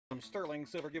some sterling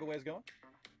silver giveaways going.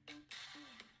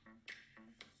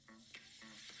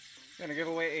 Gonna give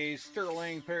away a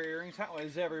sterling pair of earrings. How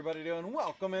is everybody doing?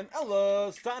 Welcome in.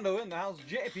 Ella Stondo in the house.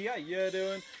 JP, how you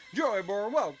doing?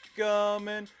 Joybor, welcome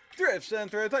in. Thrifts and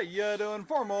Threads, how you doing?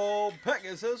 Formal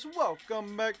Pegasus,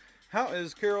 welcome back. How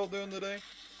is Carol doing today?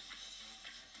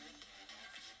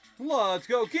 Let's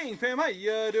go, King Fam, how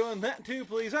you doing? That too,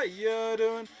 please, how you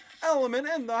doing? Element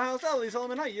in the house, Ellie's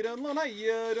Element, how you doing? Lone, how you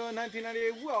doing?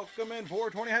 1998, welcome in.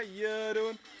 420, how you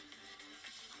doing?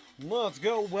 Let's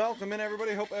go, welcome in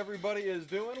everybody. Hope everybody is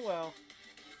doing well.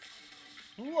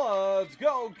 Let's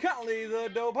go, Kali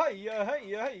the Dope, how you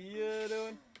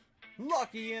doing?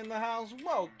 Lucky in the house,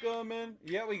 welcome in.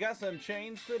 Yeah, we got some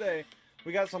chains today.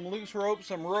 We got some loose ropes,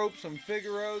 some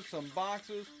Figaros, some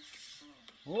boxes.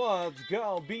 Let's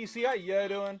go, BC, how you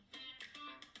doing?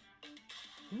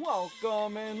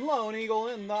 Welcome in, Lone Eagle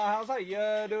in the house, how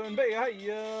you doing? Bay, how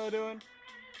you doing?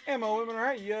 Emma Women,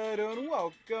 how you doing?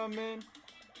 Welcome in.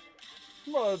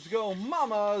 Let's go,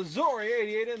 Mama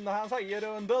Zori88 in the house, how you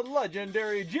doing? The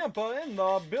legendary Jimpa in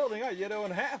the building, how you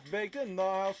doing? Half Baked in the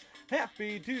house.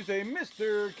 Happy Tuesday,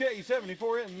 Mr.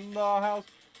 K74 in the house.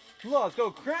 Let's go,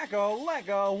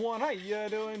 Crack-a-Lack-a-1, how you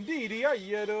doing? Dee, how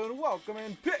you doing? Welcome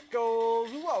in.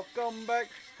 Pickles, welcome back.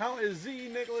 How is Z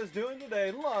Nicholas doing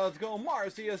today? Let's go,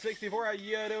 Marcia64, how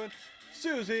you doing?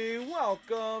 Susie,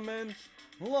 welcome in.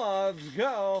 Let's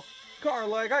go.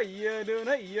 Carlac, how you doing?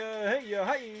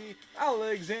 Hey.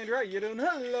 Alexandra, how you doing?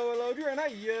 Hello, Dren, how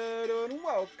you doing?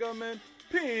 Welcome in.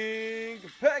 Pink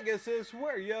Pegasus,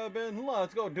 where you been?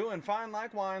 Let's go, doing fine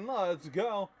like wine. Let's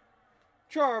go.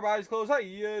 Charb Eyes Closed, how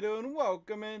you doing?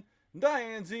 Welcome in.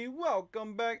 Diane Z,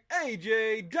 welcome back.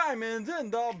 AJ Diamonds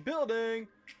in the building.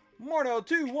 Morno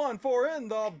 214 in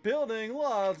the building.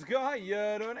 Let's go. How you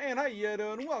doing? And how you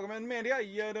doing? Welcome in, Mandy. How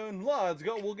you doing? Let's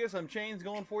go. We'll get some chains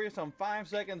going for you. Some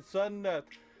 5-second sudden death.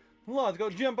 Let's go,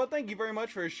 Jimbo. Thank you very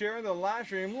much for sharing the live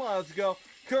stream. Let's go.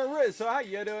 Carissa, how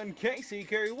you doing? Casey,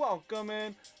 Carey, welcome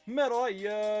in. Metal, how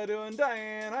you doing?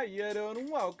 Diane, how you doing?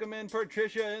 Welcome in.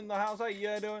 Patricia in the house. How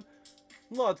you doing?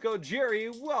 Let's go, Jerry.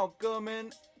 Welcome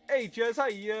in. HS, how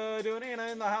you doing? Anna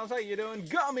in the house, how you doing?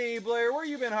 Gummy Blair, where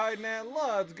you been hiding at?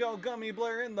 Let's go, Gummy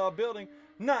Blair in the building.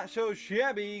 Not so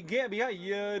shabby. Gabby, how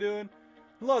you doing?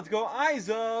 Let's go,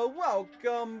 Isa.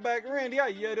 Welcome back. Randy, how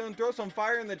you doing? Throw some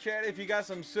fire in the chat if you got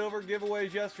some silver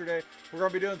giveaways yesterday. We're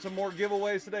going to be doing some more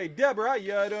giveaways today. Deborah, how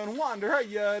you doing? Wander, how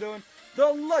you doing? The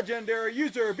legendary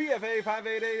user,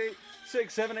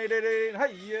 BFA5888678888. How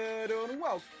you doing?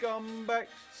 Welcome back.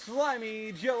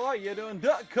 Slimy Joe, how you doing?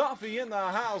 Duck Coffee in the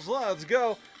house. Let's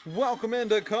go. Welcome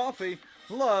into Coffee.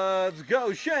 Let's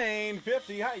go. Shane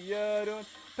 50, how you doing?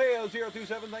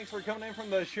 Peo027, thanks for coming in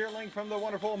from the share link from the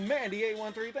wonderful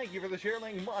Mandy813. Thank you for the share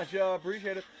link. Much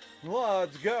appreciated.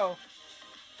 Let's go.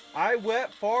 I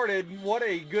wet farted. What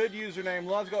a good username.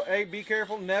 Let's go. Hey, be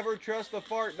careful. Never trust the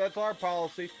fart. That's our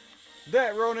policy.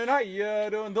 That Ronan, how you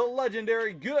doing? The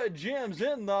legendary Good Gems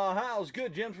in the house.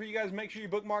 Good Gems for you guys. Make sure you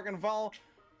bookmark and follow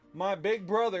my big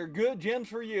brother. Good Gems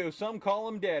for you. Some call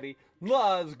him Daddy.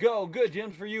 Let's go. Good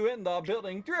Gems for you in the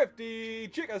building. Thrifty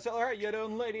Chica Seller, how you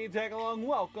doing? Lady Tag Along,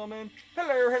 welcome in.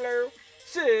 Hello.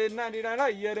 Sid99, how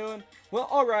you doing? Well,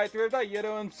 alright, Thrift, how you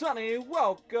doing? Sunny,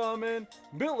 welcome in.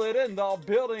 Bill it in the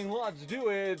building. Let's do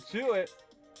it to it.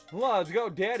 Let's go,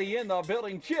 Daddy in the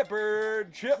building. Chipper,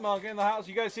 Chipmunk in the house.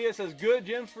 You guys see it says Good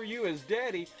Gems for you is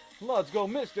Daddy. Let's go,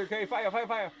 Mr. K.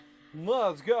 Fire.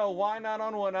 Let's go. Why not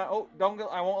on one? Oh, don't go.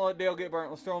 I won't let Dale get burnt.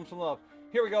 Let's throw him some love.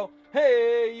 Here we go.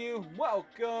 Hey, you.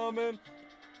 Welcome in.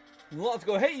 Let's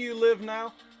go. Hey, you live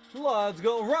now. Let's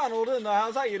go. Ronald in the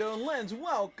house. How you doing? Lynn's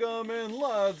welcome in.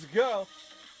 Let's go.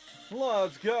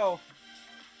 Let's go.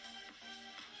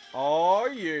 Oh,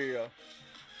 yeah.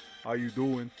 How you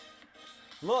doing?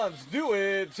 Let's do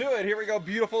it to it. Here we go.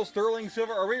 Beautiful sterling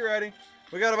silver. Are we ready?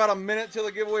 We got about a minute till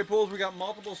the giveaway pools. We got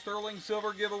multiple sterling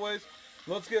silver giveaways.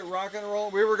 Let's get rock and roll.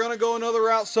 We were going to go another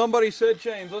route. Somebody said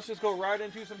chains. Let's just go right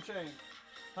into some chains.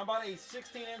 How about a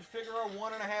 16-inch Figaro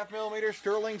 1.5mm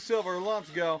sterling silver? Let's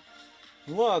go.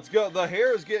 Let's go. The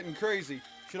hair is getting crazy.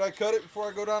 Should I cut it before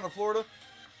I go down to Florida?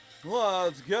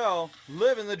 Let's go.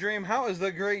 Living the dream. How is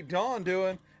the great Dawn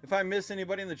doing? If I miss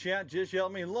anybody in the chat, just yell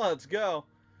at me. Let's go.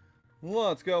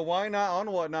 Let's go. Why not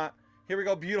on whatnot? Here we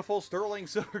go. Beautiful sterling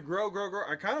silver. Grow.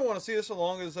 I kind of want to see this as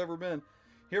long as it's ever been.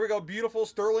 Here we go. Beautiful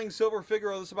sterling silver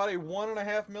Figaro. This is about a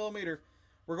 1.5mm.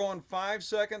 We're going 5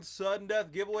 seconds. Sudden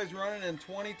death. Giveaways running in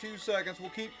 22 seconds.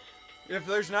 We'll keep... If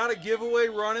there's not a giveaway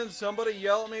running, somebody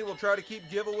yell at me. We'll try to keep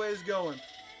giveaways going.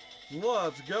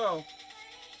 Let's go.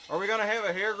 Are we going to have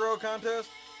a hair grow contest?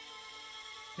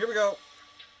 Here we go.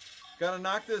 Got to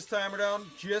knock this timer down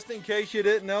just in case you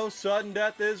didn't know. Sudden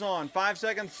death is on. 5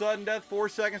 seconds, sudden death, 4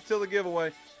 seconds till the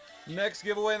giveaway. Next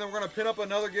giveaway, and then we're going to pin up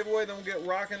another giveaway. Then we'll get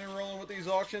rocking and rolling with these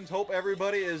auctions. Hope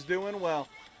everybody is doing well.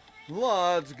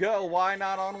 Let's go. Why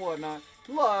not on whatnot?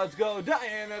 Let's go.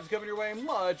 Diane, that's coming your way.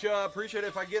 Much appreciate it.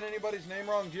 If I get anybody's name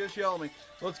wrong, just yell at me.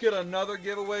 Let's get another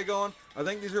giveaway going. I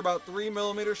think these are about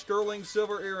 3mm sterling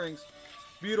silver earrings.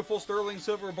 Beautiful sterling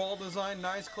silver ball design.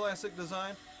 Nice classic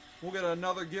design. We'll get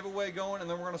another giveaway going, and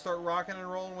then we're going to start rocking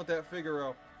and rolling with that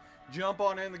Figaro. Jump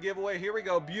on in the giveaway. Here we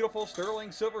go. Beautiful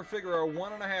sterling silver Figaro,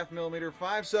 1.5mm,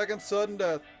 5 seconds, sudden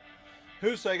death.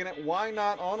 Who's taking it? Why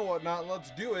not on whatnot? Let's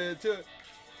do it.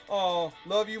 Oh,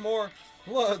 love you more.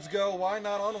 Let's go. Why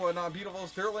not on whatnot? Beautiful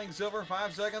sterling silver,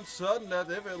 5 seconds, sudden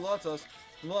death if it lets us.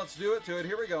 Let's do it to it.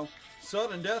 Here we go.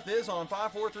 Sudden death is on.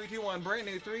 5, 4, 3, 2, 1. Brand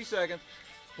new 3 seconds.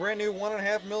 Brand new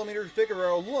 1.5mm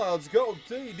Figaro. Let's go,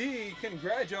 TD.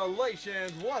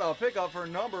 Congratulations. What a pickup for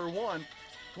number 1.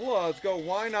 Let's go.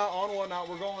 Why not on whatnot?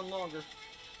 We're going longer.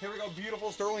 Here we go.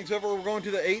 Beautiful sterling silver. We're going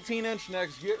to the 18-inch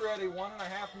next. Get ready.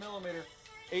 1.5mm.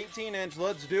 18-inch.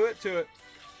 Let's do it to it.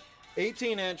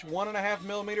 18-inch,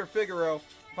 1.5mm Figaro.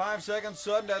 5 seconds,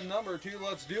 sudden death, number 2.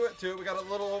 Let's do it to it. We got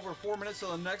a little over 4 minutes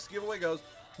till the next giveaway goes.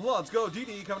 Let's go.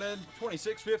 DD coming in,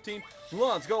 26.15.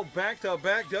 Let's go.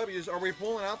 Back-to-back W's. Are we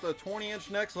pulling out the 20-inch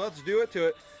next? Let's do it to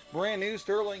it. Brand new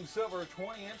sterling silver,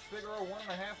 20-inch Figaro,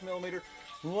 1.5mm.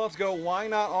 Let's go. Why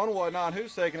not on whatnot?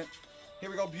 Who's taking it? Here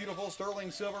we go. Beautiful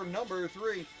sterling silver, number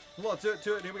 3. Let's do it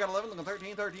to it. Here we got 11,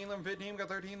 13, 13, 11, 15. We got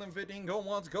 13, 11, 15. Go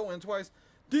once, go in twice.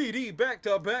 DD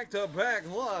back-to-back.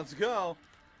 Let's go.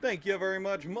 Thank you very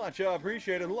much. Much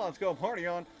appreciated. Let's go. Party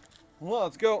on.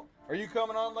 Let's go. Are you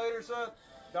coming on later, Seth?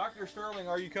 Dr. Sterling,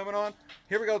 are you coming on?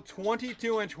 Here we go.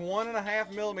 22-inch,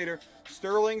 1.5mm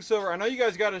sterling silver. I know you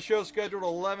guys got a show scheduled at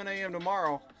 11 a.m.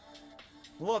 tomorrow.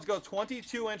 Let's go.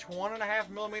 22-inch,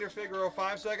 1.5mm Figaro.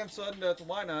 5 seconds, sudden death.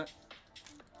 Why not?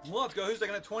 Let's go. Who's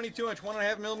taking a 22-inch,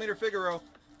 1.5mm Figaro?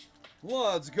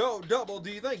 Let's go. Double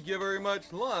D. Thank you very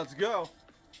much. Let's go.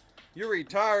 You're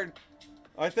retired.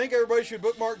 I think everybody should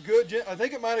bookmark good. I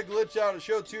think it might have glitched out. It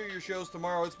showed 2 of your shows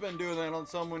tomorrow. It's been doing that on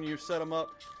some when you set them up.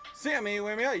 Sammy,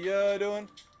 Wimmy, how you doing?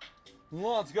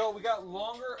 Let's go. We got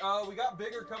longer. We got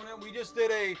bigger coming in. We just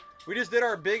did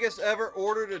our biggest ever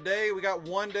order today. We got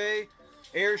 1 day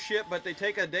airship, but they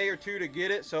take a day or 2 to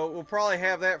get it. So we'll probably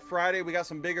have that Friday. We got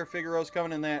some bigger Figaros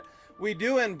coming in that. We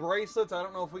do in bracelets. I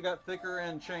don't know if we got thicker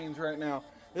end chains right now.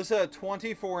 This is a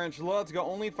 24-inch. Let's go.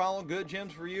 Only follow good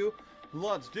gems for you.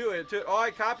 Let's do it. Oh,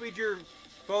 I copied your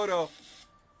photo.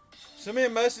 Send me a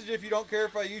message if you don't care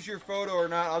if I use your photo or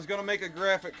not. I was going to make a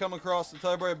graphic come across to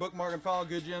tell everybody bookmark and follow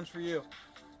good gems for you.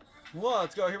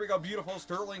 Let's go. Here we go. Beautiful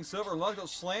sterling silver. Let's go.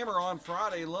 Slammer on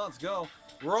Friday. Let's go.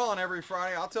 We're on every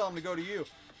Friday. I'll tell them to go to you.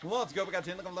 Let's go. We got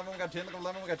 10, 11. We got 10,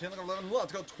 11. We got 10, 11.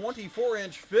 Let's go.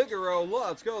 24-inch Figaro.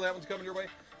 Let's go. That one's coming your way.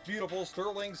 Beautiful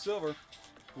sterling silver.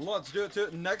 Let's do it to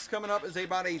it. Next coming up is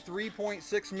about a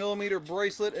 3.6mm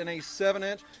bracelet and a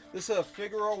 7-inch. This is a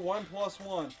Figaro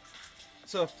 1+1.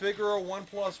 It's a Figaro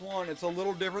 1+1. It's a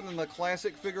little different than the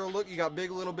classic Figaro look. You got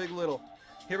big, little, big, little.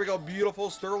 Here we go. Beautiful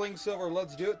sterling silver.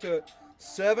 Let's do it to it.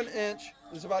 7-inch.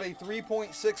 This is about a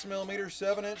 3.6mm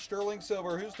 7-inch sterling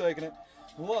silver. Who's taking it?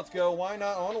 Let's go. Why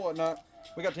not on whatnot?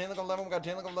 We got 10, 11. We got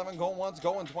 10, 11. Going once,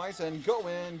 going twice, and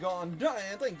going, gone.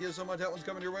 Diane, thank you so much. That one's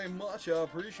coming your way. Much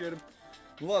appreciated.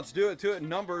 Let's do it to it.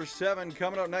 Number 7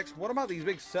 coming up next. What about these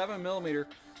big 7mm?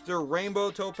 They're rainbow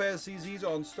topaz CZs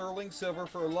on sterling silver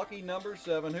for lucky number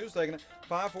 7. Who's taking it?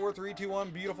 5, 4, 3, 2, 1.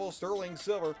 Beautiful sterling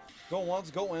silver. Go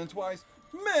once, go in twice.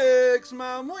 Mix,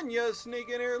 mom, when you sneak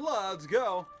in here, let's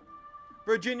go.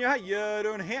 Virginia, how you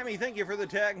doing? Hammy, thank you for the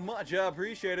tag. Much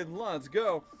appreciated. Let's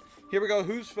go. Here we go.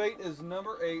 Whose fate is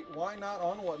number 8? Why not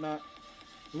on whatnot?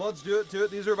 Let's do it to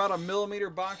it. These are about a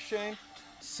 1mm box chain.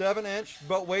 7-inch,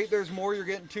 but wait, there's more. You're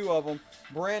getting 2 of them.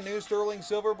 Brand new sterling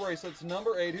silver bracelets.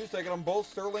 Number 8. Who's taking them?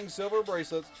 Both sterling silver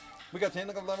bracelets. We got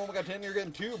 10, 11. We got 10. You're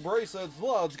getting 2 bracelets.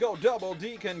 Let's go. Double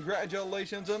D.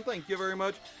 Congratulations and thank you very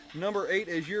much. Number 8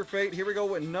 is your fate. Here we go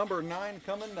with number 9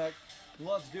 coming next.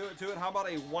 Let's do it to it. How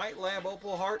about a white lab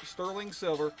opal heart sterling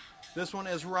silver? This one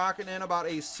is rocking in about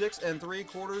a 6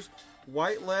 3/4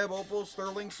 white lab opal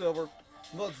sterling silver.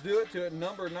 Let's do it to it.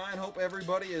 Number 9. Hope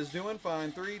everybody is doing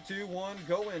fine. 3, 2, 1.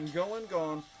 Go in, going,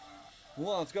 gone.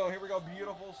 Let's go. Here we go.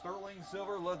 Beautiful sterling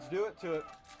silver. Let's do it to it.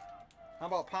 How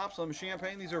about pop some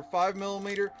champagne? These are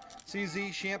 5mm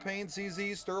CZ champagne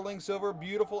CZ sterling silver.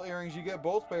 Beautiful earrings. You get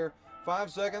both pair. 5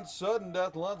 seconds. Sudden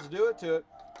death. Let's do it to it.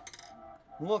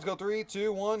 Let's go. 3,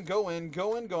 2, 1. Go in,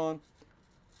 going, gone.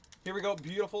 Here we go.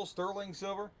 Beautiful sterling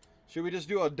silver. Should we just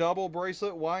do a double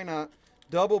bracelet? Why not?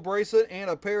 double bracelet and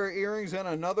a pair of earrings and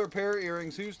another pair of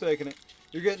earrings. Who's taking it?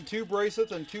 You're getting 2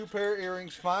 bracelets and 2 pair of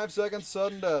earrings. 5 seconds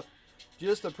sudden death.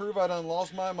 Just to prove I done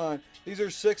lost my mind. These are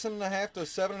 6.5 to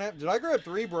 7.5. Did I grab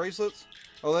 3 bracelets?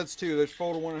 Oh, that's 2. There's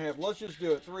 4 to 1.5. Let's just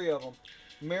do it. 3 of them.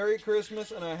 Merry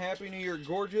Christmas and a Happy New Year.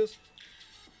 Gorgeous.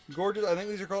 Gorgeous. I think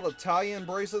these are called Italian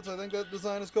bracelets. I think that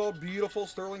design is called. Beautiful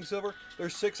sterling silver. They're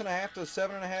 6.5 to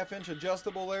 7.5 inch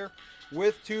adjustable there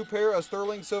with 2 pair of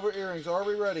sterling silver earrings. Are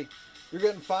we ready? You're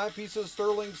getting 5 pieces of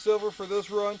sterling silver for this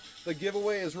run. The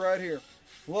giveaway is right here.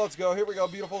 Let's go. Here we go.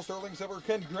 Beautiful sterling silver.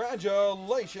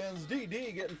 Congratulations.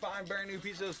 DD getting 5 brand new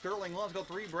pieces of sterling. Let's go.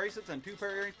 3 bracelets and 2 pair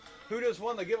of earrings. Who just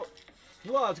won the giveaway?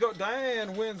 Let's go.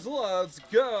 Diane wins. Let's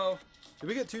go. Did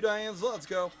we get 2 Dianes? Let's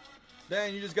go.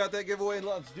 Diane, you just got that giveaway.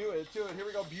 Let's do it. Do it. Here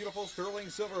we go. Beautiful sterling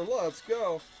silver. Let's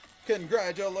go.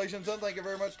 Congratulations and thank you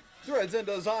very much. Threads and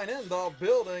Design in the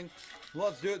building.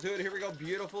 Let's do it to it. Here we go.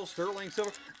 Beautiful sterling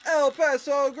silver. El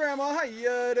Paso Grandma, how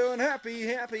you doing?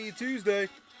 Happy Tuesday.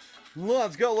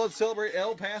 Let's go. Let's celebrate.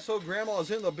 El Paso Grandma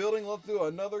is in the building. Let's do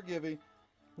another givey.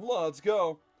 Let's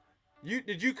go.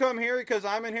 Did you come here because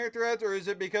I'm in here, Threads, or is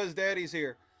it because Daddy's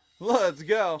here? Let's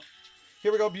go.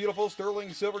 Here we go. Beautiful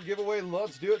sterling silver giveaway.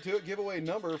 Let's do it to it. Giveaway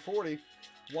number 40.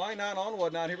 Why not on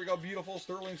whatnot? Here we go. Beautiful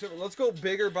sterling silver. Let's go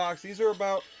bigger box. These are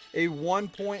about a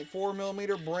 1.4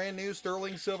 millimeter brand new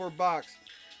sterling silver box.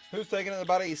 Who's taking it?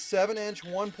 About a 7-inch,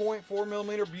 1.4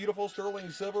 millimeter beautiful sterling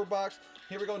silver box.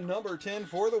 Here we go. Number 10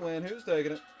 for the win. Who's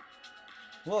taking it?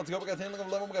 Let's go. We got 10, look at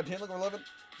 11. We got 10, look at 11.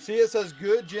 See, it says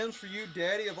good gems for you,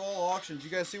 daddy of all auctions.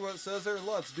 You guys see what it says there?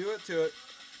 Let's do it to it.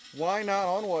 Why not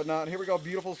on whatnot? Here we go.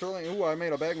 Beautiful sterling. Ooh, I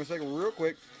made a bag mistake real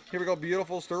quick. Here we go.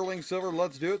 Beautiful sterling silver.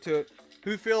 Let's do it to it.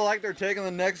 Who feel like they're taking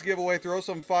the next giveaway? Throw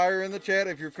some fire in the chat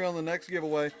if you're feeling the next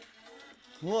giveaway.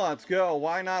 Let's go.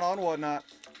 Why not on whatnot?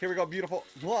 Here we go. Beautiful.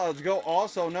 Let's go.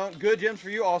 Also known. Good gems for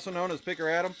you. Also known as Picker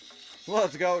Adam.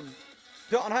 Let's go.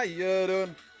 Don, how you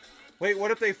doing? Wait,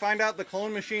 what if they find out the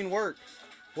clone machine worked?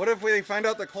 What if they find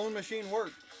out the clone machine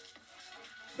worked?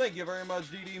 Thank you very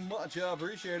much, DD. Much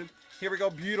appreciated. Here we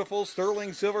go. Beautiful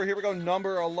sterling silver. Here we go.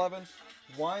 Number 11.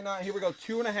 Why not? Here we go.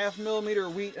 2.5 millimeter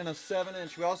wheat and a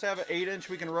 7-inch. We also have an 8-inch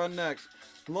we can run next.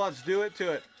 Let's do it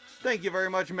to it. Thank you very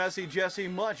much, Messy Jesse.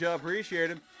 Much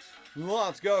appreciated.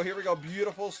 Let's go. Here we go.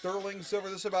 Beautiful sterling silver.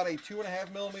 This is about a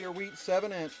 2.5 millimeter wheat,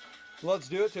 7-inch. Let's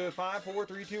do it to it. 5, 4,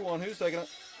 3, 2, 1. Who's taking it?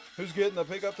 Who's getting the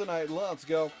pickup tonight? Let's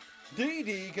go.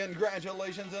 DD,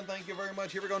 congratulations and thank you very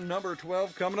much. Here we go. Number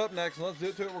 12 coming up next. Let's do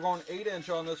it to it. We're going 8-inch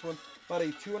on this one. About a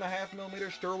 2.5 millimeter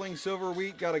sterling silver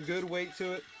wheat. Got a good weight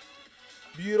to it.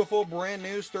 Beautiful brand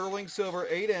new sterling silver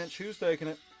 8-inch. Who's taking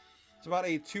it? It's about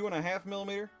a 2.5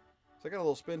 millimeter. So I got a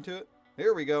little spin to it.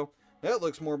 There we go. That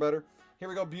looks more better. Here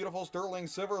we go. Beautiful sterling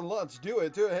silver. Let's do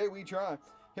it to it. Hey, we try.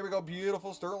 Here we go.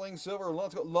 Beautiful sterling silver.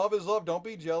 Let's go. Love is love. Don't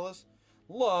be jealous.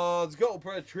 Let's go,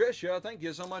 Patricia. Thank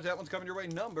you so much. That one's coming your way.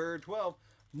 Number 12.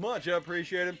 Much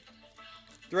appreciated.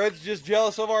 Threads just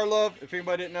jealous of our love. If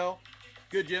anybody didn't know,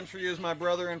 Good Gems for You is my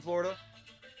brother in Florida.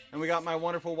 And we got my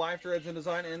wonderful wife, Threads and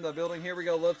Design, in the building. Here we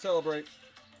go. Let's celebrate.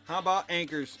 How about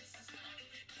anchors?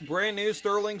 Brand new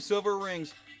sterling silver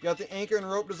rings. You got the anchor and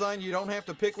rope design. You don't have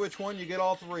to pick which one. You get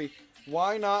all 3.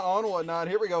 Why not on whatnot?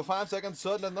 Here we go. 5 seconds.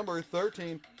 Sudden at number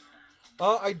 13.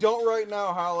 I don't right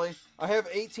now, Holly. I have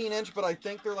 18-inch, but I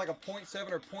think they're like a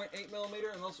 0.7 or 0.8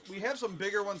 millimeter. And we have some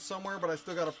bigger ones somewhere, but I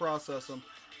still got to process them.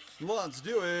 Let's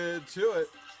do it to it.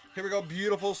 Here we go.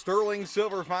 Beautiful sterling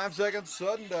silver. 5 seconds.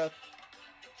 Sudden death.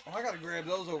 Oh, I got to grab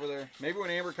those over there. Maybe when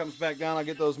Amber comes back down, I'll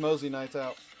get those Mosey Nights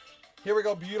out. Here we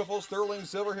go. Beautiful sterling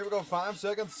silver. Here we go. 5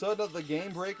 seconds. Sudden death. The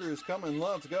game breaker is coming.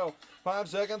 Let's go. 5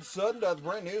 seconds. Sudden death.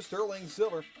 Brand new sterling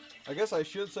silver. I guess I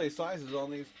should say sizes on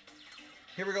these.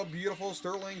 Here we go. Beautiful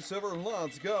sterling silver.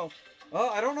 Let's go.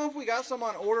 I don't know if we got some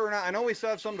on order or not. I know we still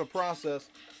have some to process.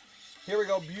 Here we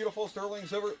go. Beautiful sterling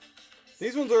silver.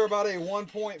 These ones are about a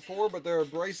 1.4, but they're a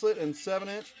bracelet and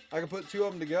 7-inch. I can put 2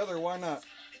 of them together. Why not?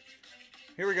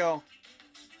 Here we go.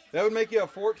 That would make you a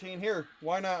 14. Here,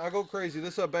 why not? I'll go crazy.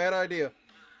 This is a bad idea.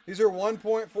 These are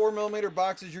 1.4 millimeter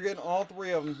boxes. You're getting all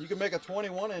 3 of them. You can make a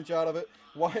 21-inch out of it.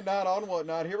 Why not on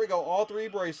whatnot? Here we go. All 3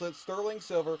 bracelets, sterling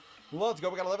silver. Let's go.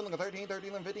 We got 11, we got 13,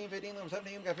 13, 15, 15,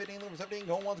 17. We got 15, 17.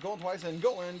 Going once, going twice, and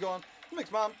going, gone. Mix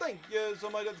Mom, thank you so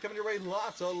much. That's coming your way.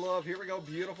 Lots of love. Here we go.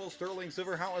 Beautiful sterling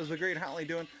silver. How is the great Holly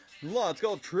doing? Let's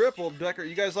go. Triple decker.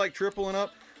 You guys like tripling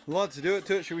up? Let's do it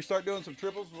to it. Should we start doing some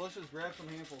triples? Let's just grab some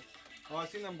handfuls. Oh, I've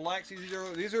seen them blacks.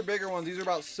 These are bigger ones. These are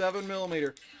about 7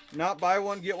 millimeter. Not buy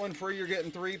one, get one free. You're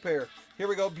getting 3 pair. Here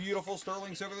we go. Beautiful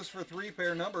sterling silver. This for 3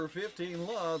 pair. Number 15.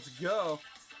 Let's go.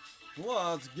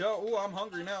 Let's go. Ooh, I'm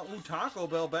hungry now. Ooh, Taco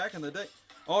Bell back in the day.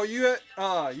 Oh,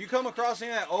 you come across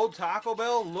any of that old Taco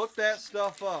Bell? Look that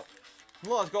stuff up.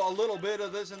 Let's go a little bit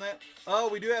of this and that. Oh,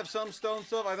 we do have some stone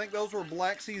stuff. I think those were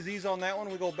black CZs on that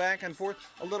one. We go back and forth.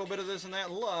 A little bit of this and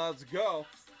that. Let's go.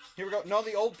 Here we go. No,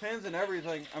 the old pins and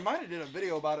everything. I might have did a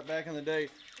video about it back in the day.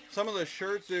 Some of the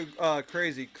shirts do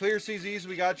crazy. Clear CZs,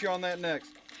 we got you on that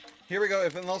next. Here we go.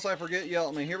 Unless I forget, yell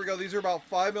at me. Here we go. These are about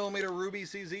 5mm ruby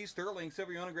CZ, sterling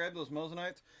silver. You want to grab those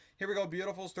Mosenites? Here we go.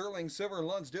 Beautiful sterling silver.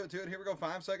 Let's do it to it. Here we go.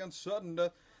 5 seconds. Sudden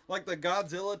death. Like the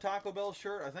Godzilla Taco Bell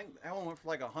shirt. I think that one went for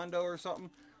like $100 or something.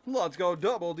 Let's go.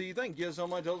 Double D. Thank you so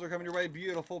much. Those are coming your way.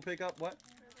 Beautiful pickup. What?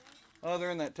 Oh,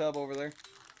 they're in that tub over there.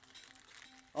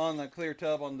 On the clear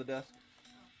tub on the desk.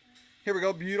 Here we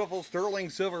go. Beautiful sterling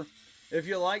silver. If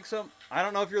you like some, I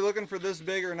don't know if you're looking for this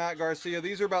big or not, Garcia.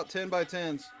 These are about 10 by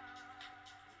 10s.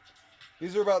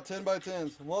 These are about 10 by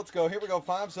 10s. Let's go. Here we go.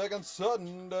 5 seconds.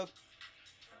 Sudden death.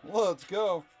 Let's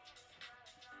go.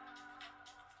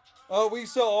 Oh, we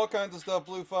sell all kinds of stuff,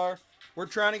 Blue Fire. We're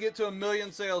trying to get to 1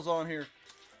 million sales on here.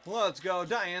 Let's go.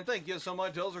 Diane, thank you so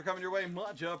much. Those are coming your way.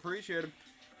 Much appreciated.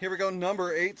 Here we go.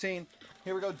 Number 18.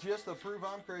 Here we go. Just to prove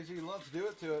I'm crazy. Let's do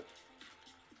it to it.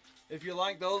 If you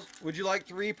like those, would you like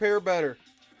 3 pair better?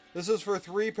 This is for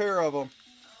 3 pair of them.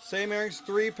 Same earrings,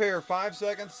 3 pair. 5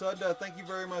 seconds. Sudden death. Thank you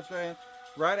very much, Diane.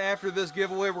 Right after this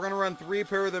giveaway, we're going to run 3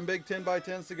 pair of them big 10 by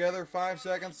 10s together. 5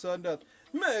 seconds. Sudden death.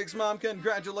 Meg's mom,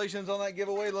 congratulations on that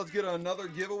giveaway. Let's get another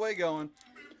giveaway going.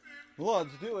 Let's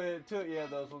do it. Yeah,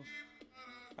 those ones.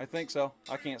 I think so.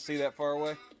 I can't see that far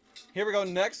away. Here we go.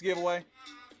 Next giveaway.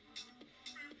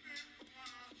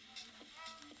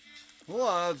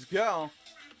 Let's go.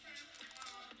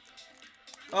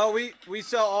 Oh, we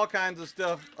sell all kinds of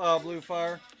stuff, Blue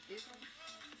Fire.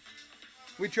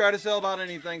 We try to sell about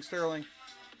anything, Sterling.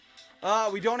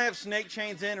 We don't have snake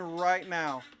chains in right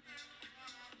now.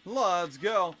 Let's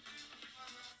go.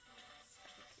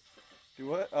 Do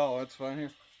what? Oh, that's fine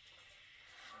here.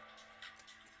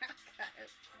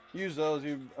 Use those,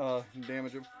 you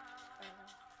damage them.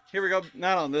 Here we go.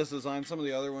 Not on this design. Some of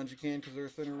the other ones you can because they're a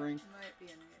thinner ring. Might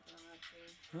be in there, but I'm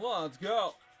not sure. Let's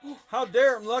go. How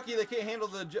dare I'm lucky they can't handle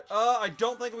the... I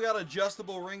don't think we got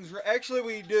adjustable rings. Actually,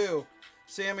 we do.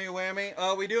 Sammy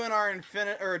Whammy. We do in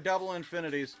our double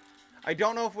infinities. I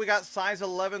don't know if we got size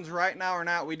 11s right now or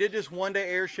not. We did just one day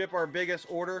airship our biggest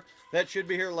order. That should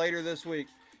be here later this week.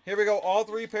 Here we go. All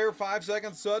 3 pair. 5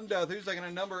 seconds. Sudden death. Who's taking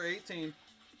a number 18?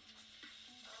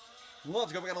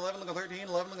 Let's go. We got 11, look at 13,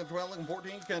 11, look at 12, look at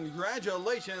 14.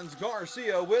 Congratulations,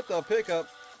 Garcia with the pickup.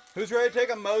 Who's ready to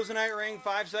take a Moissanite ring?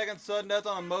 5 seconds. Sudden death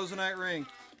on a Moissanite ring.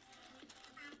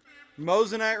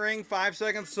 Moissanite ring. 5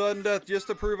 seconds. Sudden death just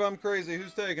to prove I'm crazy.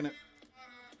 Who's taking it?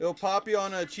 It'll pop you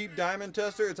on a cheap diamond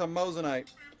tester. It's a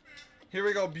Moissanite. Here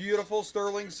we go. Beautiful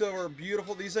sterling silver.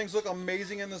 Beautiful. These things look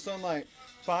amazing in the sunlight.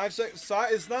 5 seconds.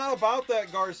 It's not about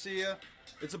that, Garcia.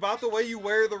 It's about the way you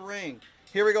wear the ring.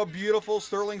 Here we go. Beautiful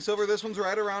sterling silver. This one's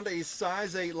right around a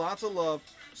size 8. Lots of love.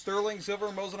 Sterling silver.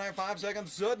 Moissanite. 5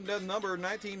 seconds. Sudden death number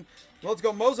 19. Let's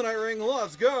go. Moissanite ring.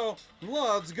 Let's go.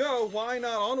 Let's go. Why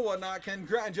not on whatnot?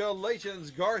 Congratulations,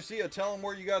 Garcia. Tell them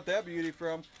where you got that beauty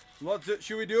from.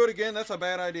 Should we do it again? That's a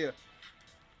bad idea.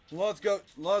 Let's go.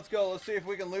 Let's go. Let's see if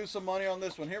we can lose some money on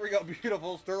this one. Here we go.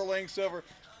 Beautiful sterling silver.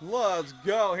 Let's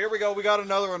go. Here we go. We got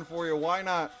another one for you. Why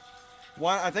not?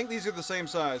 Why? I think these are the same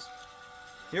size.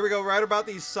 Here we go. Right about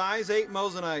the size 8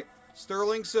 Moissanite.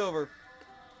 Sterling silver.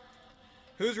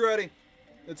 Who's ready?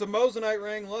 It's a Moissanite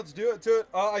ring. Let's do it to it.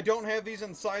 I don't have these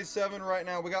in size 7 right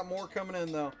now. We got more coming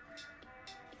in though.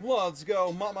 Let's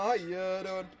go. Mama, how you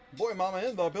doing? Boy, Mama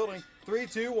in the building. 3,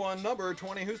 2, 1, number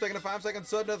 20. Who's taking a 5 second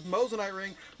sudden death Moissanite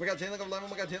ring? We got 10, look at 11,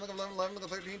 we got 10, look at 11, 11, look at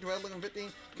 13, 12, look at 15.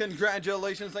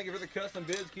 Congratulations. Thank you for the custom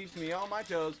bids. Keeps me on my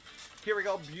toes. Here we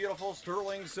go. Beautiful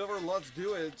sterling silver. Let's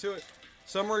do it to it.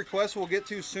 Some requests we'll get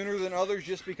to sooner than others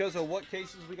just because of what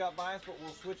cases we got biased, but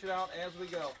we'll switch it out as we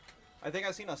go. I think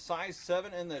I seen a size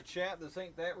 7 in the chat. This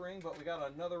ain't that ring, but we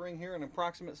got another ring here, an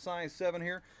approximate size 7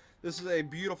 here. This is a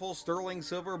beautiful sterling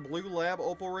silver blue lab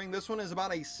opal ring. This one is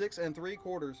about a 6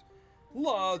 3/4.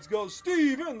 Let's go.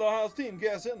 Steve in the house. Team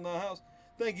Gas in the house.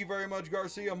 Thank you very much,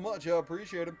 Garcia. Much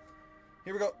appreciated.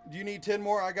 Here we go. Do you need 10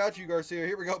 more? I got you, Garcia.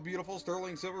 Here we go. Beautiful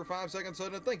sterling silver 5 second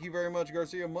sudden. Thank you very much,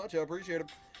 Garcia. Much appreciated.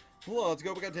 Let's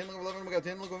go. We got 10, look at 11. We got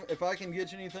 10, look. If I can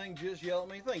get you anything, just yell at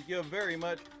me. Thank you very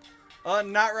much.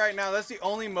 Not right now. That's the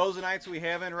only Moissanites we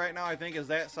have in right now, I think, is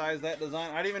that size, that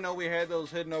design. I didn't even know we had those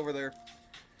hidden over there.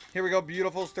 Here we go.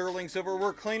 Beautiful sterling silver.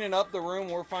 We're cleaning up the room.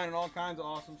 We're finding all kinds of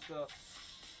awesome stuff.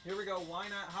 Here we go. Why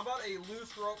not? How about a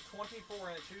loose rope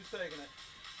 24 inch? Who's taking it?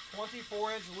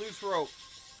 24 inch loose rope.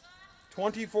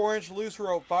 24 inch loose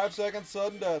rope. 5 seconds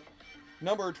sudden death.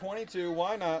 Number 22.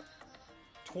 Why not?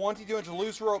 22-inch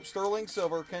loose rope sterling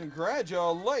silver.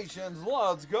 Congratulations.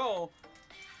 Let's go.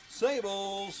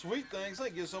 Sable, sweet things.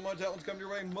 Thank you so much. That one's coming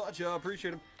your way. Much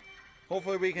appreciated.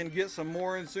 Hopefully we can get some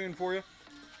more in soon for you.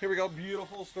 Here we go.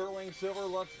 Beautiful sterling silver.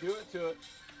 Let's do it to it.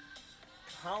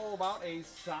 How about a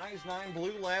size 9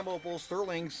 blue lab opal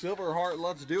sterling silver heart?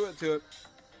 Let's do it to it.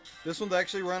 This one's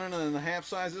actually running in the half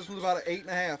size. This one's about an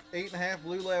 8.5. 8.5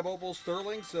 blue lab opal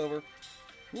sterling silver.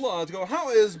 Let's go. How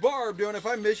is Barb doing? If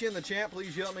I miss you in the chat,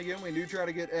 please yell at me again. We do try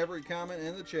to get every comment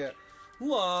in the chat.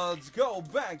 Let's go.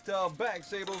 Back to back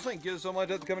Sables. Thank you so much.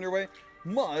 That's coming your way.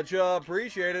 Much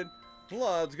appreciated.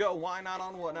 Let's go. Why not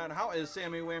on whatnot? How is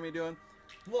Sammy Whammy doing?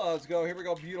 Let's go. Here we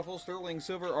go. Beautiful sterling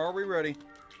silver. Are we ready?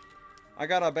 I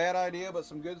got a bad idea, but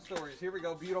some good stories. Here we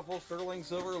go. Beautiful sterling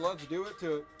silver. Let's do it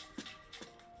to it.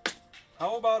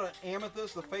 How about an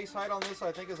amethyst? The face height on this,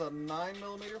 I think, is a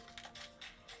 9mm.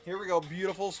 Here we go.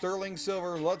 Beautiful sterling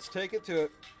silver. Let's take it to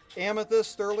it.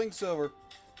 Amethyst sterling silver.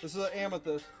 This is an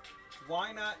amethyst.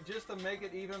 Why not, just to make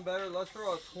it even better, let's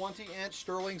throw a 20-inch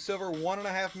sterling silver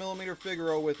 1.5mm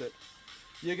Figaro with it.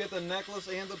 You get the necklace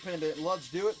and the pendant.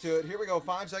 Let's do it to it. Here we go.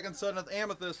 5 seconds. Sudden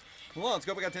amethyst. Let's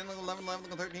go. We got 10, 11,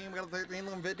 11, 13. We got 13,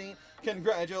 11, 15.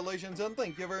 Congratulations and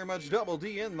thank you very much. Double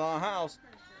D in the house.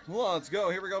 Let's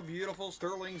go. Here we go. Beautiful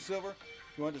sterling silver.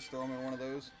 You want to just throw them in one of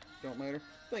those? Don't matter.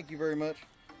 Thank you very much.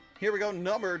 Here we go.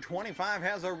 Number 25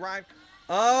 has arrived.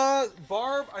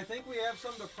 Barb, I think we have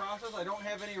some to process. I don't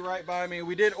have any right by me.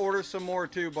 We did order some more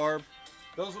too, Barb.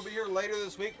 Those will be here later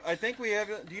this week. I think we have,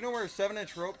 do you know where a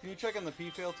 7-inch rope? Can you check on the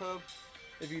P-Fail tub?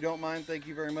 If you don't mind, thank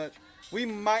you very much. We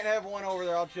might have one over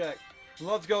there. I'll check.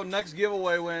 Let's go. Next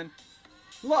giveaway win.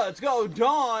 Let's go,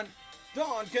 Dawn.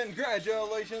 Dawn,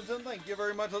 congratulations and thank you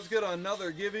very much. Let's get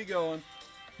another givey going.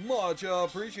 Much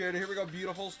appreciated. Here we go.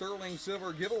 Beautiful sterling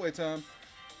silver giveaway time.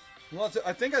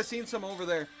 I think I've seen some over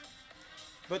there,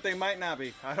 but they might not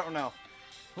be. I don't know.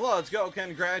 Let's go.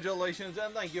 Congratulations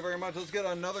and thank you very much. Let's get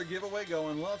another giveaway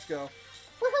going. Let's go.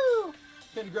 Woohoo!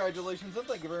 Congratulations and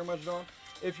thank you very much, Dawn.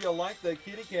 If you like the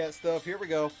kitty cat stuff, here we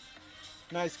go.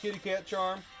 Nice kitty cat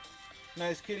charm.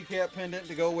 Nice kitty cat pendant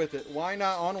to go with it. Why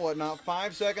not on whatnot?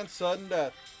 5 seconds, sudden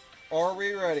death. Are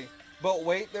we ready? But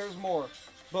wait, there's more.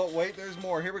 But wait, there's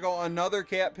more. Here we go. Another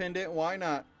cat pendant. Why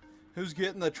not? Who's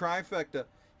getting the trifecta?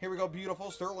 Here we go.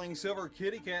 Beautiful sterling silver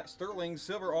kitty cat sterling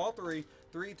silver. All three.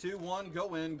 3, 2, 1.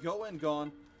 Go in. Go in.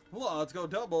 Gone. Let's go.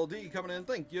 Double D coming in.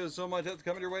 Thank you so much. That's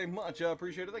coming your way. Much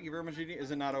appreciated. Thank you very much.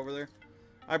 Is it not over there?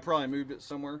 I probably moved it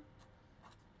somewhere.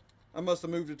 I must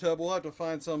have moved a tub. We'll have to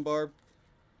find some, Barb.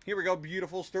 Here we go.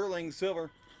 Beautiful sterling silver.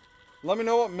 Let me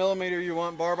know what millimeter you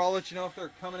want, Barb. I'll let you know if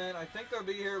they're coming in. I think they'll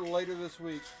be here later this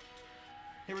week.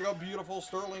 Here we go. Beautiful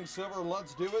sterling silver.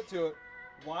 Let's do it to it.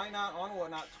 Why not on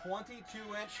whatnot?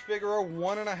 22-inch Figaro,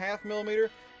 1.5mm.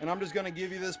 And I'm just going to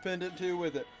give you this pendant too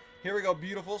with it. Here we go.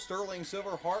 Beautiful sterling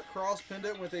silver heart cross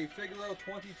pendant with a Figaro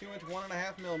 22-inch,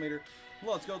 1.5mm.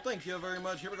 Let's go. Thank you very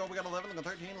much. Here we go. We got 11, we got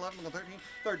 13, 11, we got 13,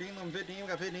 13, 11, 15, we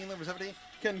got 15, 11, 17.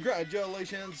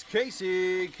 Congratulations,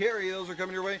 Casey. Carrie, those are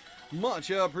coming your way. Much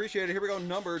appreciated. Here we go.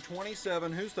 Number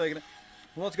 27. Who's taking it?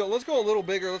 Let's go. Let's go a little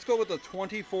bigger. Let's go with the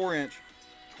 24-inch.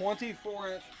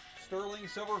 24-inch sterling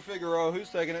silver Figaro. Who's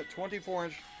taking it?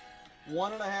 24-inch,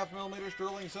 1.5mm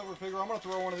sterling silver Figaro. I'm going to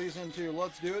throw one of these in too.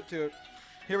 Let's do it to it.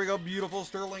 Here we go. Beautiful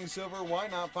sterling silver. Why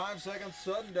not? 5 seconds.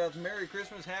 Sudden death. Merry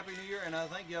Christmas. Happy New Year. And I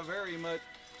thank you very much.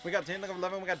 We got 10,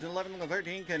 11. We got 10, 11,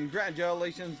 13.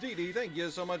 Congratulations, Dee. Thank you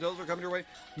so much. Those are coming your way.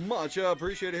 Much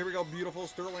appreciated. Here we go. Beautiful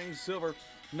sterling silver.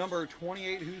 Number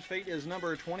 28. Whose fate is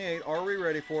number 28? Are we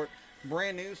ready for it?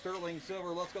 Brand new sterling silver.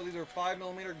 Let's go. These are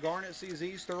 5mm Garnet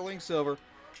CZ sterling silver.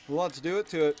 Let's do it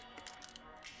to it.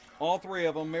 All three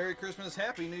of them. Merry Christmas.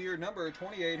 Happy New Year. Number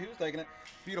 28. Who's taking it?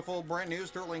 Beautiful brand new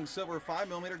sterling silver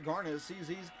 5mm Garnet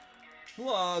CZs.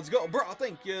 Let's go. Bro,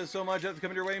 thank you so much. That's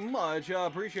coming your way. Much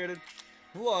appreciated.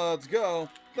 Let's go.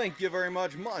 Thank you very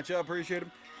much. Much appreciated.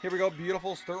 Here we go.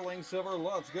 Beautiful sterling silver.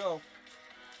 Let's go.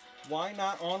 Why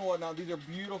not on whatnot? These are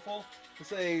beautiful.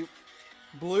 It's a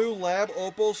blue lab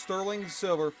opal sterling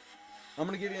silver. I'm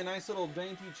going to give you a nice little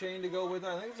dainty chain to go with it.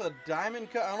 I think it's a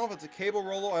diamond cut. I don't know if it's a cable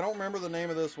Rolo. I don't remember the name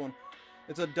of this one.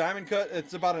 It's a diamond cut.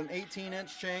 It's about an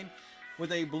 18-inch chain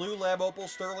with a blue lab opal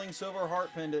sterling silver heart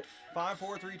pendant. 5,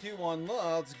 4, 3, 2, 1.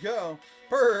 Let's go.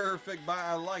 Perfect. Bye.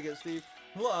 I like it, Steve.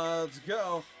 Let's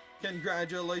go.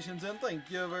 Congratulations and thank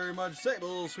you very much.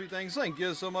 Sable, sweet things. Thank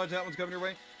you so much. That one's coming your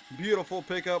way. Beautiful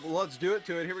pickup. Let's do it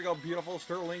to it. Here we go. Beautiful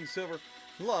sterling silver.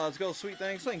 Let's go. Sweet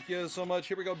things. Thank you so much.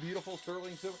 Here we go. Beautiful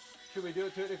sterling silver. Should we do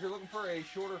it to it? If you're looking for a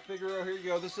shorter Figaro, here you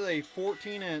go. This is a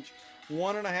 14-inch,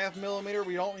 1.5mm.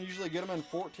 We don't usually get them in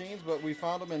 14s, but we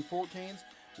found them in 14s.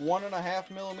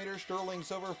 1.5 millimeter sterling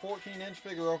silver 14-inch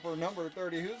Figaro for number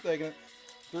 30. Who's taking it?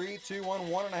 3, 2, 1,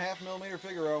 1.5 millimeter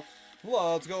Figaro.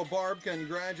 Let's go, Barb.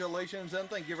 Congratulations and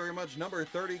thank you very much. Number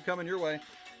 30 coming your way.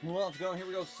 Let's go. Here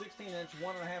we go. 16-inch,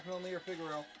 1.5 millimeter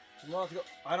Figaro. Let's go.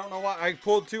 I don't know why I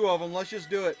pulled 2 of them. Let's just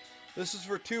do it. This is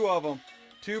for 2 of them.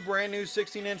 2 brand new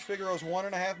 16-inch Figaros,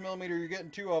 1.5 millimeter. You're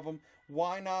getting 2 of them.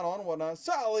 Why not on whatnot?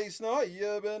 Sally Snow, how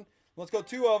you been? Let's go.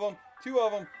 2 of them. 2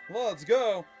 of them. Let's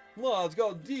go. Let's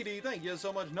go. Dee Dee, thank you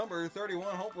so much. Number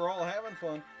 31. Hope we're all having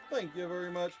fun. Thank you very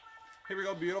much. Here we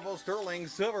go. Beautiful sterling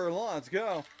silver. Let's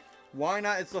go. Why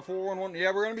not? It's the 411.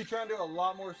 Yeah, we're going to be trying to do a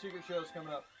lot more secret shows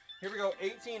coming up. Here we go.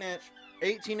 18-inch.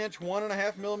 18-inch,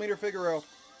 1.5 millimeter Figaro.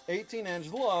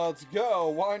 18-inch. Let's go.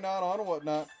 Why not on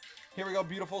whatnot? Here we go.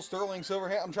 Beautiful sterling silver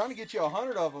hat. I'm trying to get you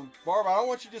 100 of them. Barb, I don't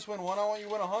want you to just win 1. I want you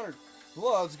to win 100.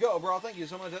 Let's go, bro. Thank you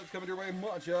so much. That's coming your way.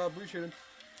 Much appreciated.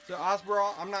 So,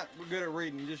 Osbro, I'm not good at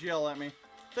reading. Just yell at me.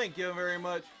 Thank you very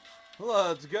much.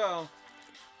 Let's go.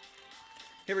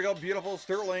 Here we go. Beautiful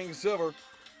sterling silver.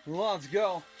 Let's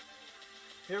go.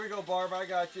 Here we go, Barb. I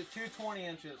got you. 2 20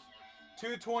 inches.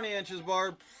 2 20 inches,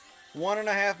 Barb.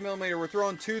 1.5 millimeter. We're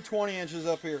throwing 2 20 inches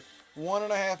up here.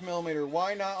 1.5 millimeter.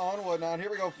 Why not on whatnot? Here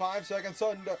we go. 5 seconds.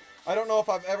 Sudden death. I don't know if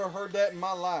I've ever heard that in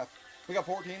my life. We got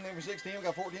 14, then we're 16. We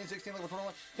got 14, 16, then we're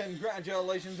 21.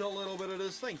 Congratulations. A little bit of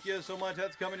this. Thank you so much.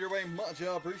 That's coming your way. Much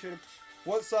appreciated.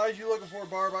 What size you looking for,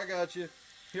 Barb? I got you.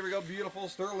 Here we go. Beautiful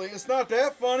sterling. It's not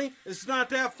that funny. It's not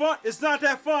that fun. It's not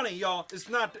that funny, y'all. It's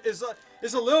not.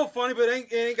 It's a little funny, but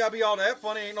it ain't gotta be all that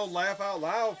funny. Ain't no laugh out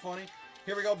loud funny.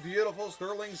 Here we go. Beautiful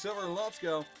sterling silver. Let's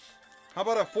go. How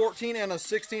about a 14 and a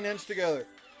 16 inch together?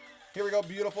 Here we go.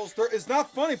 Beautiful It's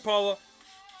not funny, Paula.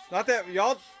 Not that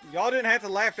y'all didn't have to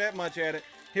laugh that much at it.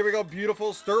 Here we go.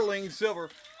 Beautiful sterling silver.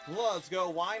 Let's go.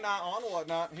 Why not on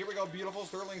whatnot? Here we go. Beautiful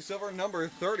sterling silver number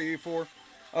 30 for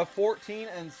a 14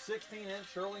 and 16 inch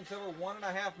sterling silver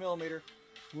 1.5 millimeter.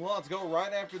 Let's go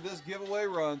right after this giveaway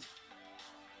runs.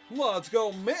 Let's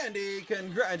go, Mandy.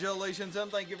 Congratulations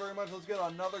and thank you very much. Let's get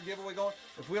another giveaway going.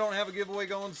 If we don't have a giveaway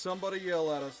going, somebody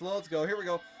yell at us. Let's go. Here we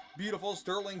go. Beautiful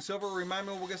sterling silver. Remind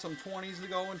me, we'll get some 20s to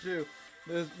go in too.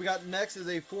 We got next is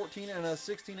a 14 and a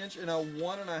 16 inch and a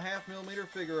 1.5 millimeter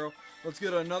Figaro. Let's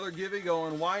get another giveaway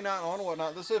going. Why not on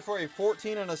whatnot? This is for a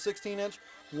 14 and a 16 inch,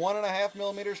 1.5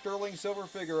 millimeter sterling silver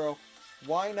Figaro.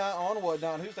 Why not on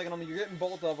whatnot? Who's taking them? You're getting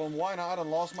both of them. Why not? I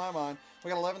done lost my mind. We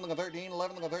got 11, look at 13,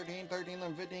 11, look at 13, 13,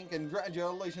 then 15.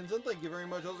 Congratulations and thank you very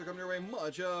much. Those are coming your way.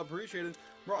 Much appreciated.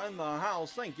 Right in the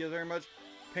house. Thank you very much.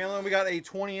 Panelin, we got a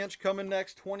 20 inch coming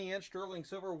next. 20 inch sterling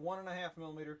silver, 1.5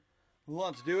 millimeter.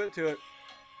 Let's do it to it.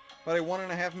 About a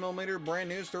 1.5 millimeter brand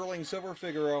new sterling silver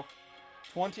Figaro.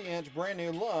 20 inch brand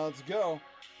new. Let's go.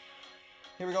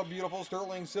 Here we go. Beautiful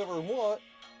sterling silver. What?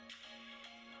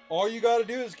 All you got to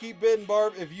do is keep bidding,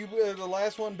 Barb. If you the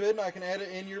last one bidding, I can add it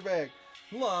in your bag.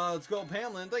 Let's go,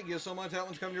 Pamela. Thank you so much. That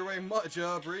one's coming your way. Much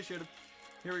appreciated.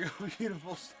 Here we go.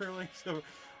 Beautiful sterling silver.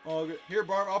 All good. Here,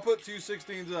 Barb, I'll put 2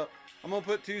 16s up. I'm going to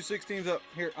put 2 16s up.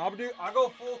 Here, I'll go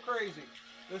full crazy.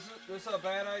 This is a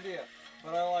bad idea,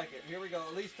 but I like it. Here we go.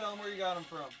 At least tell them where you got them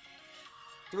from.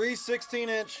 3 16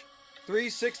 inch,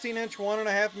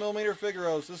 1.5 millimeter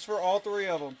Figaros. This is for all 3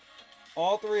 of them.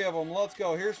 All 3 of them. Let's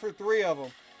go. Here's for 3 of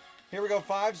them. Here we go.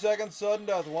 5 seconds, sudden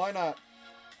death. Why not?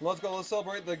 Let's go. Let's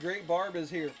celebrate. The great Barb is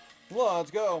here.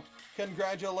 Let's go.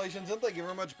 Congratulations and thank you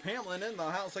very much, Pamela, in the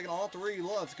house taking all 3.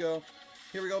 Let's go.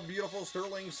 Here we go. Beautiful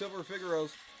sterling silver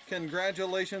Figaros.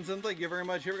 Congratulations and thank you very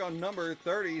much. Here we go. Number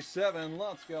 37.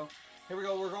 Let's go. Here we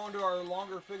go. We're going to our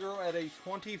longer Figaro at a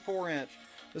 24 inch.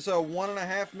 This is a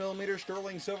 1.5 millimeter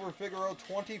sterling silver Figaro,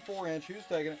 24 inch. Who's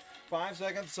taking it? 5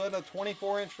 seconds. Sudden a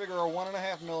 24 inch Figaro,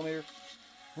 1.5 millimeter.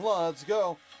 Let's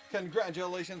go.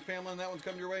 Congratulations, Pamela. And that one's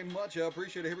coming your way. Much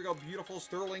appreciated. Here we go. Beautiful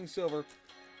sterling silver.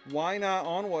 Why not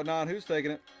on whatnot? Who's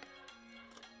taking it?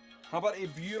 How about a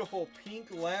beautiful pink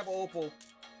lab opal?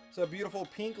 It's a beautiful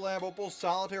pink lab opal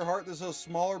solitaire heart. This is a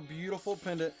smaller, beautiful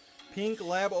pendant. Pink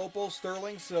lab opal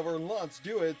sterling silver. Let's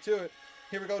do it to it.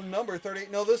 Here we go. Number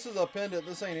 38. No, this is a pendant.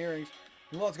 This ain't earrings.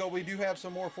 Let's go. We do have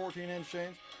some more 14 inch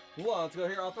chains. Let's go.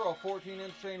 Here, I'll throw a 14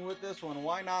 inch chain with this one.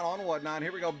 Why not on whatnot?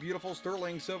 Here we go. Beautiful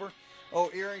sterling silver. Oh,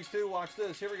 earrings too. Watch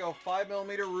this. Here we go. 5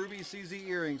 millimeter ruby CZ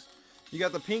earrings. You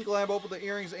got the pink lab opal, the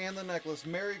earrings, and the necklace.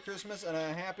 Merry Christmas and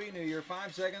a Happy New Year.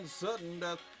 5 seconds. Sudden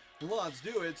death. Let's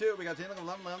do it too. We got 10,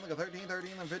 11, 11, 13,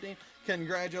 13, and 15.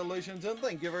 Congratulations and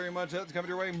thank you very much. That's coming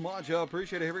your way. Much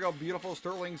appreciated. Here we go. Beautiful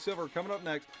sterling silver coming up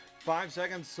next. 5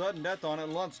 seconds. Sudden death on it.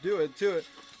 Let's do it to it.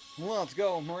 Let's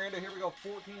go. Miranda, here we go.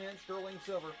 14 inch sterling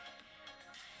silver.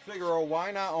 Figaro.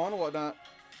 Why not on whatnot?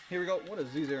 Here we go. What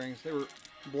is these earrings? They were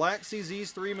black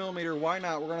CZs 3 millimeter. Why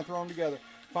not? We're going to throw them together.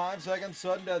 5 seconds,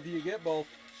 sudden death. You get both.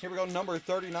 Here we go, number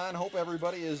 39. Hope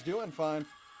everybody is doing fine.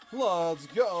 Let's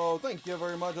go. Thank you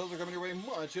very much. Those are coming your way.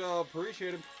 Much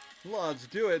appreciated. Let's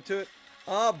do it to it.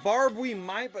 Barb, we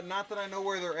might, but not that I know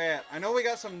where they're at. I know we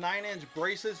got some 9-inch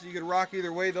bracelets you could rock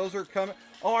either way. Those are coming.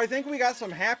 Oh, I think we got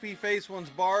some happy face ones,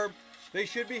 Barb. They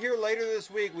should be here later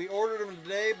this week. We ordered them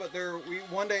today, but we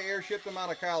one day air shipped them out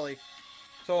of Cali.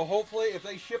 So hopefully, if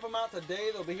they ship them out today,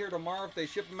 they'll be here tomorrow. If they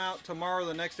ship them out tomorrow,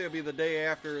 the next day will be the day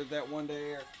after that one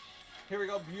day air. Here we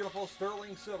go, beautiful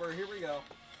sterling silver. Here we go.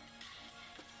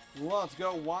 Let's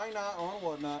go. Why not on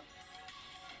whatnot?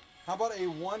 How about a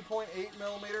 1.8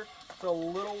 millimeter? It's a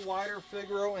little wider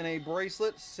Figaro in a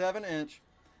bracelet, 7-inch.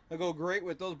 They'll go great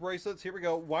with those bracelets. Here we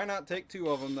go. Why not take 2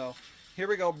 of them though? Here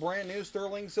we go. Brand new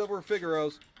sterling silver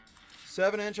Figaros.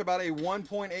 7-inch, about a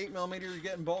 1.8 millimeter. You're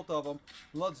getting both of them.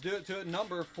 Let's do it to it.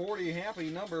 Number 40. Happy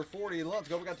number 40. Let's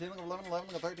go. We got 10, 11, 11,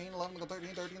 13, 11, 13,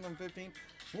 13, 15.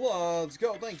 Let's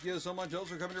go. Thank you so much.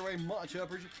 Those are coming your way. Much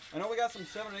appreciated. I know we got some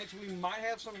 7-inch. We might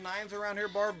have some 9s around here,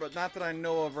 Barb, but not that I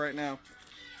know of right now.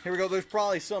 Here we go. There's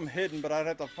probably some hidden, but I'd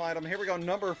have to find them. Here we go.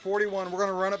 Number 41. We're going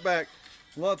to run it back.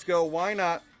 Let's go. Why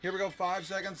not? Here we go. 5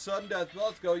 seconds. Sudden death.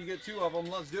 Let's go. You get 2 of them.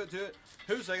 Let's do it to it.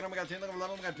 Who's taking them? We got 10, 11,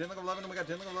 we got 10, 11, we got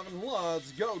 10, 11.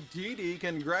 Let's go. DD.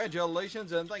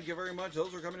 Congratulations, and thank you very much.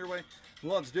 Those are coming your way.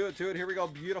 Let's do it to it. Here we go.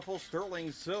 Beautiful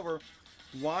sterling silver.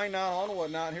 Why not on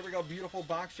whatnot? Here we go. Beautiful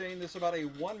box chain. This is about a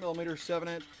 1 millimeter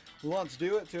 7-inch. Let's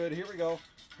do it to it. Here we go.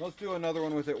 Let's do another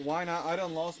one with it. Why not? I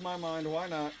done lost my mind. Why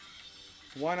not?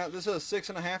 Why not? This is a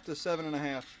 6.5 to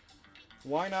 7.5.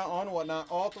 Why not on whatnot?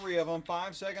 All 3 of them.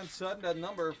 5 seconds. Sudden death.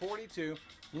 Number 42.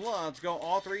 Let's go.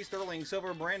 All 3 sterling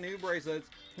silver brand new bracelets.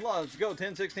 Let's go.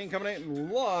 1016 coming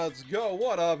in. Let's go.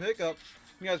 What up, Hiccup?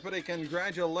 You guys put a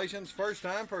congratulations. First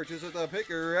time purchase at the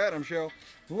Picker Adam Show.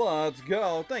 Let's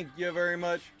go. Thank you very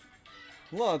much.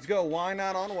 Let's go. Why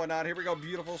not on whatnot? Here we go.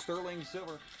 Beautiful sterling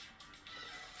silver.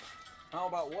 How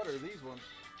about what are these ones?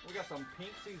 We got some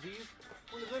pink CZs.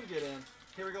 When does them get in?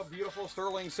 Here we go. Beautiful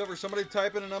sterling silver. Somebody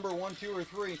type in a number 1, 2, or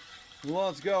 3.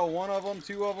 Let's go. 1 of them,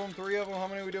 2 of them, 3 of them. How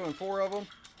many are we doing? 4 of them?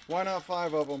 Why not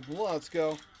 5 of them? Let's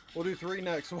go. We'll do 3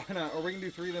 next. Why not? Or we can do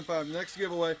 3 then 5. Next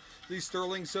giveaway, these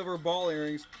sterling silver ball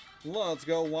earrings. Let's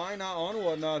go. Why not on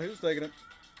whatnot? Who's taking it?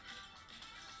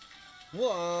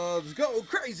 Let's go.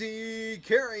 Crazy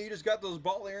Carrie, you just got those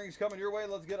ball earrings coming your way.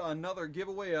 Let's get another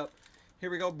giveaway up. Here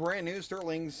we go. Brand new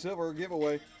sterling silver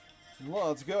giveaway.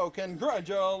 Let's go.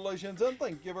 Congratulations and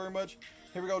thank you very much.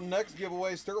 Here we go. Next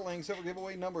giveaway, sterling silver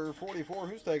giveaway number 44.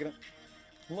 Who's taking it?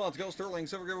 Let's go. Sterling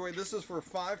silver giveaway. This is for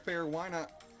 5 pair. Why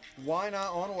not? Why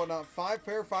not on whatnot? 5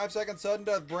 pair, 5 seconds sudden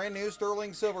death. Brand new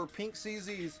sterling silver pink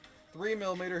CZs. 3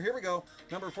 millimeter. Here we go.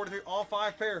 Number 43. All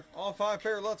 5 pair. All 5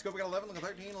 pair. Let's go. We got 11, we got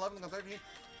 13, 11, we got 13.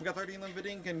 We got 13, 11,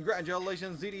 15.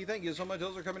 Congratulations, ZD. Thank you so much.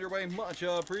 Those are coming your way. Much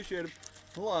appreciated.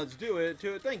 Let's do it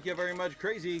to it. Thank you very much.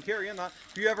 Crazy Carry in that.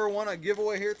 If you ever want a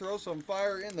giveaway here, throw some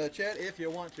fire in the chat if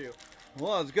you want to.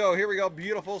 Let's go. Here we go.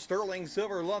 Beautiful sterling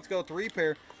silver. Let's go. 3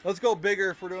 pair. Let's go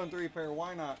bigger if we're doing 3 pair.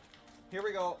 Why not? Here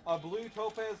we go. A blue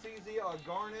topaz CZ, a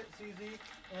garnet CZ,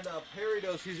 and a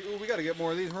peridot CZ. Ooh, we got to get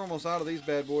more of these. We're almost out of these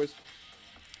bad boys.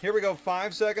 Here we go.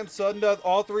 5 seconds. Sudden death.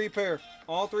 All 3 pair.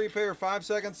 All 3 pair. 5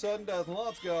 seconds. Sudden death.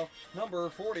 Let's go. Number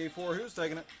 44. Who's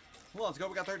taking it? Let's go.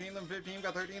 We got 13, then 15. We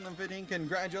got 13, then 15.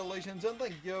 Congratulations and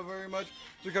thank you very much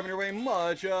for coming your way.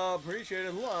 Much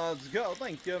appreciated. Let's go.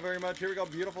 Thank you very much. Here we go.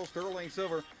 Beautiful sterling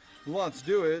silver. Let's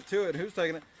do it to it. Who's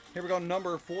taking it? Here we go.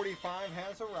 Number 45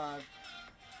 has arrived.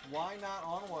 Why not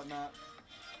on whatnot?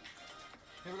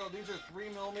 Here we go. These are 3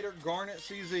 millimeter garnet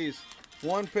CZs.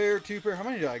 1 pair, 2 pair. How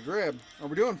many did I grab? Are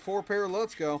we doing 4 pair?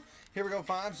 Let's go. Here we go.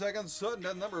 5 seconds. Sudden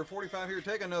death. Number 45 here.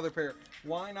 Take another pair.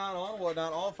 Why not on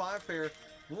whatnot? All 5 pair.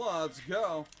 Let's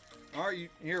go. All right,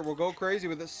 here, we'll go crazy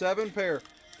with it. 7 pair.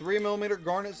 3 millimeter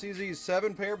garnet CZs.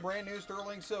 7 pair. Brand new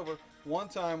sterling silver. One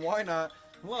time. Why not?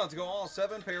 Let's go. All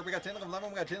 7 pair. We got 10, 11,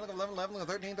 we got 10, 11, 11, we got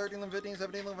 13, 13, 15,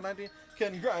 17, 11, 19.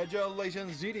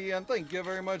 Congratulations, ZD, and thank you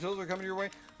very much. Those are coming your way.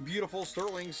 Beautiful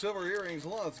sterling silver earrings.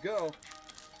 Let's go.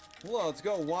 Let's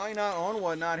go. Why not on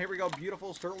whatnot? Here we go.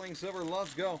 Beautiful sterling silver.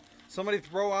 Let's go. Somebody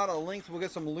throw out a length. We'll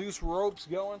get some loose ropes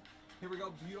going. Here we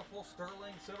go. Beautiful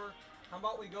sterling silver. How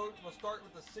about we'll start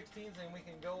with the 16s and we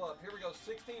can go up. Here we go.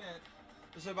 16 inch.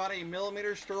 This is about a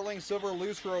millimeter sterling silver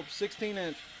loose rope. 16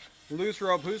 inch loose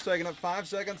rope. Who's taking it? 5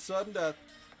 seconds. Sudden death.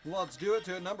 Let's do it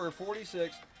to it. Number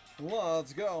 46.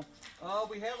 Let's go.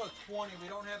 We have a 20. We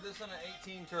don't have this in an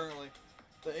 18 currently.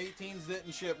 The 18s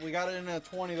didn't ship. We got it in a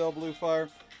 20 though, Blue Fire,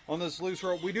 on this loose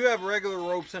rope. We do have regular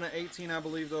ropes in an 18, I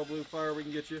believe, though, Blue Fire. We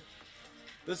can get you.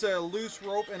 This is a loose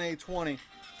rope in a 20.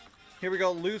 Here we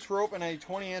go, loose rope and a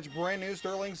 20-inch brand new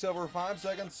sterling silver 5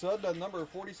 seconds stud number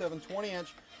 47,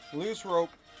 20-inch loose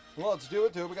rope. Let's do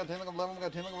it too. We got 10 of 11, we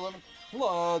got 10 of 11.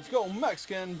 Let's go,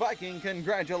 Mexican Viking.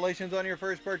 Congratulations on your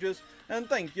first purchase, and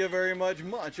thank you very much.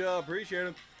 Much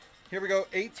appreciated. Here we go,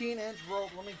 18-inch rope.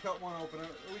 Let me cut one open.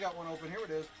 We got one open. Here it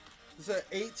is. It's an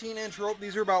 18-inch rope.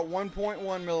 These are about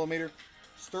 1.1 millimeter.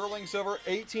 Sterling silver,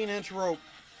 18-inch rope.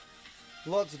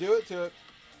 Let's do it to it.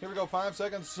 Here we go, 5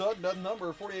 seconds, stud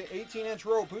number 48, 18-inch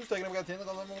rope. Who's taking it? We got 10 of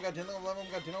 11, we got 10 of 11,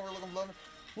 we got 10 over 11.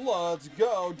 Let's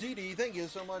go, DD. Thank you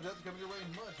so much. That's coming your way.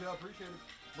 Much appreciated.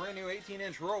 Brand new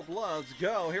 18-inch rope. Let's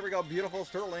go. Here we go, beautiful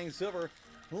sterling silver.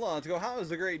 Let's go. How is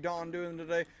the great Dawn doing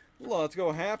today? Let's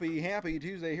go. Happy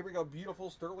Tuesday. Here we go,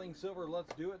 beautiful sterling silver.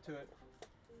 Let's do it to it.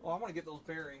 Oh, I want to get those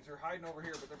bearings. They're hiding over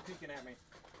here, but they're peeking at me.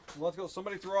 Let's go.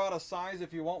 Somebody throw out a size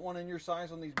if you want one in your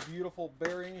size on these beautiful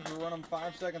bearings. We'll run them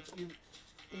 5 seconds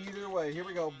either way. Here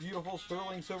we go. Beautiful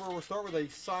sterling silver. We'll start with a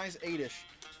size 8-ish.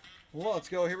 Let's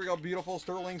go. Here we go. Beautiful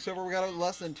sterling silver. We got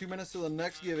less than 2 minutes to the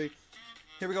next giving.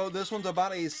 Here we go. This one's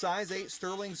about a size 8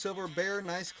 sterling silver bear.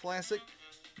 Nice classic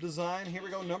design. Here we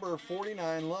go. Number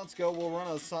 49. Let's go. We'll run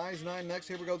a size 9 next.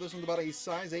 Here we go. This one's about a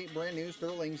size 8 brand new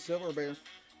sterling silver bear.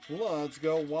 Let's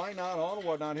go. Why not on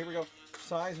whatnot? Here we go.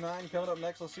 Size 9 coming up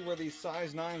next. Let's see where these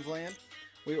size 9s land.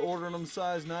 We ordered them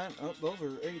size 9. Oh, those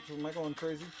are 8s. Am I going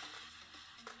crazy?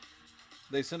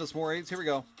 They sent us more 8s. Here we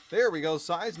go. There we go.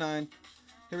 Size 9.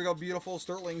 Here we go. Beautiful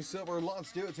sterling silver.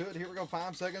 Let's do it to it. Here we go.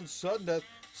 5 seconds. Sudden death.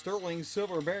 Sterling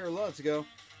silver bear. Let's go.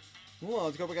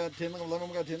 Let's go. We got 10 of 11.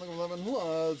 We got 10 of 11.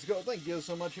 Let's go. Thank you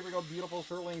so much. Here we go. Beautiful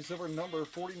sterling silver number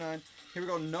 49. Here we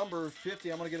go. Number 50.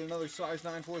 I'm going to get another size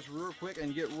 9 for us real quick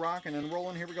and get rocking and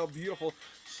rolling. Here we go. Beautiful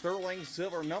sterling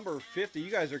silver number 50. You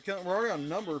guys are killing. We're already on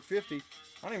number 50.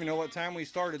 I don't even know what time we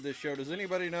started this show. Does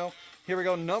anybody know? Here we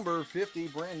go. Number 50.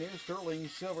 Brand new sterling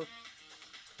silver.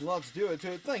 Let's do it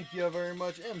to it. Thank you very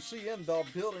much. MC in the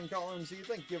building. Call MC.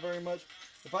 Thank you very much.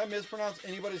 If I mispronounce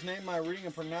anybody's name, my reading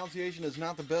and pronunciation is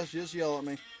not the best. Just yell at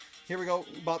me. Here we go.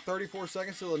 About 34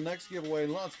 seconds to the next giveaway.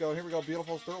 Let's go. Here we go.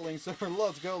 Beautiful sterling silver.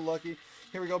 Let's go, Lucky.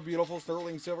 Here we go. Beautiful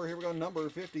sterling silver. Here we go. Number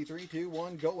 50. 3, 2,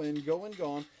 1. Go in. Go and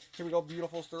gone. Here we go.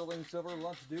 Beautiful sterling silver.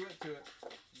 Let's do it to it.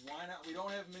 Why not? We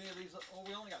don't have many of these. Oh,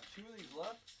 we only got 2 of these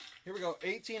left. Here we go.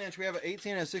 18-inch. We have an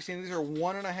 18 and a 16. These are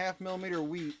 1.5 millimeter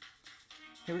wheat.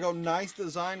 Here we go. Nice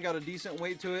design. Got a decent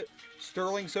weight to it.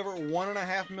 Sterling silver,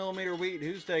 1.5 millimeter wheat.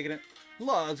 Who's taking it?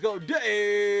 Let's go.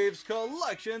 Dave's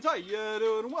Collections. How you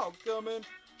doing? Welcome in.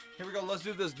 Here we go. Let's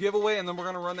do this giveaway, and then we're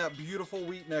going to run that beautiful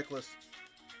wheat necklace.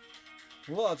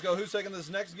 Let's go. Who's taking this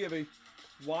next giveaway?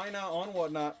 Why not on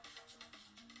whatnot?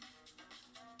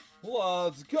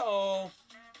 Let's go.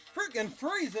 Freaking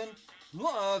freezing.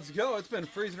 Let's go. It's been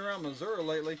freezing around Missouri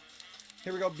lately.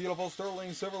 Here we go. Beautiful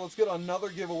sterling silver. Let's get another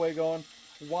giveaway going.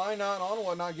 Why not on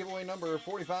whatnot? Giveaway number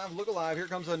 45. Look alive. Here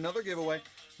comes another giveaway.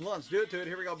 Let's do it to it.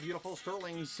 Here we go. Beautiful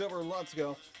sterling silver. Let's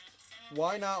go.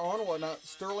 Why not on whatnot?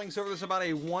 Sterling silver. This is about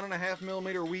a 1.5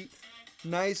 millimeter wheat.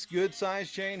 Nice, good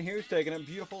size chain. Here's taking it.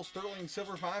 Beautiful sterling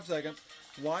silver. 5 seconds.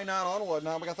 Why not on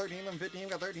whatnot? We got 13 of them, 15. We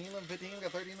got 13 of them, 15. We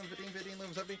got 13 of them, 15, 15 of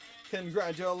them, 17.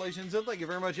 Congratulations and thank you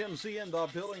very much, MC in the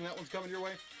building. That one's coming your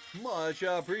way. Much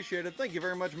appreciated. Thank you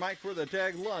very much, Mike, for the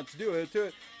tag. Let's do it to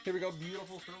it. Here we go.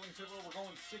 Beautiful sterling silver. We're going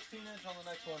 16-inch on the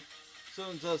next one. So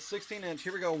it's a 16-inch.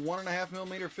 Here we go. 1.5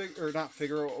 millimeter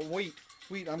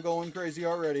wheat. I'm going crazy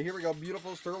already. Here we go.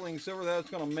 Beautiful sterling silver. That's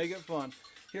going to make it fun.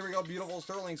 Here we go. Beautiful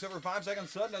sterling silver. 5 seconds.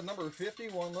 Sudden at number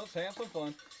 51. Let's have some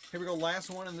fun. Here we go. Last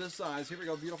one in this size. Here we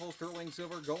go. Beautiful sterling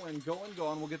silver. Going, going,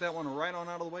 gone. We'll get that one right on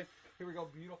out of the way. Here we go.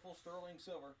 Beautiful sterling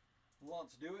silver.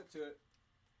 Let's do it to it.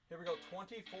 Here we go.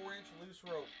 24-inch loose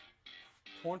rope.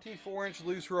 24-inch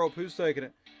loose rope. Who's taking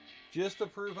it? Just to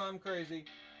prove I'm crazy,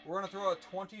 we're going to throw a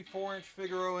 24-inch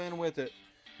Figaro in with it.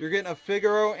 You're getting a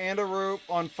Figaro and a rope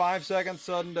on 5 seconds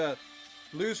sudden death.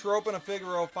 Loose rope and a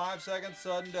Figaro, 5 seconds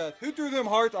sudden death. Who threw them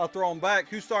hearts? I'll throw them back.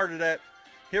 Who started that?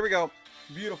 Here we go.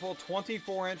 Beautiful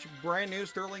 24-inch brand new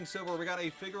sterling silver. We got a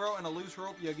Figaro and a loose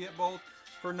rope. You get both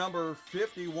for number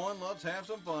 51. Let's have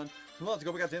some fun. Let's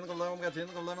go. We got 10, 11, we got 10,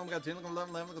 11, we got 10, 11,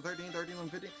 11, we got 13, 13, 11,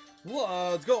 15.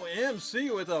 Let's go. MC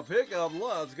with a pickup.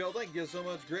 Let's go. Thank you so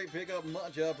much. Great pickup.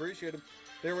 Much appreciated.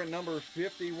 They were at number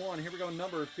 51. Here we go.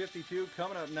 Number 52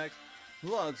 coming up next.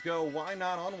 Let's go. Why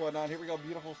not on whatnot? Here we go.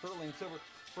 Beautiful sterling silver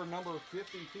for number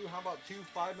 52. How about 2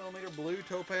 5mm blue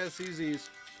topaz CZs?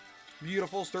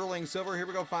 Beautiful sterling silver. Here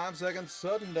we go. 5 seconds.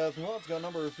 Sudden death. Let's go.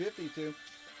 Number 52.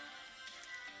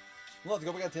 Let's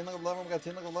go. We got 10, 11, we got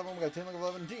 10, 11, we got 10,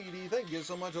 11. DD, thank you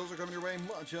so much. Those are coming your way.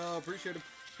 Much appreciated.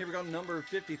 Here we go. Number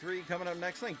 53 coming up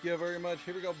next. Thank you very much.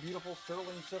 Here we go. Beautiful sterling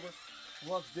silver.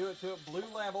 Let's do it to it. Blue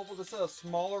Lab Opal. This is a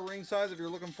smaller ring size if you're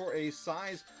looking for a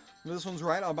size. This one's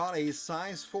right about a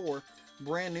size 4.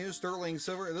 Brand new sterling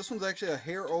silver. This one's actually a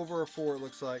hair over a 4, it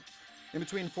looks like. In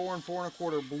between 4 and 4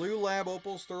 1/4. Blue Lab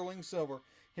Opal sterling silver.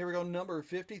 Here we go, number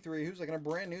 53. Who's looking a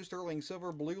brand new sterling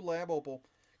silver Blue Lab Opal?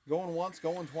 Going once,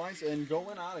 going twice, and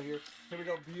going out of here. Here we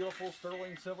go, beautiful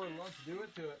sterling silver. Let's do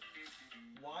it to it.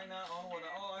 Why not onward?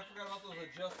 Oh, I forgot about those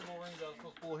adjustable rings I was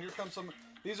supposed to pull. Here comes some.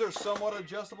 These are somewhat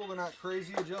adjustable. They're not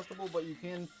crazy adjustable, but you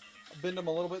can bend them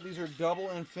a little bit. These are double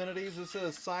infinities. This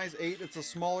is size 8. It's a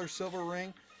smaller silver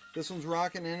ring. This one's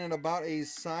rocking in at about a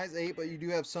size 8, but you do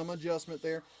have some adjustment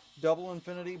there. Double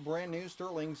infinity, brand new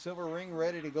sterling silver ring,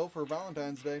 ready to go for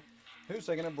Valentine's Day. Who's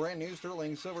taking a brand new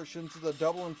sterling silver? Since it's a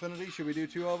double infinity, should we do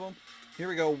 2 of them? Here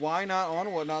we go. Why not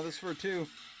on whatnot? This is for 2.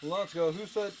 Let's go. Who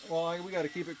said? Well, we got to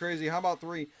keep it crazy. How about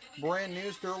 3? Brand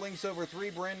new sterling silver. 3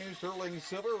 brand new sterling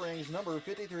silver rings. Number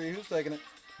 53. Who's taking it?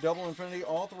 Double infinity.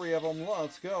 All 3 of them.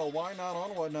 Let's go. Why not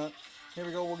on whatnot? Here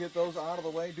we go. We'll get those out of the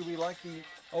way. Do we like the?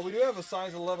 Oh, we do have a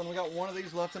size 11. We got one of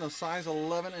these left in a size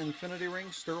 11 infinity ring,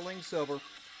 sterling silver.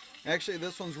 Actually,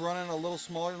 this one's running a little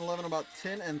smaller than 11, about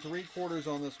 10 3/4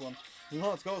 on this one.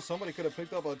 Let's go. Somebody could have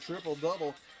picked up a triple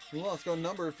double. Let's go.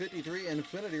 Number 53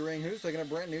 infinity ring. Who's taking a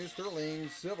brand new sterling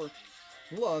silver?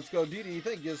 Let's go. Dee.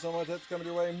 Thank you so much. That's coming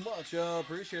your way. Much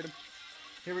appreciated.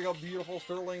 Here we go. Beautiful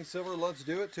sterling silver. Let's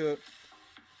do it to it.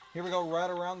 Here we go. Right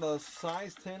around the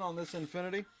size 10 on this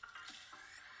infinity.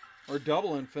 Or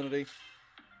double infinity.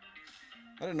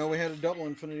 I didn't know we had a double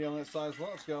infinity on that size.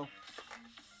 Let's go.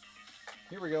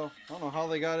 Here we go. I don't know how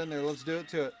they got in there. Let's do it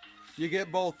to it. You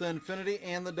get both the infinity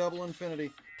and the double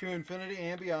infinity. To infinity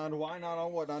and beyond. Why not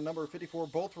on whatnot? Number 54.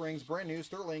 Both rings. Brand new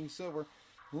sterling silver.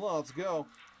 Let's go.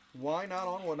 Why not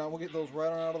on whatnot? We'll get those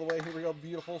right on out of the way. Here we go.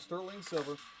 Beautiful sterling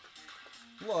silver.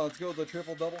 Let's go. The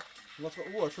triple double. Let's go.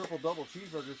 Ooh, a triple double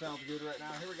cheeseburger sounds good right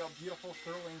now. Here we go. Beautiful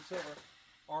sterling silver.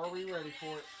 Are we ready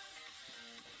for it?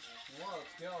 Let's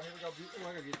go. Here we go. Ooh,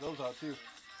 I gotta get those out too.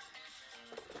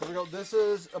 Here we go. This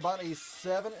is about a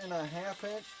 7.5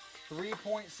 inch,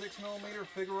 3.6 millimeter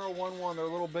Figaro 1-1. They're a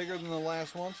little bigger than the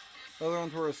last ones. The other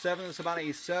ones were a 7. It's about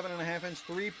a 7.5 inch,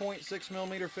 3.6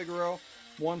 millimeter Figaro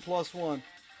 1+1.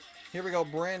 Here we go.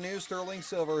 Brand new sterling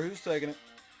silver. Who's taking it?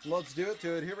 Let's do it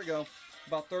to it. Here we go.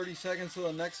 About 30 seconds till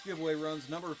the next giveaway runs.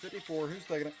 Number 54. Who's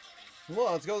taking it?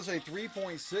 Let's go. Say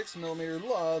 3.6 millimeter.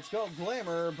 Let's go.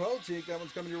 Glamour Boutique. That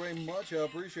one's coming your way. Much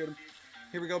appreciated.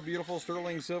 Here we go. Beautiful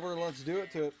sterling silver. Let's do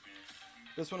it to it.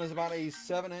 This one is about a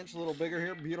 7 inch, a little bigger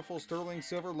here. Beautiful sterling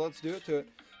silver. Let's do it to it.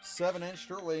 7 inch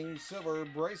sterling silver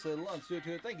bracelet. Let's do it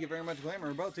to it. Thank you very much,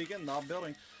 Glamour Boutique in the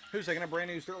building. Who's taking a brand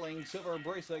new sterling silver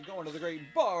bracelet going to the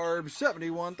great Barb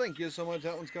 71. Thank you so much.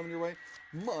 That one's coming your way.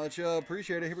 Much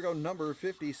appreciated. Here we go. Number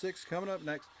 56 coming up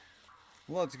next.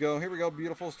 Let's go. Here we go.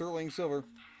 Beautiful sterling silver.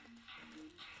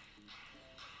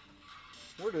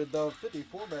 Where did the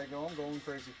 54 bag go? I'm going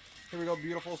crazy. Here we go.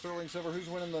 Beautiful sterling silver. Who's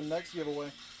winning the next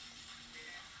giveaway?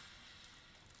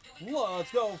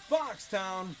 Let's go.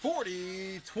 Foxtown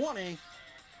 4020.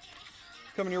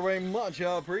 Coming your way. Much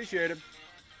appreciated.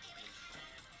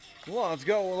 Let's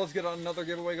go. Let's get another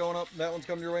giveaway going up. That one's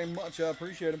coming your way. Much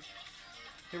appreciated.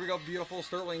 Here we go. Beautiful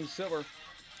sterling silver.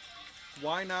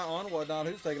 Why not on whatnot?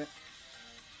 Who's taking it?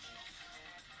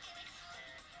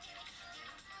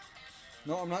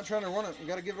 No, I'm not trying to run it. We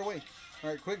got to give it away. All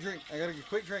right, quick drink. I got to get a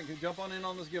quick drink. Jump on in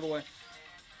on this giveaway.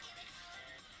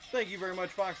 Thank you very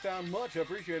much, Foxtown. Much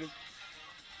appreciated.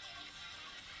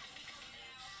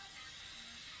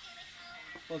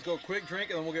 Let's go quick drink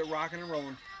and then we'll get rocking and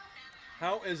rolling.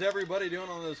 How is everybody doing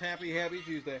on this happy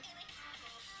Tuesday?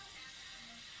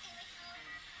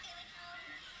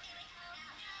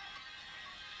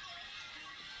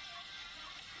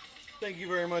 Thank you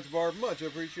very much, Barb. Much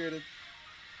appreciated.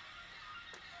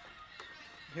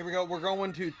 Here we go. We're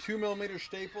going to 2 millimeter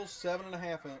staples,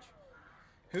 7.5 inch.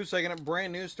 Who's taking it?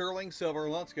 Brand new sterling silver.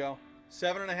 Let's go.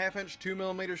 7.5 inch, 2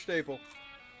 millimeter staple.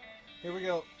 Here we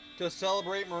go. To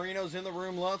celebrate, Marino's in the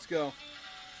room. Let's go.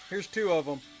 Here's 2 of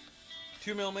them.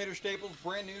 2 millimeter staples,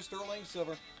 brand new sterling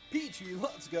silver. Peachy,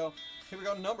 let's go. Here we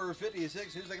go. Number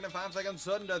 56. Who's taking a 5 second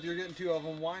sudden death? You're getting 2 of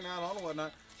them. Why not on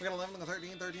whatnot? We got 11 and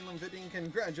 13, 13 and 15.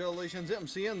 Congratulations,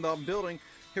 MC in the building.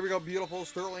 Here we go. Beautiful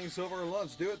sterling silver.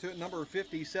 Let's do it to it. Number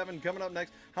 57 coming up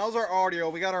next. How's our audio?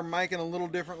 We got our mic in a little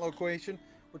different location.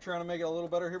 We're trying to make it a little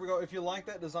better. Here we go. If you like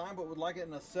that design but would like it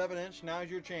in a 7 inch, now's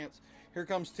your chance. Here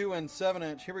comes 2 and 7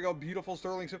 inch. Here we go. Beautiful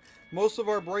sterling silver. Most of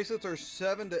our bracelets are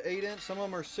 7 to 8 inch. Some of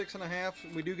them are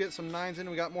 6.5. We do get some 9s in.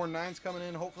 We got more 9s coming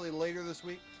in hopefully later this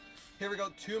week. Here we go.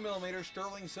 2 millimeter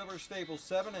sterling silver staple,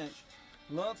 7 inch.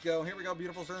 Let's go. Here we go.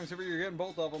 Beautiful sterling silver. You're getting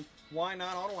both of them. Why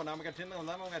not? On one now. We got 10,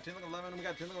 11. We got 10, 11. We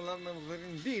got 10, 11.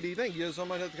 DD. Thank you so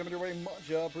much. That's coming your way. Much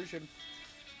appreciated.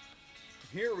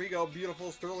 Here we go.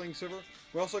 Beautiful sterling silver.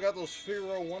 We also got those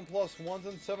Figaro 1+1s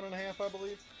in 7.5, I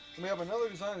believe. And we have another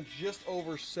design just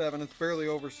over 7. It's barely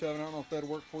over 7. I don't know if that'd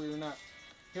work for you or not.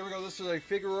 Here we go. This is a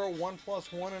Figaro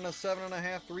 1+1 and a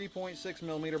 7.5, 3.6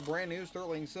 millimeter, brand new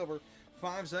sterling silver.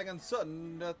 5 seconds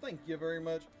sudden. Thank you very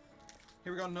much.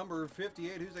 Here we go, number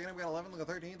 58. Who's taking it? We got 11, look at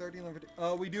 13, 13, 11,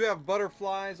 15. We do have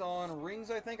butterflies on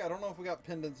rings, I think. I don't know if we got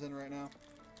pendants in right now.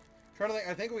 Trying to think.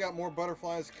 I think we got more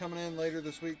butterflies coming in later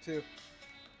this week, too.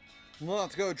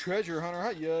 Let's go, Treasure Hunter.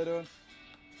 How you doing?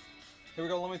 Here we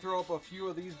go. Let me throw up a few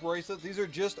of these bracelets. These are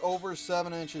just over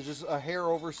 7 inches, just a hair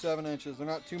over 7 inches. They're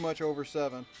not too much over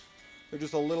 7. They're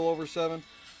just a little over 7.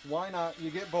 Why not? You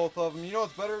get both of them. You know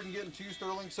what's better than getting 2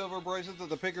 sterling silver bracelets at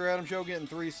the Picker Adam show, getting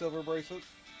 3 silver bracelets?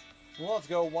 Let's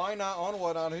go. Why not? On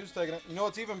what on? Who's taking it? You know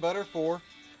what's even better for?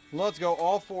 Let's go.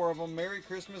 All 4 of them. Merry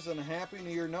Christmas and Happy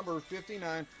New Year. Number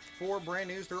 59. 4 brand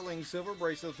new sterling silver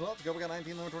bracelets. Let's go. We got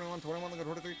 19, 21, 21,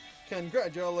 23.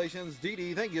 Congratulations,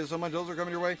 DD. Thank you so much. Those are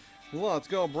coming your way. Let's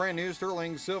go. Brand new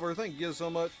sterling silver. Thank you so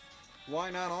much.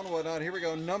 Why not? On what not? Here we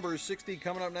go. Number 60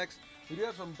 coming up next. We do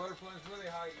have some butterflies. Where are they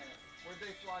hiding at? Where'd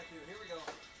they fly to? Here we go.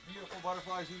 Beautiful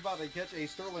butterflies. He's about to catch a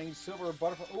sterling silver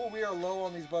butterfly. Oh, we are low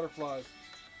on these butterflies.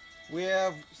 We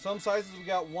have some sizes. We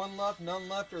got 1 left, none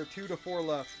left, or 2 to 4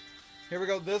 left. Here we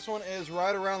go. This one is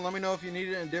right around. Let me know if you need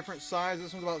it in a different size.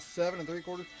 This one's about 7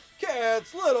 3/4.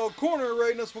 Cat's Little Corner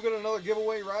rating. We'll get another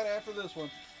giveaway right after this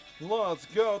one. Let's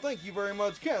go. Thank you very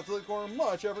much, Cat's Little Corner.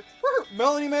 Much ever.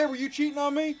 Melanie Mae, were you cheating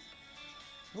on me?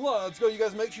 Let's go. You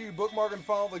guys make sure you bookmark and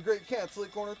follow the great Cat's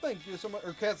Little Corner. Thank you so much.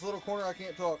 Or Cat's Little Corner. I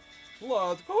can't talk.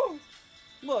 Let's go.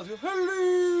 Let's go.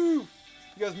 Hello. You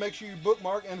guys make sure you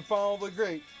bookmark and follow the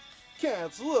great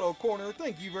Cat's Little Corner.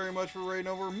 Thank you very much for rating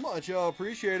over. Much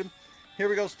appreciated. Here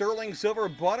we go. Sterling silver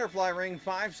butterfly ring.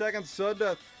 5 seconds.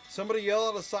 Sud. Somebody yell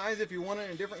out a size if you want it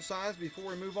in a different size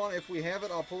before we move on. If we have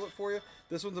it, I'll pull it for you.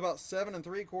 This one's about 7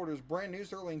 3/4. Brand new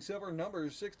sterling silver. Number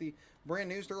 60. Brand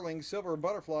new sterling silver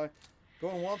butterfly.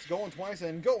 Going once, going twice,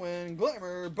 and going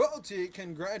Glamour Boutique.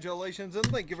 Congratulations and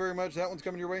thank you very much. That one's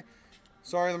coming your way.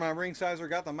 Sorry that my ring sizer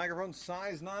got the microphone.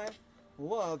 Size 9.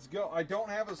 Let's go. I don't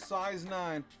have a size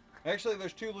 9. Actually,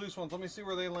 there's 2 loose ones. Let me see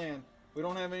where they land. We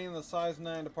don't have any in the size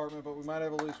 9 department, but we might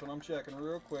have a loose one. I'm checking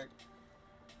real quick.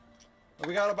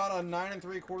 We got about a 9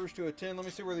 3/4 to a 10. Let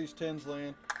me see where these 10s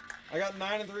land. I got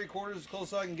 9 3/4 as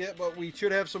close as I can get, but we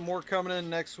should have some more coming in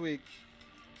next week.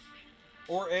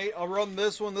 Or 8. I'll run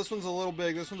this one. This one's a little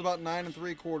big. This one's about 9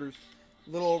 3/4. A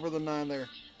little over the 9 there.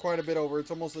 Quite a bit over.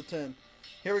 It's almost a 10.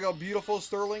 Here we go. Beautiful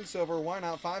sterling silver. Why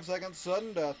not? 5 seconds.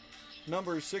 Sudden death.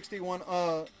 Number 61.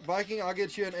 Viking, I'll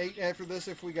get you an 8 after this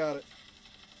if we got it.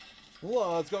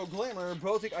 Let's go. Glamour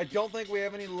Boutique. I don't think we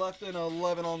have any left in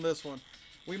 11 on this one.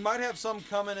 We might have some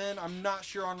coming in. I'm not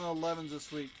sure on the 11s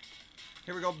this week.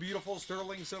 Here we go. Beautiful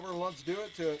sterling silver. Let's do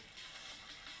it to it.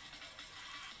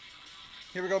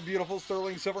 Here we go. Beautiful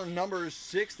sterling silver. Number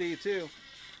 62.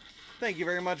 Thank you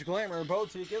very much, Glamour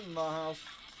Boutique in the house.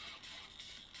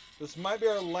 This might be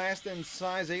our last in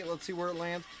size 8. Let's see where it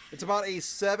lands. It's about a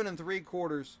 7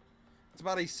 3/4. It's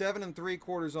about a 7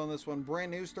 3/4 on this one.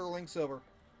 Brand new sterling silver.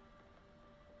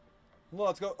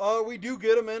 Let's go. We do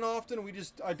get them in often.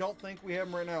 I don't think we have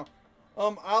them right now.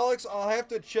 Alex, I'll have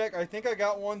to check. I think I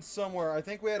got one somewhere. I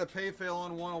think we had a pay fail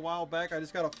on one a while back. I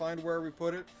just got to find where we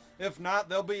put it. If not,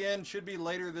 they'll be in. Should be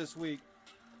later this week.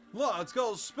 Let's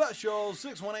go. Special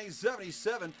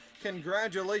 61877.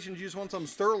 Congratulations. You just won some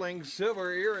sterling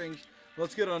silver earrings.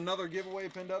 Let's get another giveaway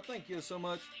pinned up. Thank you so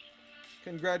much.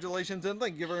 Congratulations and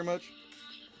thank you very much.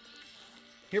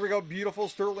 Here we go. Beautiful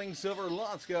sterling silver.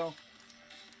 Let's go.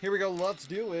 Here we go. Let's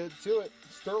do it. To it.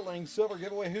 Sterling silver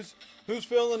giveaway. Who's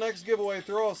filling the next giveaway?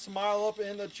 Throw a smile up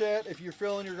in the chat. If you're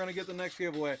filling, you're going to get the next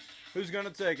giveaway. Who's going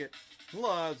to take it?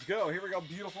 Let's go. Here we go.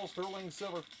 Beautiful sterling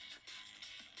silver.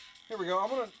 Here we go. I'm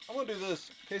gonna do this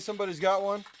in case somebody's got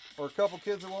one, or a couple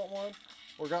kids that want one,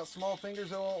 or got small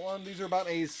fingers that want one. These are about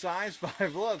a size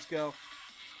 5. Let's go.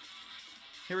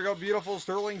 Here we go. Beautiful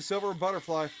sterling silver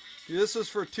butterfly. This is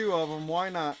for 2 of them. Why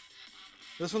not?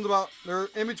 This one's about, they're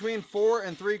in between 4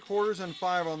 3/4 and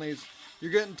 5 on these.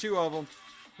 You're getting 2 of them.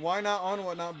 Why not? On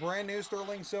what not? Brand new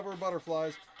sterling silver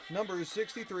butterflies. Number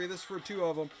 63. This is for 2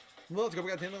 of them. Let's go. We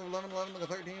got 10, 11, 11,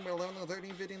 13, 11,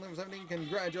 13, 15, 11, 17.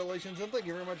 Congratulations and thank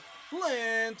you very much.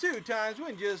 Land 2 times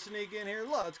when you sneak in here.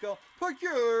 Let's go.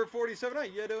 Procure 47. How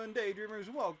you doing,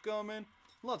 Daydreamers? Welcome in.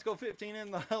 Let's go. 15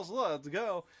 in the house. Let's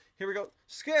go. Here we go.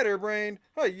 Scatterbrain.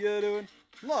 How you doing?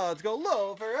 Let's go.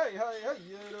 Loafer. Hey, how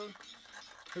you doing?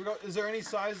 Here we go. Is there any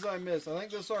sizes I missed? I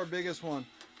think this is our biggest one.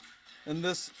 In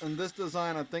this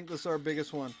design, I think this is our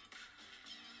biggest one.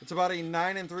 It's about a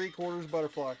 9 3/4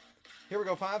 butterfly. Here we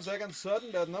go. 5 seconds.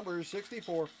 Sudden death number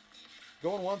 64.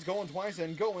 Going once, going twice,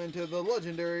 and going to the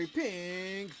legendary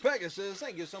Pink Pegasus.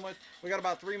 Thank you so much. We got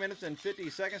about 3 minutes and 50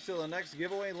 seconds till the next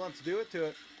giveaway. Let's do it to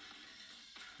it.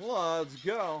 Let's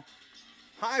go.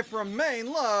 Hi from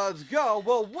Maine. Let's go.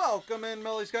 Well, welcome in,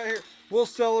 Melly Scott here. We'll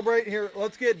celebrate here.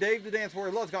 Let's get Dave to dance for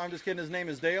it. Let's go. I'm just kidding. His name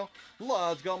is Dale.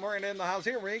 Let's go. Miranda in the house.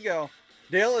 Here we go.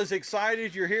 Dale is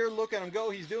excited. You're here. Look at him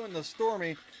go. He's doing the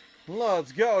Stormy.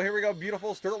 Let's go. Here we go.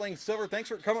 Beautiful sterling silver. Thanks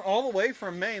for coming all the way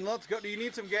from Maine. Let's go. Do you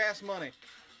need some gas money?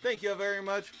 Thank you very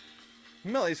much.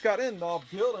 Melly Scott in the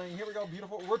building. Here we go.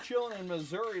 Beautiful. We're chilling in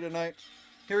Missouri tonight.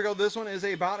 Here we go. This one is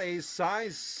about a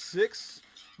size 6.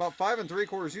 About 5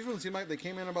 3/4. These ones seem like they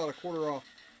came in about a quarter off.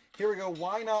 Here we go.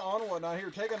 Why not on whatnot?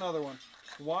 Here, take another one.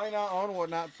 Why not on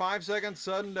whatnot? 5 seconds,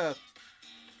 sudden death.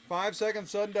 5 seconds,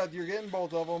 sudden death. You're getting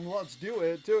both of them. Let's do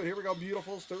it. Do it. Here we go.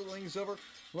 Beautiful sterling silver.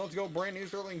 Let's go. Brand new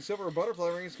sterling silver butterfly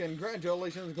rings.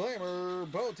 Congratulations, Glamour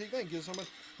Boutique. Thank you so much.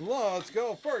 Let's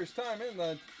go. First time in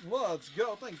the. Let's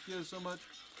go. Thank you so much.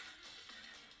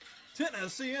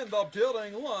 Tennessee in the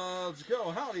building. Let's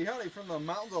go. Howdy, howdy from the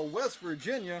mountains of West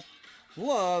Virginia.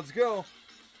 Let's go.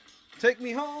 Take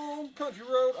me home, country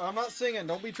road. I'm not singing.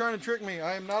 Don't be trying to trick me.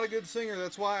 I am not a good singer.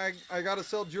 That's why I got to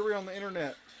sell jewelry on the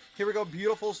internet. Here we go.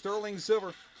 Beautiful sterling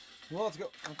silver. Let's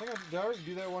go. I think I already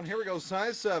do that one. Here we go.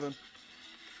 Size 7.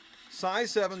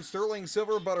 Size 7 sterling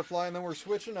silver butterfly. And then we're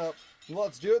switching up.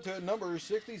 Let's do it to it. Number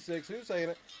 66. Who's saying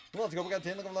it? Let's go. We got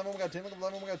 10, look 11. We got 10, look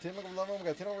 11. We got 10, look 11. We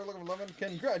got 10 over, look 11.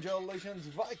 Congratulations,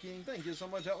 Viking. Thank you so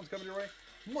much. That one's coming your way.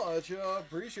 Much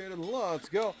appreciated. Let's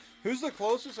go. Who's the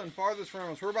closest and farthest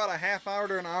from us? We're about a half hour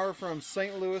to an hour from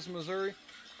St. Louis, Missouri.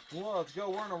 Let's go.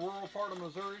 We're in a rural part of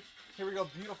Missouri. Here we go.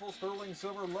 Beautiful sterling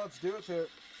silver. Let's do it to it.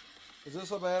 Is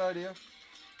this a bad idea?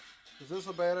 Is this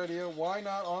a bad idea? Why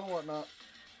not on whatnot?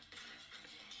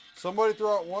 Somebody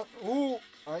throw out one. Ooh.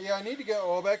 Yeah, I need to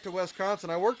go back to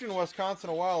Wisconsin. I worked in Wisconsin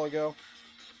a while ago.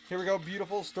 Here we go,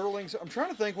 beautiful sterling. I'm trying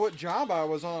to think what job I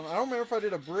was on. I don't remember if I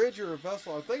did a bridge or a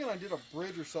vessel. I'm thinking I did a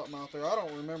bridge or something out there. I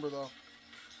don't remember though.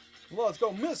 Let's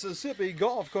go, Mississippi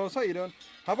Gulf Coast. How you doing?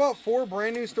 How about 4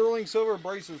 brand new sterling silver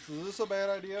bracelets? Is this a bad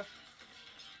idea?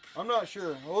 I'm not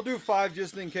sure. We'll do 5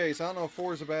 just in case. I don't know if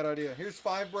 4 is a bad idea. Here's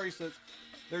 5 bracelets.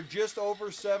 They're just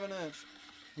over 7 inch.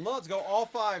 Let's go, all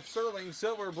 5 sterling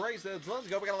silver bracelets. Let's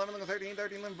go. We got 11, 13,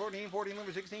 13, 14, 14,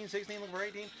 16, 16,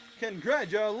 18.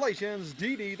 Congratulations,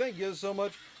 DD. Thank you so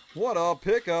much. What a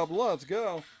pickup. Let's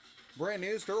go. Brand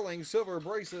new sterling silver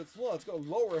bracelets. Let's go.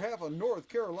 Lower half of North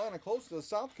Carolina, close to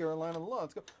South Carolina.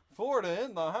 Let's go. Florida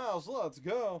in the house. Let's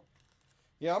go.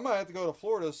 Yeah, I might have to go to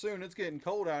Florida soon. It's getting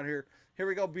cold out here. Here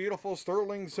we go. Beautiful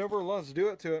sterling silver. Let's do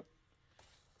it to it.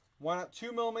 Why not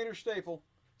 2mm staple,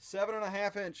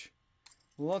 7.5 inch.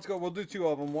 Let's go. We'll do 2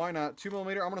 of them. Why not?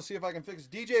 2mm. I'm going to see if I can fix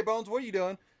DJ Bones. What are you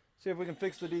doing? See if we can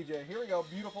fix the DJ. Here we go.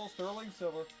 Beautiful sterling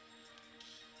silver.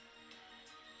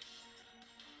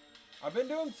 I've been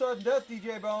doing sudden death,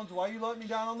 DJ Bones. Why you letting me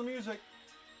down on the music?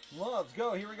 Let's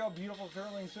go. Here we go. Beautiful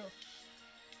sterling silver.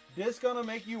 This gonna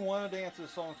make you want to dance.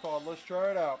 This song's called. Let's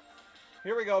try it out.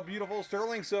 Here we go. Beautiful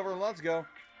sterling silver. Let's go.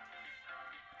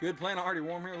 Good plan. Already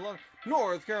warm here. Look.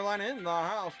 North Carolina in the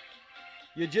house.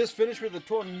 You just finished with a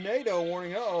tornado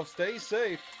warning. Uh-oh, stay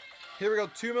safe. Here we go,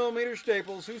 2mm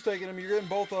staples. Who's taking them? You're getting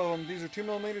both of them. These are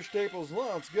 2mm staples.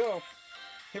 Let's go.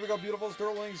 Here we go, beautiful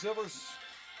sterling silvers.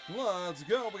 Let's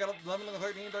go. We got 11,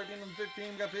 13, 13, 15.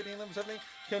 We got 15, 11, 17.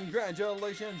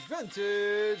 Congratulations,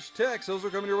 Vintage Tex. Those are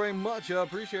coming your way. Much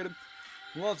appreciated.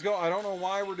 Let's go. I don't know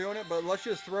why we're doing it, but let's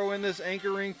just throw in this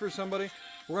anchor ring for somebody.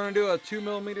 We're going to do a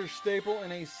 2mm staple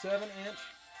and a 7 inch.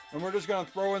 And we're just going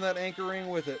to throw in that anchor ring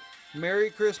with it. Merry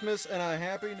Christmas and a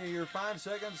Happy New Year. 5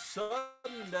 seconds,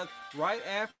 sudden death right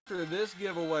after this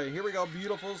giveaway. Here we go,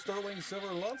 beautiful sterling silver.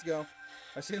 Let's go.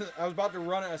 I was about to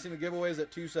run it. I seen the giveaways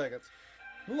at 2 seconds.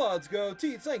 Let's go,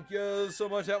 Teets. Thank you so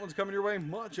much. That one's coming your way.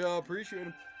 Much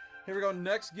appreciated. Here we go,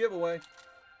 next giveaway.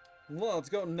 Let's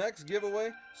go, next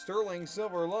giveaway. Sterling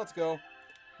silver. Let's go.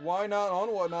 Why not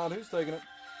on whatnot? Who's taking it?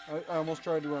 I almost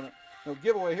tried to run it. No,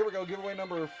 giveaway. Here we go, giveaway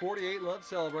number 48. Let's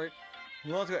celebrate.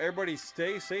 Let's go. Everybody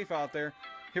stay safe out there.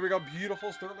 Here we go.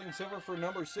 Beautiful sterling silver for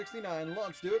number 69.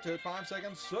 Let's do it to it. 5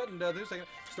 seconds. Sudden death. Who's taking it?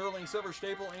 Sterling silver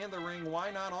staple and the ring.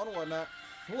 Why not on whatnot?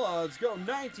 Let's go.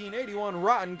 1981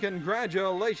 Rotten.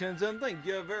 Congratulations and thank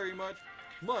you very much.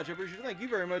 Much appreciated. Thank you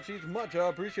very much, Heath. Much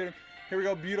appreciated. Here we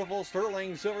go. Beautiful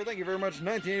sterling silver. Thank you very much.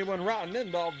 1981 Rotten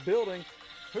in the building.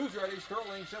 Who's ready?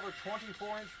 Sterling silver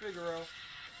 24 inch Figaro.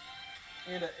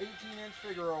 and an 18-inch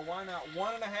Figaro. Why not?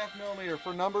 1.5 millimeter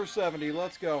for number 70.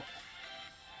 Let's go.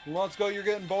 Let's go. You're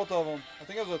getting both of them. I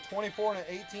think it was a 24 and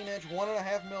an 18-inch,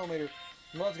 1.5 millimeter.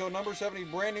 Let's go. Number 70,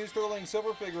 brand new sterling silver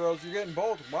Figaros. You're getting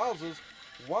both. Wowzers.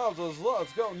 Wowzers.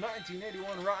 Let's go.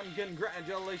 1981 Rotten.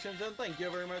 Congratulations and thank you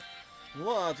very much.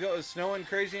 Let's go. It's snowing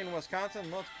crazy in Wisconsin.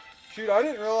 Let's shoot. I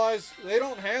didn't realize they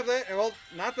don't have that. Well,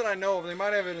 not that I know of. They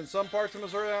might have it in some parts of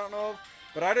Missouri I don't know of.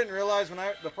 But I didn't realize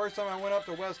the first time I went up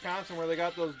to Wisconsin where they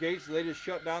got those gates, they just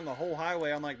shut down the whole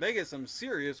highway. I'm like, they get some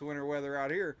serious winter weather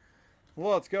out here.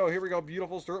 Let's go. Here we go.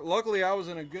 Beautiful sterling. Luckily, I was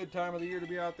in a good time of the year to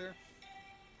be out there.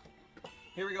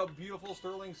 Here we go. Beautiful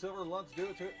sterling silver. Let's do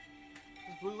it to it.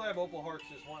 This Blue Lab Opal Hearts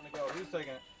just wanting to go. Who's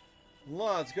taking it?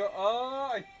 Let's go.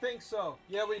 I think so.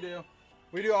 Yeah, we do.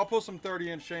 We do. I'll pull some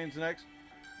 30-inch chains next.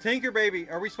 Tinker Baby.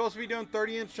 Are we supposed to be doing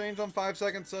 30-inch chains on 5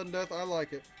 second sudden death? I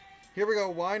like it. Here we go.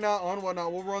 Why not on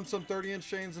whatnot? We'll run some 30-inch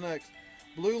chains next.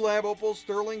 Blue Lab Opal,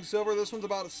 sterling silver. This one's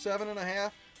about a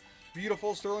 7.5.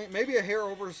 Beautiful sterling. Maybe a hair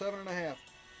over 7.5.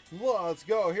 Let's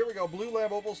go. Here we go. Blue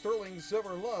Lab Opal, sterling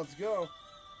silver. Let's go.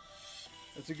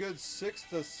 It's a good 6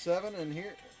 to 7 in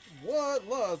here. What?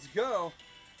 Let's go.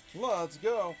 Let's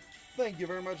go. Thank you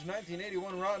very much.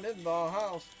 1981 Rotten in the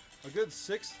house. A good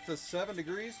 6 to 7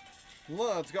 degrees.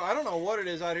 Let's go. I don't know what it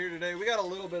is out here today. We got a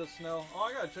little bit of snow. Oh,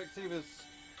 I got to check to see if it's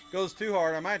goes too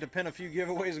hard. I might have to pin a few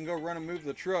giveaways and go run and move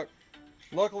the truck.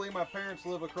 Luckily, my parents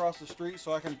live across the street,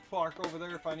 so I can park over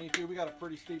there if I need to. We got a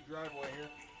pretty steep driveway here.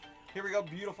 Here we go.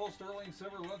 Beautiful sterling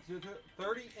silver. Let's do it.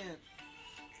 30-inch.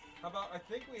 How about, I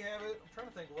think we have it. I'm trying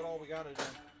to think what all we got it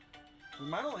in. We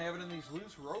might only have it in these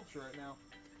loose ropes right now.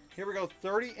 Here we go.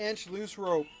 30-inch loose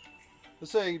rope.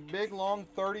 Let's say big, long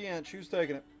 30-inch. Who's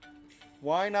taking it?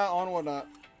 Why not on whatnot?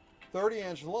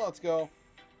 30-inch. Let's go.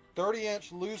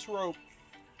 30-inch loose rope.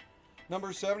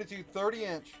 Number 72,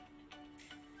 30-inch.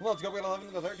 Let's go. We got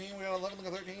 11 to 13. We got 11 to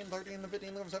 13, 13 to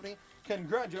 15 to 17.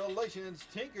 Congratulations,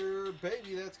 Tinker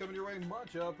Baby. That's coming your way.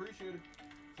 Much appreciated.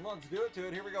 Let's do it to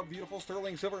it. Here we go. Beautiful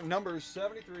sterling silver. Number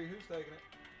 73. Who's taking it?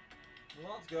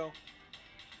 Let's go.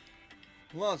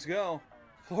 Let's go.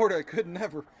 Florida could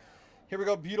never. Here we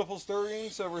go. Beautiful sterling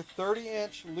silver.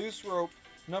 30-inch loose rope.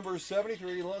 Number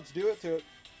 73. Let's do it to it.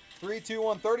 3, 2,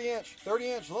 1. 30-inch.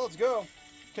 30-inch. Let's go.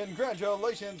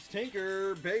 Congratulations,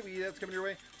 Tinker Baby. That's coming your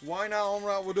way. Why not on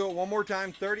route? We'll do it one more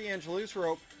time. 30-inch loose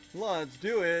rope. Let's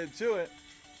do it to it.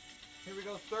 Here we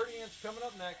go. 30-inch coming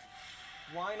up next.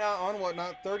 Why not on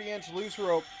whatnot? 30-inch loose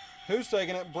rope. Who's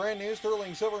taking it? Brand new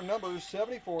sterling silver number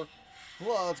 74.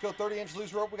 Let's go. 30-inch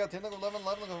loose rope. We got 10, 11,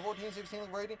 11, 14, 16,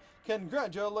 18.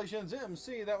 Congratulations,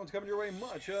 MC. That one's coming your way.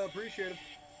 Much appreciated.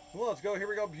 Let's go. Here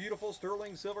we go. Beautiful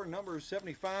sterling silver number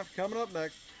 75 coming up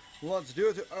next. Let's do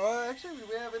it. Actually, do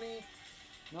we have any?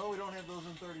 No, we don't have those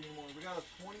in 30 anymore. We got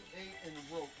a 28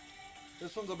 in rope.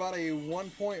 This one's about a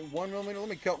 1.1 millimeter. Let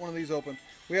me cut one of these open.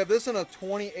 We have this in a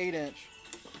 28-inch.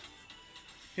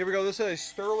 Here we go. This is a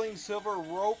sterling silver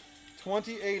rope,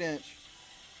 28-inch.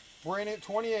 Brand new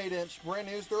 28-inch, brand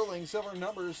new sterling silver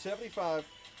number 75.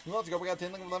 Let's go. We got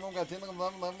 10, 11, we got 10,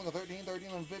 11, 11, 13, 13,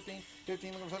 15,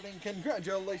 15, 17.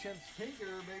 Congratulations, Tinker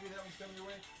Baby. That one's coming your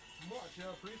way. Much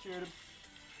appreciated.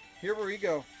 Here we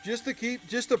go. Just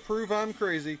to prove I'm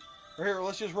crazy. Or here,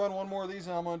 let's just run one more of these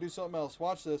and I'm going to do something else.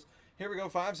 Watch this. Here we go.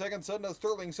 5 seconds. Sudden death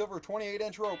sterling silver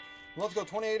 28-inch rope. Let's go.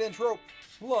 28-inch rope.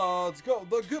 Let's go.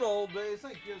 The good old days.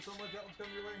 Thank you so much. That one's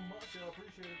coming your way. Much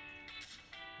appreciated.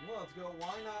 Let's go.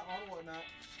 Why not on whatnot?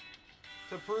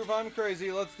 To prove I'm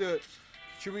crazy, let's do it.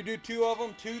 Should we do 2 of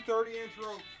them? 2 30-inch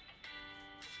ropes.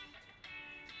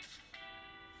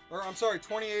 Or I'm sorry,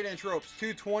 28-inch ropes.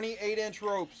 2 28-inch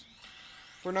ropes.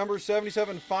 For number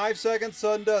 77, 5 seconds,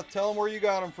 sudden death. Tell them where you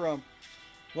got them from.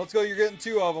 Let's go. You're getting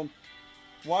 2 of them.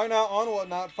 Why not on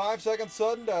whatnot? 5 seconds,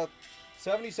 sudden death.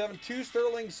 77, 2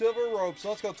 sterling silver ropes.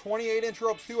 Let's go. 28-inch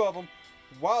ropes, 2 of them.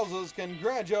 Wowzers,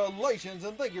 congratulations,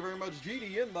 and thank you very much,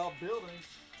 GD, in the building.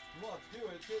 Let's do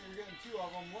it. You're getting 2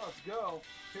 of them. Let's go.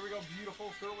 Here we go.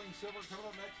 Beautiful sterling silver coming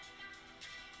up next.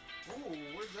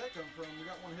 Ooh, where'd that come from? We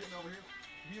got one hidden over here.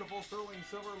 Beautiful sterling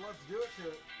silver. Let's do it to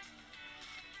it.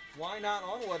 Why not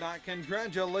on whatnot?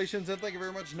 Congratulations and thank you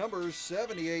very much. Number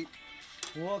 78.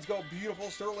 Well, let's go. Beautiful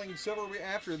sterling silver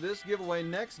after this giveaway.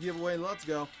 Next giveaway. Let's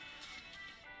go.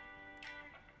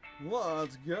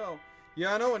 Let's go.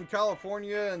 Yeah, I know in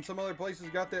California and some other places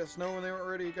got that snow and they weren't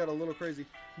ready. It got a little crazy.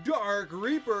 Dark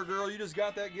Reaper girl, you just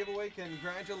got that giveaway.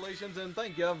 Congratulations and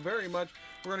thank you very much.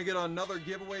 We're going to get another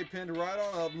giveaway pinned right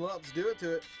on up. Let's do it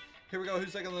to it. Here we go.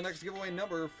 Who's taking the next giveaway?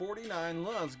 Number 49.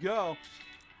 Let's go.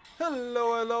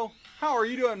 Hello, hello. How are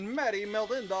you doing? Maddie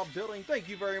Melt in the building. Thank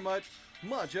you very much.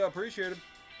 Much appreciated.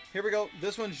 Here we go.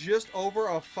 This one's just over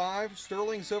a 5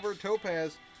 sterling silver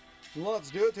topaz. Let's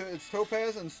do it to it. It's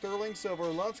topaz and sterling silver.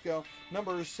 Let's go.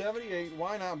 Number 78.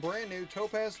 Why not? Brand new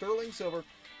topaz sterling silver.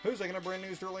 Who's taking a brand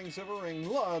new sterling silver ring?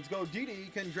 Let's go. Dee.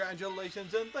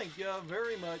 Congratulations and thank you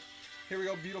very much. Here we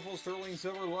go. Beautiful sterling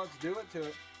silver. Let's do it to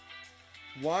it.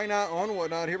 Why not on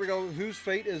whatnot? Here we go. Whose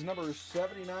fate is number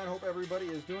 79? Hope everybody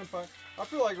is doing fine. I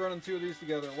feel like running 2 of these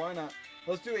together. Why not?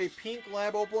 Let's do a pink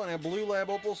lab opal and a blue lab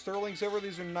opal sterling silver.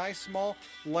 These are nice small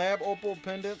lab opal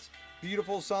pendants.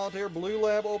 Beautiful solitaire blue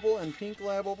lab opal and pink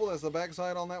lab opal. That's the back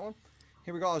side on that one.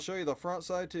 Here we go. I'll show you the front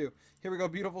side too. Here we go.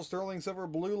 Beautiful sterling silver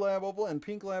blue lab opal and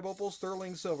pink lab opal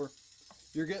sterling silver.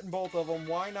 You're getting both of them.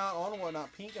 Why not on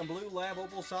whatnot? Pink and blue lab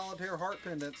opal solitaire heart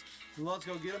pendants. Let's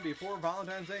go get them before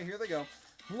Valentine's Day. Here they go.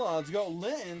 Let's go.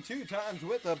 Lynn 2 times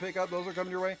with the pickup. Those are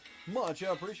coming your way. Much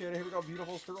appreciated. Here we go.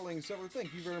 Beautiful sterling silver.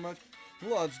 Thank you very much.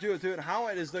 Let's do it to it. How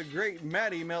it is the great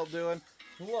Maddie Melt doing?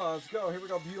 Let's go. Here we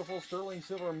go. Beautiful sterling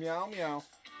silver. Meow meow.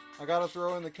 I gotta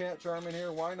throw in the cat charm in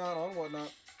here. Why not on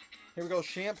whatnot? Here we go.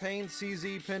 Champagne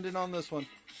CZ pendant on this one.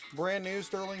 Brand new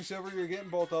sterling silver. You're getting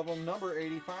both of them. Number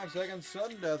 85 seconds.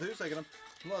 Sudden death. Who's taking them?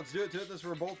 Let's do it to it. This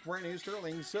for both brand new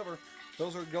sterling silver.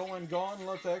 Those are going gone.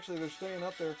 Let's actually, they're staying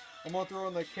up there. I'm gonna throw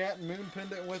in the cat and moon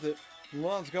pendant with it.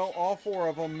 Let's go. All 4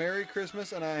 of them. Merry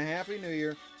Christmas and a Happy New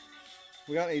Year.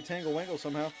 We got a Tangle Wangle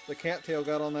somehow. The cattail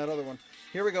got on that other one.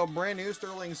 Here we go. Brand new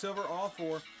sterling silver. All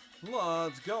 4.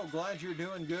 Let's go. Glad you're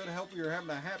doing good. Hope you're having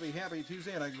a happy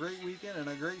Tuesday and a great weekend and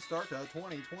a great start to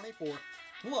 2024.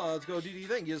 Let's go, Dee.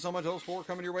 Thank you so much. Those 4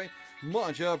 coming your way.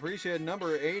 Much appreciated.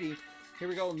 Number 80. Here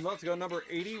we go. Let's go. Number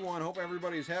 81. Hope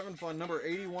everybody's having fun. Number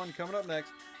 81 coming up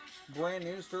next. Brand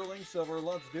new sterling silver.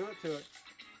 Let's do it to it.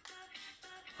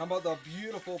 How about the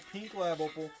beautiful pink lab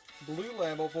opal, blue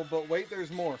lab opal, but wait,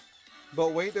 there's more.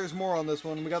 But wait, there's more on this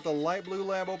one. We got the light blue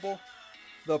lab opal,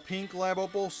 the pink lab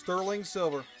opal, sterling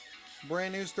silver.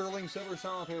 Brand new sterling silver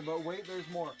solitaire, but wait, there's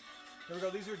more. Here we go.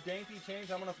 These are dainty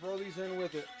chains. I'm going to throw these in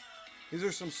with it. These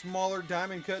are some smaller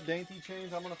diamond cut dainty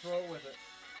chains. I'm going to throw it with it.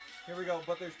 Here we go.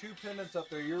 But there's 2 pendants up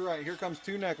there. You're right. Here comes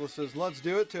 2 necklaces. Let's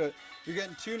do it to it. You're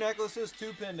getting 2 necklaces,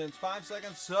 2 pendants. 5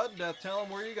 seconds. Sudden death. Tell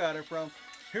them where you got it from.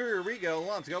 Here we go.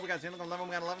 Let's go. We got 10, 11,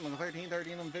 we got 11, 13,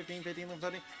 13, 15, 15,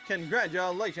 13.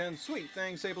 Congratulations. Sweet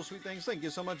things, Sable, sweet things. Thank you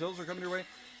so much. Those are coming your way.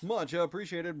 Much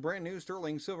appreciated. Brand new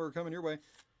sterling silver coming your way.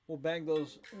 We'll bag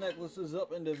those necklaces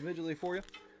up individually for you.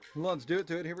 Let's do it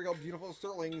to it. Here we go. Beautiful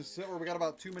sterling silver. We got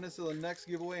about 2 minutes to the next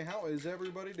giveaway. How is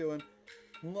everybody doing?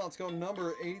 Let's go.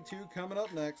 Number 82 coming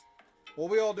up next. What are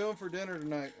we all doing for dinner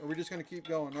tonight? Are we just going to keep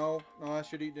going? No, I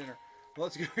should eat dinner.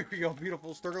 Let's go. Here we go.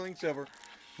 Beautiful sterling silver.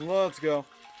 Let's go.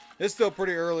 It's still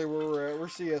pretty early where we're at. We're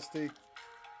CST.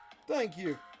 Thank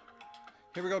you.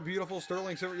 Here we go. Beautiful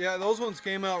sterling silver. Yeah, those ones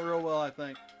came out real well, I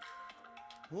think.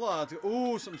 Let's go.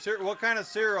 Ooh, some cereal. What kind of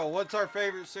cereal? What's our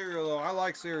favorite cereal, though? I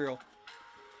like cereal.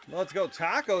 Let's go.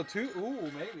 Taco, too.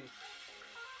 Ooh, maybe.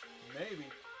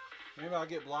 Maybe I'll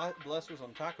get blessed with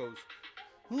some tacos.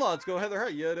 Let's go, Heather. How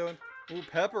you doing? Ooh,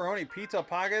 pepperoni pizza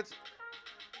pockets.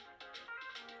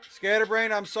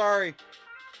 Scatterbrain, I'm sorry.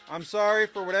 I'm sorry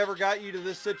for whatever got you to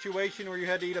this situation where you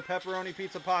had to eat a pepperoni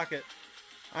pizza pocket.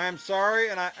 I am sorry,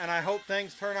 and I hope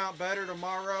things turn out better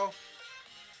tomorrow.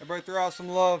 Everybody throw out some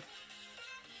love.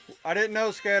 I didn't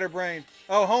know, Scatterbrain.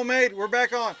 Oh, homemade. We're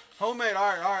back on. Homemade.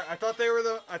 All right. I thought they were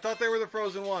the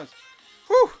frozen ones.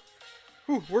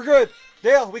 Whew. We're good.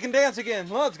 Dale, we can dance again.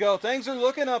 Let's go. Things are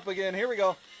looking up again. Here we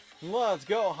go. Let's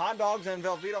go. Hot dogs and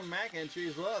Velveeta mac and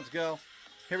cheese. Let's go.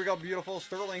 Here we go. Beautiful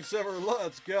sterling silver.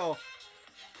 Let's go.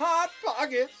 Hot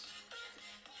Pockets.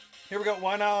 Here we go.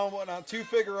 Why not? 2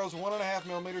 Figaros, 1.5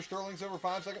 millimeter sterling silver,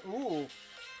 5 seconds. Ooh.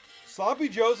 Sloppy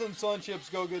Joes and Sun Chips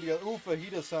go good together. Ooh,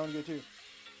 fajitas sound good too.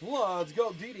 Let's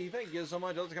go, Dee. Thank you so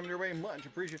much. Those are coming your way. Much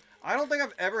appreciated. I don't think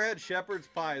I've ever had shepherd's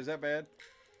pie. Is that bad?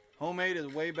 Homemade is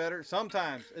way better.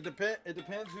 Sometimes. It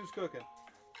depends who's cooking.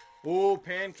 Ooh,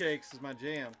 pancakes is my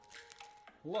jam.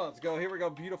 Let's go. Here we go.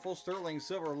 Beautiful sterling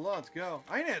silver. Let's go.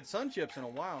 I ain't had Sun Chips in a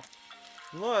while.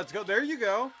 Let's go. There you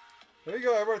go. There you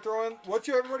go. Everybody throw in. What's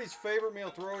everybody's favorite meal?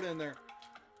 Throw it in there.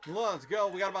 Let's go.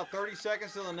 We got about 30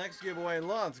 seconds to the next giveaway.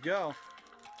 Let's go.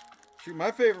 Shoot,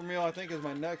 my favorite meal, I think, is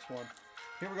my next one.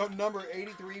 Here we go. Number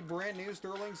 83, brand new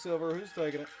sterling silver. Who's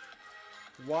taking it?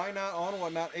 Why not on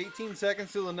whatnot? 18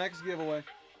 seconds to the next giveaway.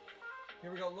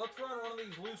 Here we go. Let's run one of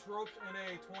these loose ropes in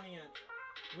a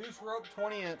 20-inch. Loose rope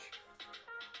 20-inch.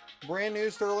 Brand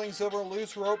new sterling silver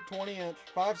loose rope 20-inch.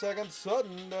 5 seconds.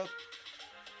 Sudden death.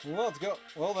 Let's go.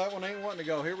 Well, that one ain't wanting to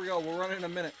go. Here we go. We'll run in a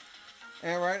minute.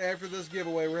 And right after this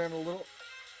giveaway, we're having a little...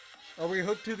 Are we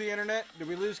hooked to the internet? Did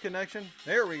we lose connection?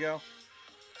 There we go.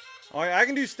 Oh, yeah, I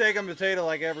can do steak and potato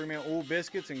like every meal. Ooh,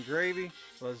 biscuits and gravy,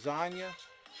 lasagna.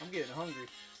 I'm getting hungry.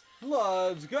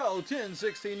 Let's go.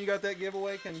 1016, you got that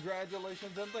giveaway.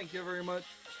 Congratulations and thank you very much.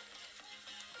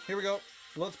 Here we go.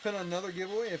 Let's pin another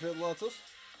giveaway if it lets us.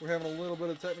 We're having a little bit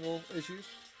of technical issues.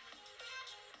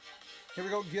 Here we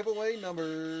go. Giveaway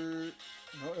number...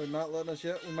 No, they're not letting us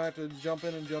yet. We might have to jump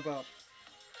in and jump out.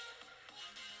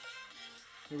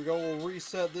 Here we go. We'll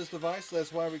reset this device.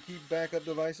 That's why we keep backup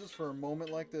devices for a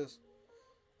moment like this.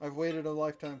 I've waited a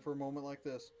lifetime for a moment like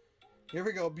this. Here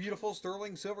we go. Beautiful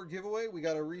sterling silver giveaway. We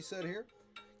got a reset here.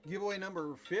 Giveaway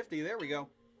number 50. There we go.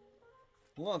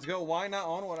 Let's go. Why not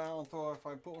on one? I don't know if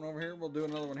I put one over here. We'll do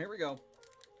another one. Here we go.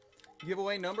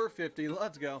 Giveaway number 50.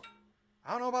 Let's go.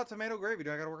 I don't know about tomato gravy.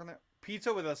 Do I got to work on that?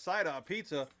 Pizza with a side of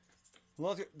pizza.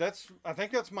 Let's go. I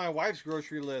think that's my wife's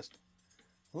grocery list.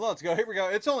 Let's go. Here we go.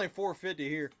 It's only $4.50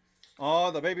 here.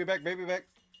 Oh, the baby back, baby back.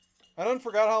 I done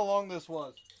forgot how long this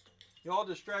was. Y'all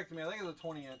distracted me. I think it's a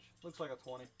 20 inch. Looks like a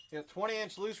 20. Yeah, 20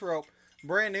 inch loose rope.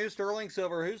 Brand new sterling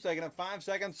silver. Who's taking it? 5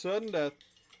 seconds sudden death.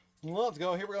 Let's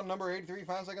go. Here we go. Number 83.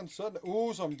 5 seconds sudden death.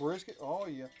 Ooh, some brisket. Oh,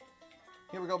 yeah.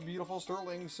 Here we go. Beautiful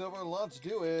sterling silver. Let's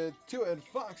do it. To it.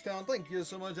 Foxtown. Thank you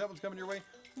so much. That one's coming your way.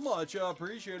 Much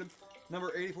appreciated.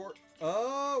 Number 84.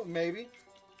 Oh, maybe.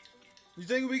 You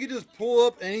think we could just pull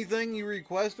up anything you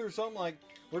request or something? Like,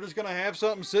 we're just going to have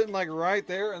something sitting like right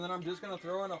there, and then I'm just going to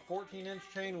throw in a 14-inch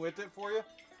chain with it for you?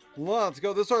 Let's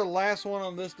go. This is our last one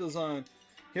on this design.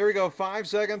 Here we go. 5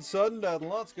 seconds, sudden death.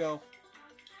 Let's go.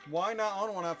 Why not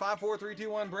on one? 5, 4, 3, 2,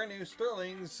 1. Brand new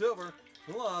sterling silver.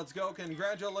 Let's go.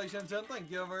 Congratulations, and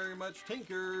thank you very much,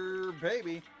 Tinker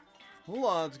Baby.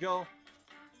 Let's go.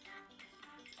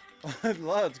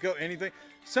 Let's go. Anything.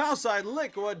 Southside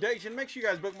Liquidation. Make sure you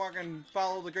guys bookmark and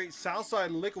follow the great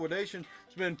Southside Liquidation.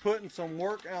 It's been putting some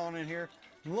work on in here.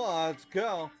 Let's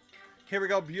go. Here we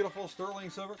go. Beautiful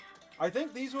sterling silver. I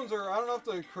think these ones are, I don't know if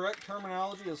the correct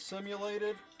terminology is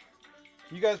simulated.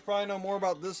 You guys probably know more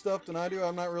about this stuff than I do.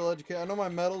 I'm not real educated. I know my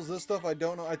metals, this stuff I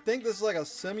don't know. I think this is like a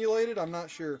simulated. I'm not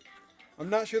sure.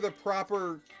 I'm not sure the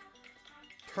proper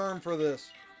term for this.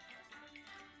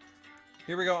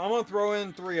 Here we go. I'm going to throw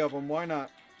in 3 of them. Why not?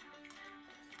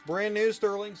 Brand new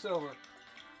sterling silver.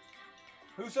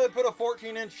 Who said put a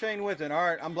 14-inch chain with it? All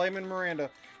right, I'm blaming Miranda.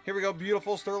 Here we go.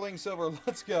 Beautiful sterling silver.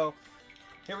 Let's go.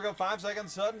 Here we go. 5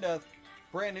 seconds. Sudden death.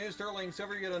 Brand new sterling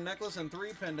silver. You get a necklace and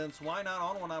 3 pendants. Why not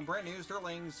on one? On brand new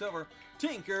sterling silver.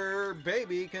 Tinker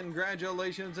Baby.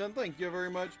 Congratulations and thank you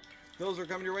very much. Those are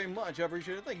coming your way. Much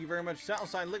appreciated. Thank you very much.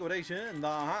 Southside Liquidation in the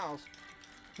house.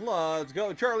 Let's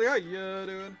go. Charlie, how you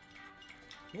doing?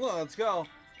 Let's go.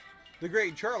 The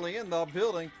great Charlie in the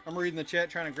building. I'm reading the chat,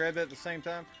 trying to grab that at the same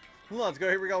time. Let's go.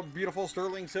 Here we go. Beautiful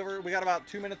sterling silver. We got about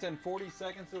 2 minutes and 40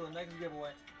 seconds to the next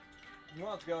giveaway.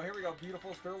 Let's go. Here we go.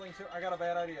 Beautiful sterling silver. I got a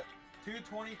bad idea. 2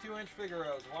 22-inch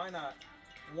Figaros. Why not?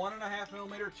 1.5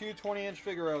 millimeter, 2 20-inch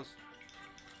Figaros.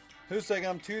 Who's taking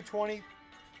them? 2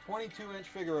 22-inch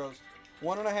Figaros.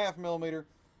 1.5 millimeter.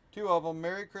 2 of them.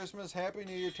 Merry Christmas. Happy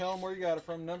New Year. Tell them where you got it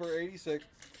from. Number 86.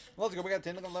 Let's go. We got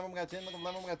 10, look 11, we got 10, look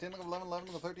 11, we got 10, look 11,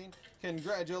 11, look 13.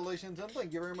 Congratulations and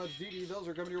thank you very much, DD. Those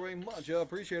are coming your way. Much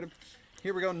appreciated.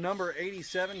 Here we go. Number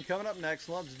 87 coming up next.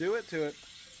 Let's do it to it.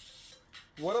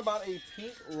 What about a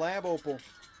pink lab opal?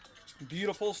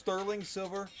 Beautiful sterling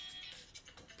silver.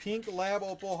 Pink lab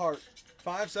opal heart.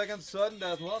 5 seconds, sudden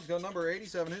death. Let's go. Number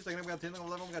 87. Who's taking it? We got 10, look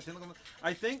 11, we got 10, look 11.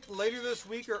 I think later this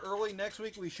week or early next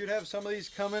week we should have some of these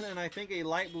coming, and I think a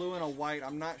light blue and a white.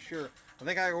 I'm not sure.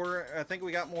 I think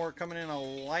we got more coming in, a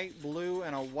light blue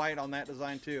and a white on that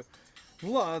design too.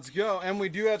 Let's go. And we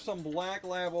do have some black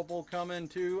lab opal coming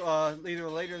too, either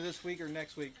later this week or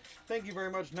next week. Thank you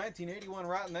very much. 1981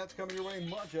 Rotten, that's coming your way.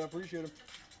 Much appreciated.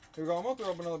 Here we go. I'm going to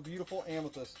throw up another beautiful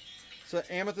amethyst. It's an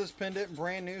amethyst pendant,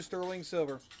 brand new sterling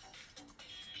silver.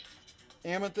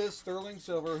 Amethyst sterling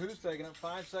silver. Who's taking it?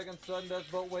 5 seconds, sudden death,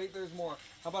 but wait, there's more.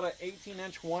 How about an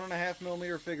 18-inch, 1.5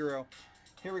 millimeter Figaro?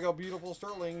 Here we go. Beautiful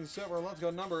sterling silver. Let's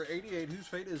go. Number 88. Whose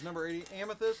fate is number 80?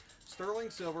 Amethyst sterling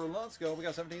silver. Let's go. We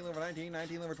got 17, liver 19,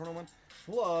 19, liver 21.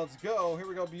 Let's go. Here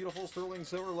we go. Beautiful sterling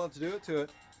silver. Let's do it to it.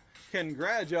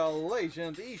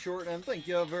 Congratulations, E-Short, and thank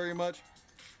you very much.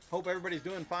 Hope everybody's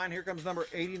doing fine. Here comes number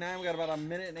 89. We got about 1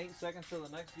 minute and 8 seconds to the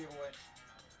next giveaway.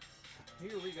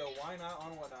 Here we go. Why not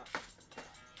on what not?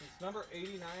 It's number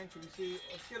 89. Should we see?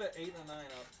 Let's get an 8 and a 9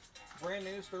 up. Brand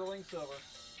new sterling silver.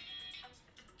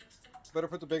 Better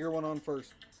put the bigger one on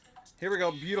first. Here we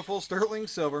go. Beautiful sterling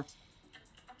silver.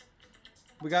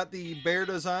 We got the bear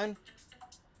design.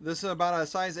 This is about a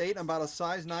size 8 and about a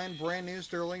size 9. Brand new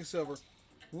sterling silver.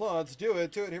 Let's do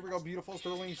it to it. Here we go. Beautiful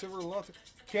sterling silver.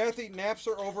 Kathy, naps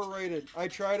are overrated. I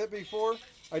tried it before.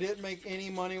 I didn't make any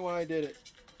money when I did it.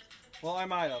 Well, I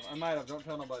might have. I might have. Don't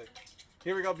tell nobody.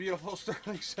 Here we go. Beautiful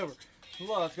sterling silver.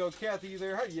 Let's go. Kathy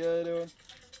there. How you doing?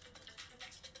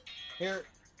 Here.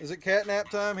 Is it catnap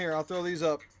time? Here, I'll throw these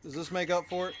up. Does this make up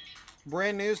for it?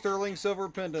 Brand new sterling silver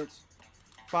pendants.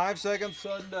 5 seconds,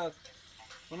 sudden death.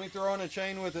 Let me throw in a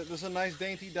chain with it. This is a nice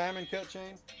dainty diamond cut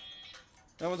chain.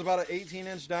 That was about an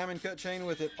 18-inch diamond cut chain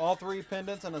with it. All 3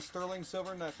 pendants and a sterling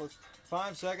silver necklace.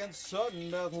 5 seconds, sudden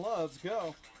death. Let's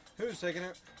go. Who's taking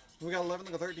it? We got 11,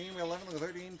 13. We got 11,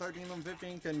 13, 13,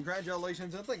 15.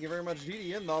 Congratulations and thank you very much,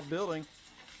 Didi, in the building.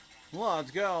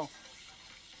 Let's go.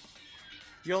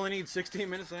 You only need 16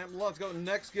 minutes. Let's go.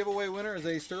 Next giveaway winner is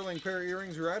a sterling pair of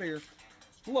earrings right here.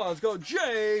 Let's go.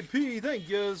 JP, thank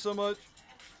you so much.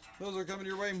 Those are coming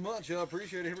your way. Much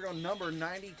appreciated. Here we go. Number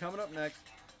 90 coming up next.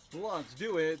 Let's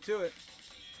do it to it.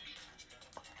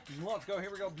 Let's go.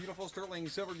 Here we go. Beautiful sterling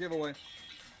silver giveaway.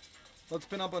 Let's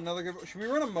pin up another giveaway. Should we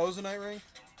run a Moissanite ring?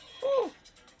 Woo.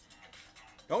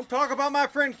 Don't talk about my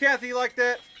friend Kathy like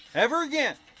that ever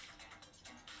again.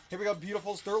 Here we go.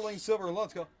 Beautiful sterling silver.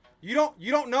 Let's go. You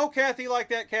don't know Kathy like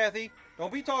that, Kathy.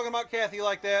 Don't be talking about Kathy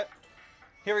like that.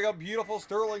 Here we go. Beautiful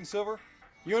sterling silver.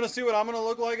 You want to see what I'm going to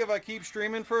look like if I keep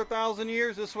streaming for 1,000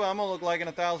 years? This is what I'm going to look like in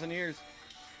 1,000 years.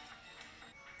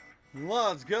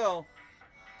 Let's go.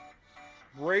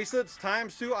 Bracelets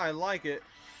times 2. I like it.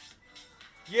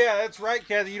 Yeah, that's right,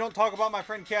 Kathy. You don't talk about my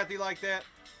friend Kathy like that.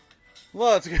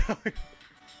 Let's go.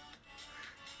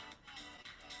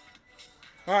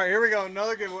 All right, here we go.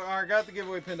 Another giveaway. All right, got the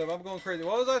giveaway pinned up. I'm going crazy.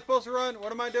 What was I supposed to run?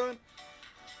 What am I doing?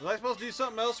 Was I supposed to do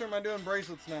something else, or am I doing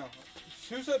bracelets now?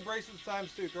 Who said bracelets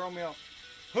times 2? Throw me off.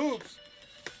 Hoops.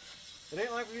 It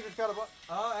ain't like we just got a bunch.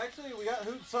 Actually, we got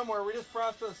hoops somewhere. We just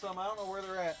processed some. I don't know where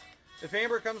they're at. If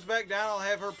Amber comes back down, I'll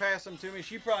have her pass them to me.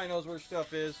 She probably knows where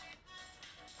stuff is.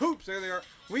 Hoops. There they are.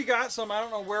 We got some. I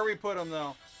don't know where we put them,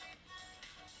 though.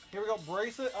 Here we go.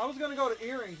 Bracelet. I was going to go to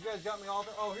earrings. You guys got me all.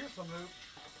 Oh, here's some hoops.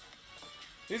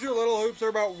 These are little hoops. They're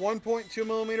about 1.2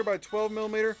 millimeter by 12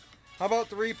 millimeter. How about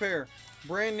 3 pair?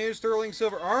 Brand new sterling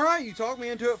silver. All right, you talked me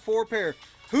into it. 4 pair.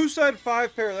 Who said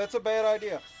 5 pair? That's a bad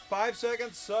idea. 5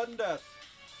 seconds, sudden death.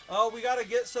 Oh, we got to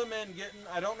get some in.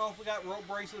 I don't know if we got rope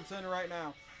bracelets in right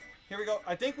now. Here we go.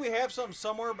 I think we have some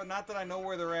somewhere, but not that I know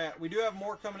where they're at. We do have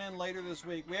more coming in later this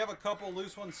week. We have a couple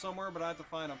loose ones somewhere, but I have to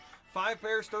find them. 5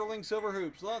 pair sterling silver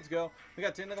hoops. Let's go. We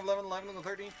got 10, 11, 11,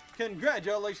 13.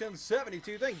 Congratulations,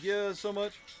 72. Thank you so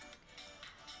much.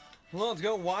 Let's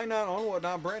go. Why not on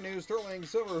whatnot? Brand new sterling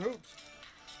silver hoops.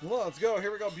 Let's go.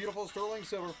 Here we go. Beautiful sterling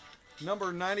silver.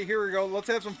 Number 90. Here we go. Let's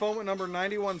have some fun with number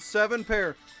 91. 7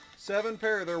 pair. 7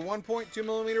 pair. They're 1.2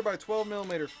 millimeter by 12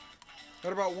 millimeter.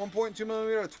 Got about 1.2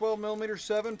 millimeter by 12 millimeter.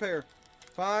 7 pair.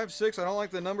 5, 6. I don't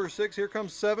like the number 6. Here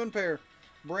comes 7 pair.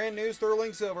 Brand new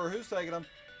sterling silver. Who's taking them?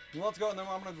 Let's go, and then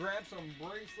I'm going to grab some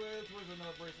bracelets. Where's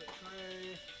another bracelet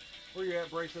tray? Where you at,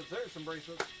 bracelets? There's some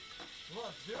bracelets.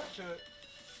 Let's do it to it.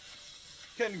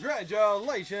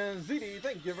 Congratulations, ZD.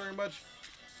 Thank you very much.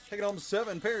 Taking home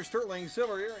 7 pairs sterling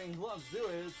silver earrings. Let's do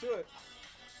it to it.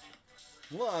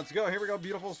 Let's go. Here we go.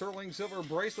 Beautiful sterling silver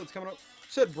bracelets coming up.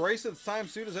 Said bracelets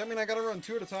times 2. Does that mean I got to run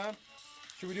 2 at a time?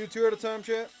 Should we do 2 at a time,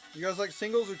 chat? You guys like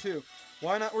singles or 2?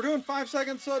 Why not? We're doing 5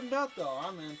 seconds sudden death, though.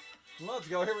 I'm in. Let's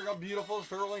go. Here we go. Beautiful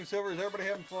sterling silver. Is everybody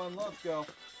having fun? Let's go.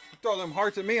 Throw them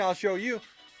hearts at me. I'll show you.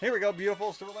 Here we go.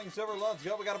 Beautiful sterling silver. Let's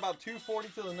go. We got about 240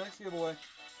 to the next giveaway.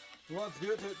 Let's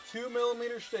do it to 2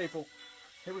 millimeter staple.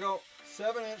 Here we go.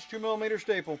 7-inch 2 millimeter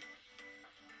staple.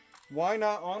 Why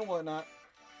not on whatnot?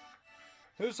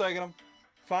 Who's taking them?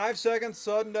 5 seconds.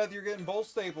 Sudden death. You're getting both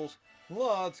staples.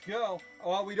 Let's go.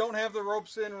 Oh, we don't have the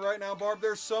ropes in right now, Barb.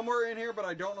 They're somewhere in here, but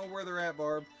I don't know where they're at,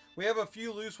 Barb. We have a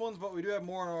few loose ones, but we do have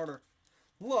more in order.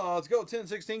 Let's go.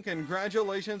 10-16.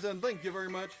 Congratulations, and thank you very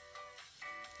much.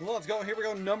 Let's go. Here we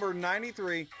go. Number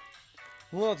 93.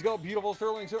 Let's go. Beautiful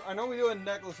sterling silver. I know we do in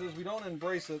necklaces. We don't in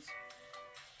bracelets.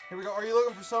 Here we go. Are you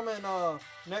looking for some in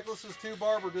necklaces too,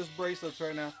 Barb, or just bracelets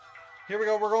right now? Here we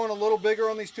go. We're going a little bigger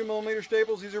on these 2 millimeter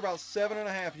staples. These are about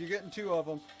 7.5. You're getting 2 of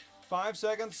them. 5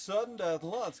 seconds. Sudden death.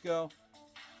 Let's go.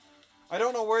 I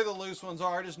don't know where the loose ones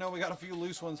are. I just know we got a few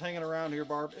loose ones hanging around here,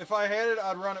 Barb. If I had it,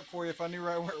 I'd run it for you if I knew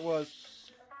right where it was.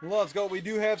 Let's go. We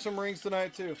do have some rings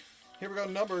tonight, too. Here we go.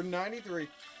 Number 93.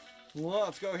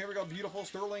 Let's go. Here we go. Beautiful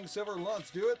sterling silver.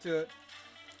 Let's do it to it.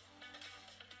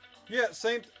 Yeah,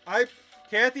 same.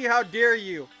 Kathy, how dare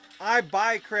you? I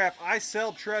buy crap. I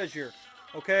sell treasure.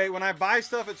 Okay? When I buy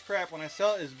stuff, it's crap. When I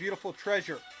sell it, it's beautiful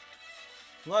treasure.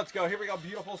 Let's go. Here we go.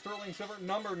 Beautiful sterling silver.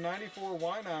 Number 94.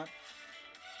 Why not?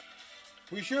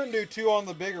 We shouldn't do 2 on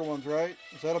the bigger ones, right?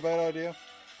 Is that a bad idea?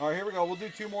 All right, here we go. We'll do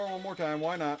 2 more one more time.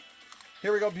 Why not?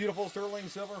 Here we go, beautiful sterling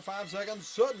silver, 5 seconds,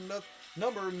 sudden death,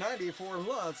 number 94,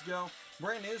 let's go.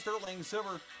 Brand new sterling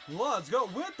silver, let's go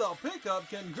with the pickup,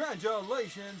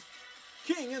 congratulations.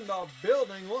 King in the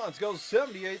building, let's go,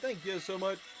 78, thank you so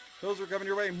much. Those are coming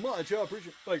your way, much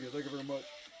appreciated. Thank you very much.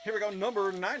 Here we go,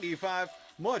 number 95,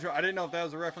 much, I didn't know if that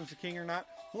was a reference to King or not.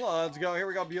 Let's go, here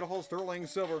we go, beautiful sterling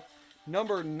silver,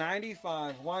 number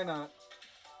 95, why not?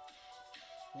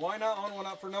 Why not on one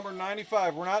up for number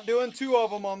 95? We're not doing 2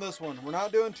 of them on this one. We're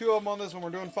not doing 2 of them on this one. We're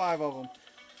doing 5 of them.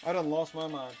 I done lost my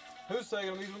mind. Who's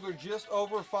taking them? These ones are just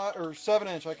over 5 or 7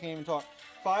 inch. I can't even talk.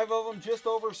 5 of them just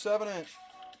over 7 inch.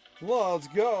 Let's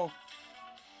go.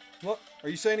 Look, are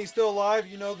you saying he's still alive?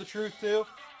 You know the truth too?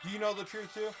 Do you know the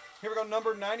truth too? Here we go.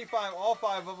 Number 95. All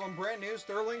 5 of them. Brand new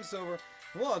sterling silver.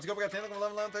 Let's go. We got 10,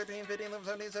 11, 11, 13, 15, 11,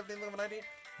 17, 17, 11, 19.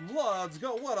 Let's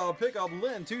go. What a pickup.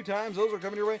 Lynn 2 times. Those are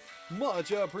coming your way.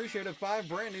 Much appreciated. 5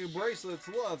 brand new bracelets.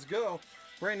 Let's go.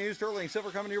 Brand new sterling silver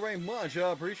coming your way. Much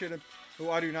appreciated. Oh,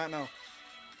 I do not know.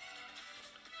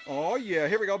 Oh, yeah.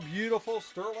 Here we go. Beautiful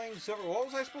sterling silver. What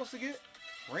was I supposed to get?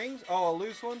 Rings? Oh, a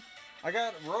loose one. I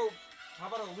got rope. How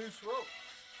about a loose rope?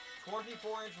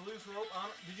 24-inch loose rope.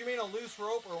 Did you mean a loose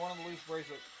rope or one of the loose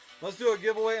bracelets? Let's do a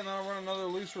giveaway and then I'll run another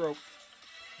loose rope.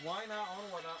 Why not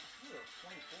on whatnot?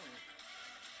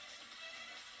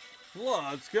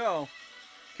 Let's go.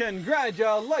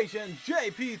 Congratulations,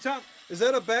 JP Tom. Is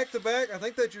that a back-to-back? I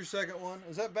think that's your second one.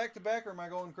 Is that back-to-back or am I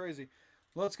going crazy?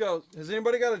 Let's go. Has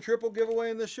anybody got a triple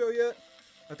giveaway in this show yet?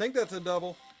 I think that's a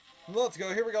double. Let's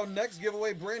go. Here we go. Next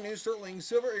giveaway, brand new sterling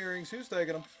silver earrings. Who's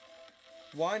taking them?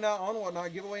 Why not on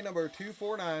whatnot? Giveaway number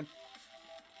 249.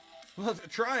 Let's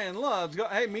try and let's go.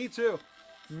 Hey, me too.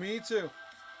 Me too.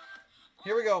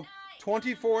 Here we go.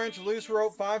 24-inch loose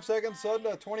rope, 5 seconds,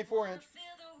 sudden 24-inch.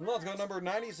 Let's go number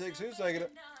 96. Who's taking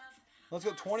it? Let's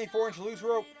go 24-inch loose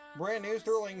rope. Brand new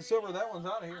sterling silver. That one's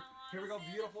out of here. Here we go.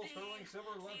 Beautiful sterling silver.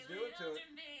 Let's do it to it.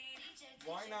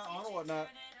 Why not on whatnot?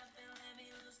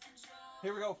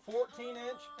 Here we go.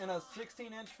 14-inch and a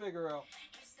 16-inch Figaro.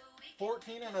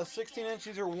 14 and a 16-inch.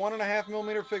 These are 1.5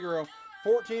 millimeter Figaro.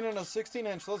 14 and a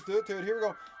 16-inch. Let's do it to it. Here we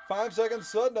go. 5 seconds.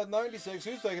 Sudden at 96.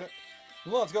 Who's taking it?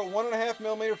 Let's go. 1.5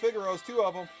 millimeter Figaros. 2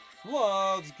 of them.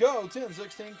 Let's go.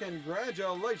 10-16.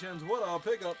 Congratulations. What a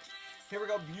pickup. Here we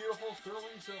go. Beautiful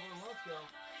sterling silver. Let's go.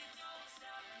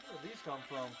 Where did these come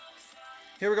from?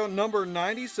 Here we go. Number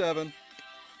 97.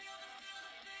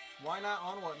 Why not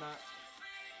on whatnot?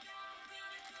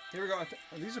 Here we go.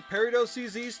 These are Peridot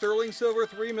CZ sterling silver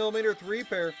 3 millimeter 3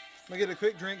 pair. Let me get a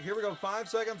quick drink. Here we go. 5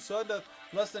 seconds. Sudden.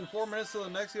 Less than 4 minutes to the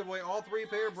next giveaway. All 3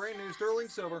 pair. Brand new sterling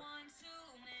silver.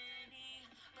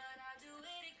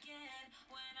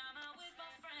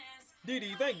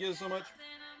 Dee, thank you so much.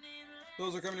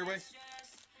 Those are coming your way.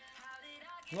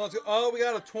 Let's go. Oh, we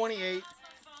got a 28.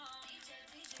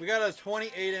 We got a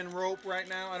 28 in rope right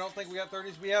now. I don't think we got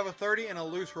 30s. We have a 30 and a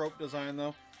loose rope design,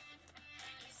 though.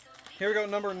 Here we go.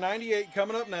 Number 98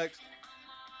 coming up next.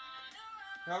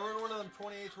 Now, I'll run one of them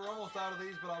 28s. We're almost out of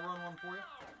these, but I'll run one for you.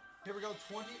 Here we go.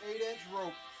 28-inch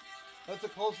rope. That's the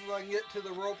closest I can get to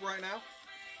the rope right now.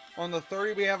 On the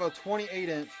 30, we have a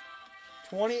 28-inch.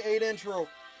 28-inch rope.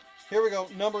 Here we go,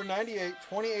 number 98,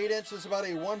 28 inches, about a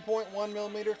 1.1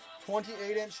 millimeter,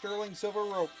 28-inch sterling silver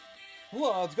rope.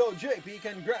 Let's go, JP,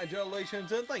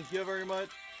 congratulations, and thank you very much.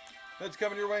 That's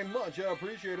coming your way, much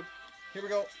appreciated. Here we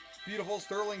go, beautiful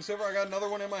sterling silver. I got another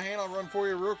one in my hand. I'll run for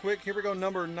you real quick. Here we go,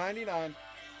 number 99.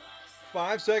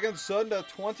 5 seconds, sudden to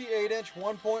 28-inch,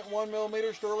 1.1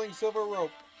 millimeter sterling silver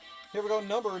rope. Here we go,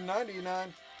 number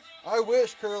 99. I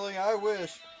wish, Curly, I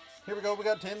wish. Here we go. We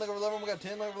got 10, like 11. We got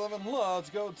 10, like 11. Let's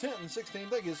go. 10 and 16.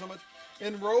 Thank you so much.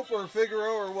 In rope or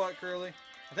Figaro or what, Curly?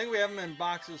 I think we have them in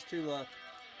boxes too left.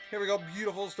 Here we go.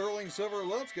 Beautiful sterling silver.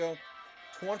 Let's go.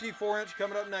 24-inch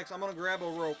coming up next. I'm going to grab a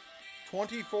rope.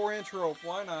 24-inch rope.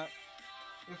 Why not?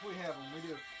 If we have them. We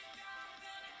do.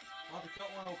 I'll have to cut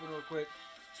one open real quick.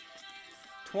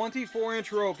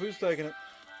 24-inch rope. Who's taking it?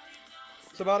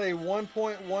 It's about a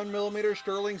 1.1 millimeter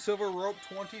sterling silver rope.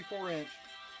 24-inch.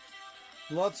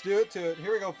 Let's do it to it.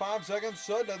 Here we go. 5 seconds.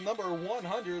 Sudden number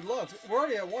 100. We're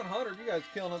already at 100. You guys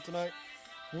killing it tonight.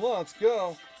 Let's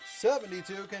go.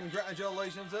 72.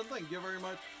 Congratulations and thank you very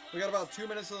much. We got about 2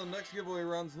 minutes of the next giveaway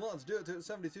runs. Let's do it to it.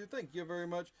 72. Thank you very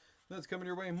much. That's coming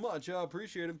your way. Much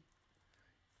appreciated.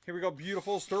 Here we go.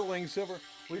 Beautiful sterling silver.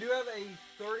 We do have a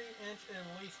 30-inch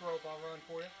and loose rope I'll run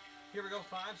for you. Here we go.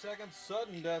 5 seconds.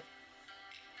 Sudden death.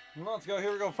 Let's go.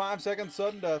 Here we go. 5 seconds.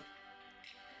 Sudden death.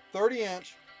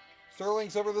 30-inch. Sterling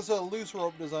silver. This is a loose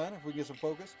rope design, if we get some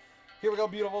focus. Here we go,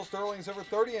 beautiful sterling silver,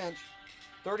 30-inch.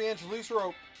 30-inch loose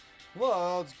rope.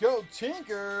 Let's go,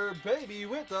 Tinker, baby,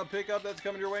 with the pickup. That's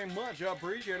coming your way. Much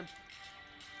appreciated.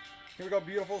 Here we go,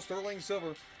 beautiful sterling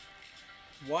silver.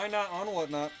 Why not on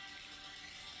whatnot?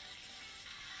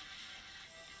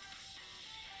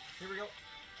 Here we go.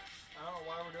 I don't know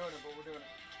why we're doing it, but we're doing it.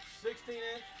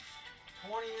 16-inch,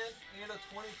 20-inch, and a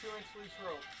 22-inch loose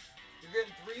rope. You're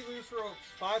getting 3 loose ropes.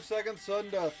 5 seconds,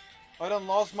 sudden death. I done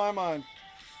lost my mind.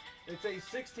 It's a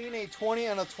 16, a 20,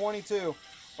 and a 22.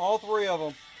 All 3 of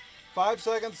them. 5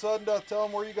 seconds, sudden death. Tell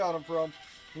them where you got them from.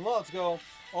 Let's go.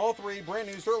 All 3 brand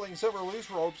new sterling silver loose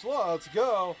ropes. Let's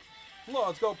go.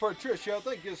 Let's go, Patricia.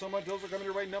 Thank you so much. Those are coming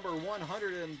your way. Number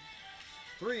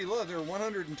 103. Leather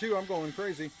 102. I'm going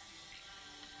crazy.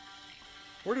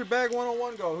 Where did bag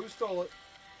 101 go? Who stole it?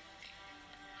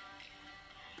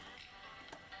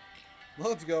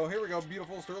 Let's go. Here we go.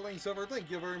 Beautiful sterling silver.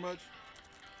 Thank you very much.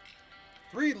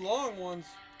 3 long ones.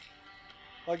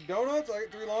 Like donuts? I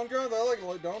get 3 long johns. I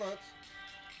like donuts.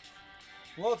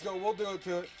 Let's go. We'll do it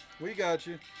to it. We got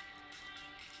you.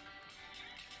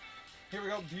 Here we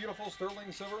go. Beautiful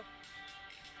sterling silver.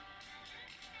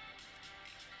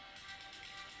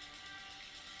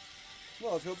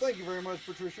 Let's go. Thank you very much,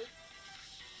 Patricia.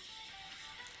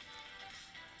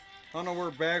 I don't know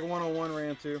where bag 101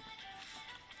 ran to.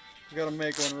 We gotta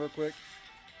make one real quick.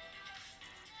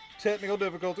 Technical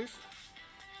difficulties.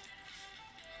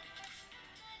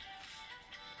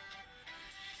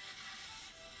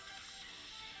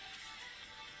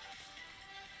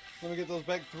 Let me get those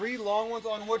back. 3 long ones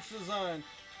on which design?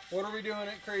 What are we doing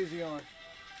it crazy on?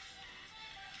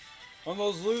 On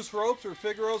those loose ropes or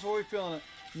Figaro's? What are we feeling it?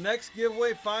 Next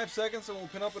giveaway, 5 seconds, and we'll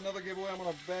pin up another giveaway. I'm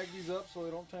gonna bag these up so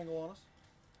they don't tangle on us.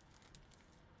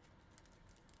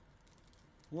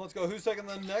 Let's go. Who's taking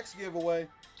the next giveaway?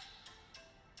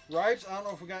 Ripes? I don't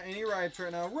know if we got any ripes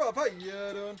right now. Ruff, how you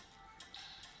doing?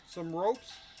 Some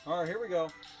ropes? Alright, here we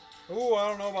go. Ooh, I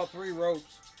don't know about 3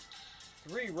 ropes.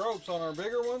 3 ropes on our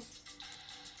bigger ones?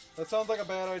 That sounds like a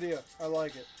bad idea. I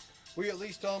like it. Will you at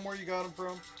least tell them where you got them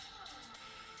from?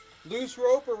 Loose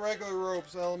rope or regular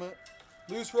ropes, Element?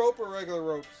 Loose rope or regular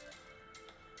ropes?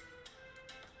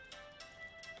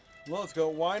 Let's go.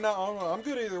 Why not? I'm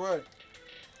good either way.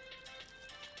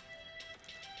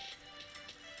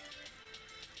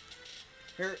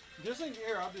 Here, just in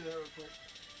here, I'll do that real quick.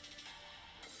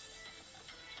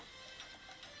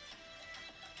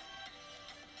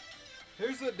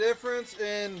 Here's the difference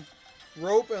in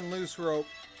rope and loose rope.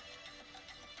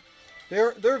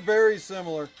 They're very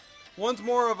similar. One's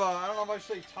more of a, I don't know if I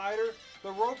should say tighter.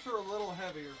 The ropes are a little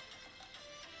heavier.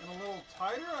 And a little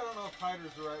tighter? I don't know if tighter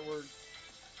is the right word.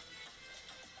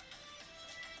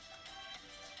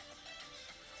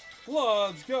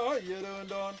 Let's go. How you doing,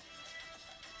 Dawn?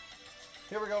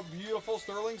 Here we go. Beautiful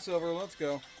sterling silver. Let's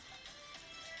go.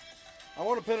 I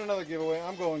want to pin another giveaway.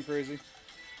 I'm going crazy.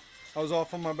 I was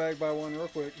off on my bag by 1 real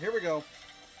quick. Here we go.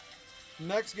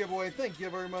 Next giveaway. Thank you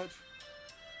very much.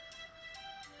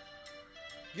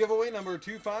 Giveaway number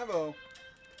 250.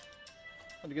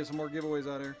 Had to get some more giveaways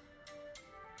out here.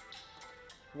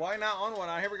 Why not on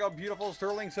one? Here we go. Beautiful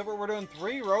sterling silver. We're doing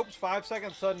 3 ropes, 5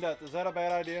 seconds sudden death. Is that a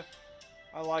bad idea?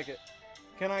 I like it.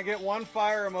 Can I get 1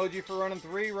 fire emoji for running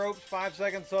 3 ropes, 5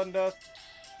 seconds sudden death?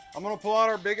 I'm going to pull out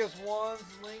our biggest ones,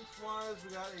 lengthwise.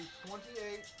 We got a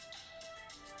 28.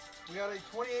 We got a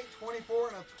 28, 24,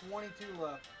 and a 22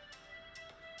 left.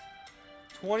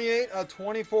 28, a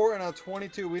 24, and a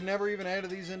 22. We never even added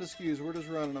these into SKUs. We're just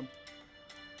running them.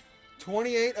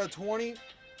 28, a 20. Is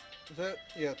that?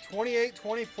 Yeah, 28,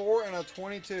 24, and a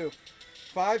 22.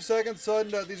 5 seconds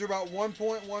sudden death. These are about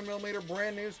 1.1 millimeter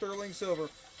brand new sterling silver.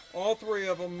 All 3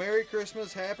 of them. Merry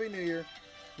Christmas. Happy New Year.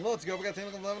 Let's go. We got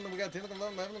 10, 11, we got 10,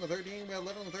 11, 11, 13, we got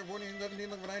 11, 13, 14, 17,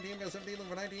 19, we got 17,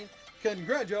 19.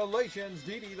 Congratulations,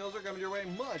 DD. Those are coming your way.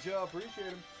 Much appreciate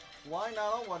them. Why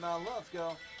not on one now? Let's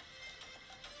go.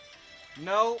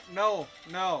 No, no,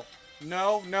 no,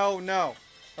 no, no, no.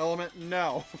 Element,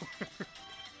 no.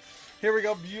 Here we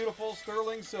go. Beautiful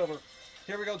sterling silver.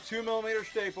 Here we go. 2 millimeter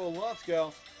staple. Let's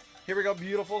go. Here we go.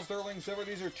 Beautiful sterling silver.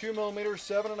 These are 2 millimeters,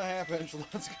 7.5 inch.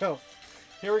 Let's go.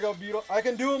 Here we go. Beautiful. I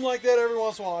can do them like that every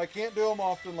once in a while. I can't do them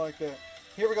often like that.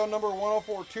 Here we go. Number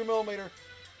 104. 2 millimeter.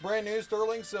 Brand new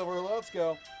sterling silver. Let's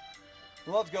go.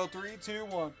 Let's go. 3, 2,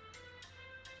 1.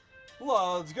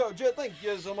 Let's go. Jet, thank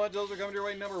you so much. Those are coming your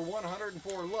way. Number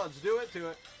 104. Let's do it to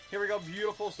it. Here we go.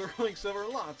 Beautiful sterling silver.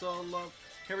 Lots of love.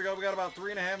 Here we go. We got about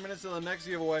 3.5 minutes to the next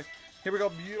giveaway. Here we go.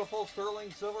 Beautiful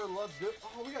sterling silver. Let's do it.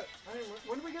 Oh, we got.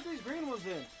 When did we get these green ones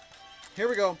in? Here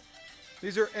we go.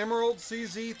 These are Emerald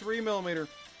CZ 3 millimeter.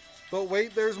 But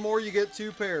wait, there's more. You get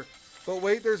 2 pair. But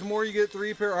wait, there's more. You get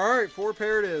 3 pair. All right, 4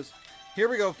 pair it is. Here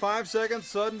we go. 5 seconds.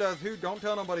 Sudden death. Who? Don't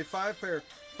tell nobody. 5 pair.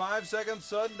 5 seconds.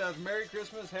 Sudden death. Merry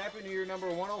Christmas. Happy New Year. Number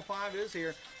 105 is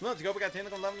here. Let's go. We got 10,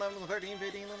 11, 11, 13,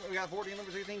 15. We got 14,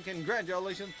 number 16.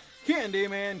 Congratulations,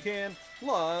 Candyman Ken.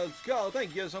 Let's go.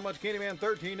 Thank you so much, Candyman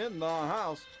 13 in the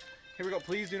house. Here we go.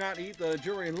 Please do not eat the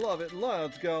jewelry. Love it.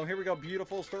 Let's go. Here we go.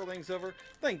 Beautiful sterling silver.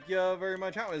 Thank you very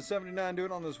much. How is 79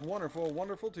 doing on this wonderful,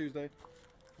 wonderful Tuesday?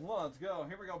 Let's go.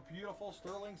 Here we go. Beautiful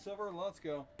sterling silver. Let's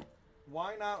go.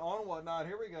 Why not on whatnot?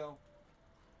 Here we go.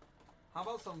 How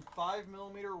about some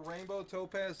 5mm rainbow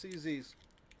topaz CZs?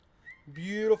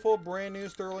 Beautiful brand new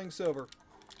sterling silver.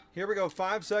 Here we go.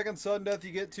 5 seconds. Sudden death.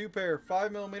 You get 2 pair.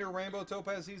 5mm rainbow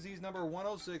topaz CZs number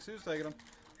 106. Who's taking them?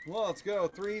 Let's go.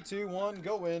 3, 2, 1.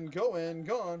 Go in. Go in.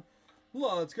 Gone.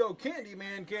 Let's go.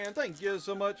 Candyman Can. Thank you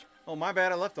so much. Oh, my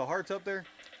bad. I left the hearts up there.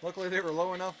 Luckily, they were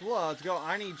low enough. Let's go.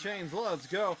 I need chains. Let's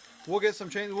go. We'll get some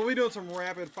chains. We'll be doing some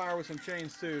rapid fire with some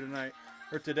chains too tonight.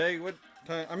 Or today. What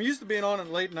time? I'm used to being on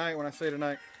at late night when I say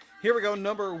tonight. Here we go.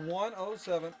 Number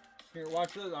 107. Here,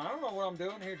 watch this. I don't know what I'm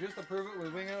doing here just to prove it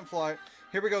with wing and flight.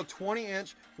 Here we go.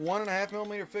 20-inch,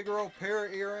 1.5mm Figaro pair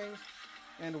of earrings.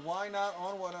 And why not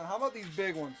on what? How about these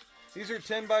big ones? These are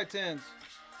 10 by 10s.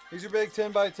 These are big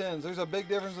 10 by 10s. There's a big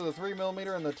difference with the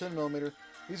 3mm and the 10mm.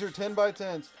 These are 10 by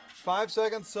 10s. 5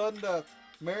 seconds, sudden death.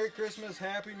 Merry Christmas,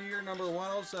 Happy New Year, number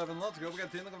 107. Let's go. We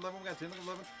got 10, 11, we got 10,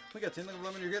 11. We got 10,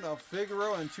 11. You're getting a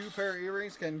Figaro and 2 pair of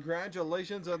earrings.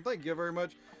 Congratulations, and thank you very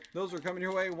much. Those are coming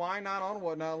your way. Why not on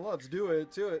whatnot? Let's do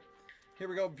it to it. Here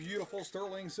we go. Beautiful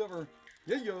sterling silver.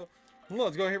 Yeah.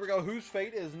 Let's go. Here we go. Whose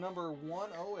fate is number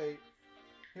 108?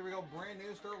 Here we go. Brand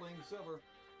new sterling silver.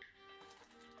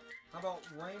 How about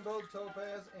rainbow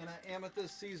topaz and an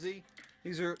amethyst CZ?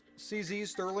 These are CZ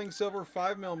sterling silver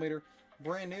 5mm.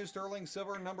 Brand new sterling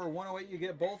silver number 108. You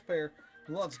get both pair.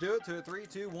 Let's do it to it. 3,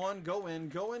 2, 1. Go in.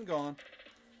 Go in. Gone.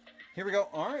 Here we go.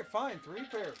 All right, fine. 3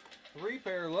 pair. 3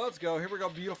 pair. Let's go. Here we go.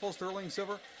 Beautiful sterling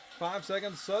silver. 5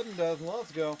 seconds. Sudden death.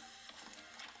 Let's go.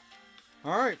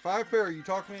 All right, 5 pair. You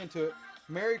talked me into it.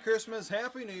 Merry Christmas.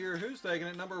 Happy New Year. Who's taking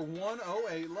it? Number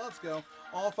 108. Let's go.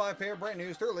 All 5 pair. Brand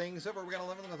new sterling silver. We got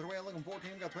 11. We got 3. 11.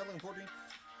 14. We got 12. 11. 14.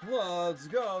 Let's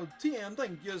go. TM,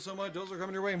 thank you so much. Those are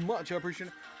coming your way. Much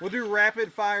appreciated. We'll do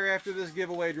rapid fire after this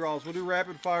giveaway draws. We'll do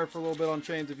rapid fire for a little bit on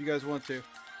chains if you guys want to.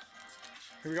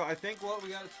 Here we go. I think what we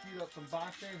got to speed up some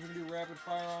box chains. We can do rapid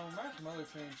fire on them. Some other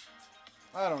chains.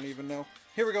 I don't even know.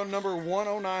 Here we go. Number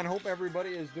 109. Hope everybody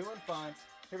is doing fine.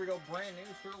 Here we go. Brand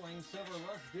new sterling silver.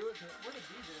 Let's do it. Where did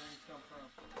these earrings come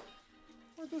from?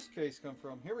 Where'd this case come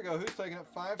from? Here we go. Who's taking it?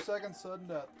 5 seconds. Sudden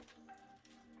death.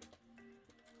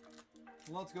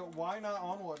 Let's go. Why not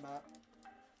on whatnot?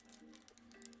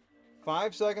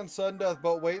 5 seconds, sudden death.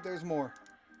 But wait, there's more.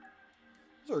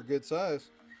 Those are good size.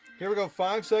 Here we go.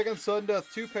 5 seconds, sudden death.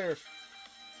 2 pairs.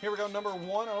 Here we go. Number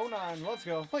 109. Let's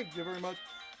go. Thank you very much.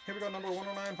 Here we go. Number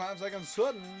 109. 5 seconds,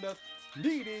 sudden death.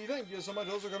 DD, thank you so much.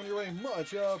 Those are coming your way.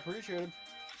 Much appreciated.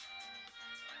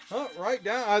 Oh, right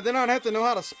down. Then I'd have to know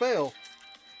how to spell.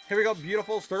 Here we go.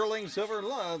 Beautiful sterling silver.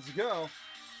 Let's go.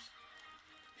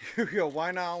 Here we go.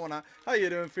 Why not? Why not? How you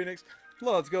doing, Phoenix?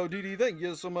 Let's go, DD. Thank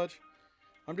you so much.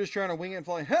 I'm just trying to wing it and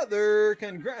fly. Heather,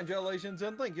 congratulations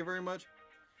and thank you very much.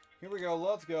 Here we go.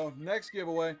 Let's go. Next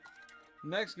giveaway.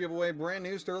 Next giveaway. Brand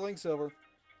new sterling silver.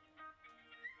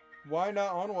 Why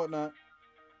not on whatnot?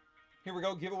 Here we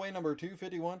go. Giveaway number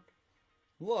 251.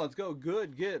 Let's go.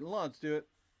 Good get. Let's do it.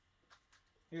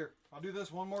 Here. I'll do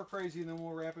this one more crazy and then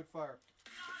we'll rapid fire.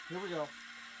 Here we go.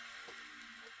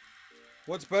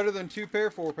 What's better than 2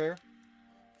 pair, 4 pair?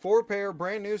 4 pair,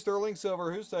 brand new sterling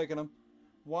silver. Who's taking them?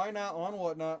 Why not on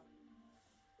whatnot?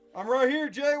 I'm right here,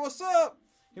 Jay. What's up?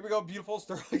 Here we go. Beautiful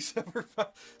sterling silver.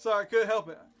 Sorry, I couldn't help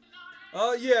it.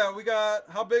 Yeah, we got.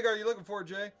 How big are you looking for,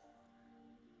 Jay?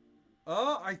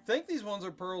 I think these ones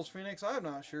are pearls, Phoenix. I'm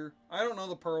not sure. I don't know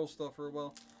the pearl stuff very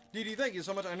well. DD, thank you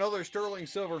so much. I know they're sterling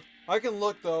silver. I can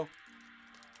look though.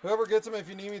 Whoever gets them, if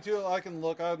you need me to, I can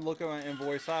look. I'd look at my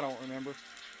invoice. I don't remember.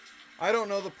 I don't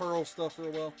know the pearl stuff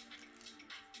real well.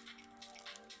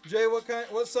 Jay,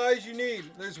 what size you need?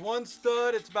 There's one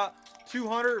stud. It's about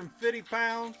 250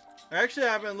 pounds. Actually,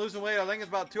 I've been losing weight. I think it's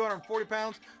about 240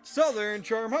 pounds. Southern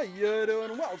Charm, how you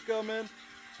doing? Welcome in.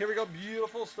 Here we go.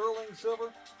 Beautiful sterling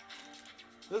silver.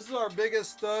 This is our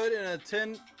biggest stud in a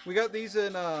 10. We got these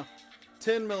in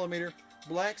 10mm.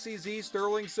 Black CZ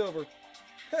sterling silver.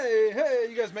 Hey,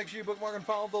 you guys make sure you bookmark and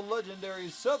follow the legendary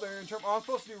Southern Charm. Oh, I'm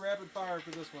supposed to do rapid fire for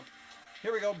this one.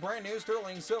 Here we go. Brand new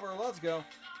sterling silver. Let's go.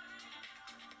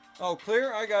 Oh,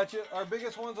 clear? I got you. Our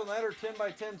biggest ones on that are 10 by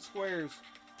 10 squares.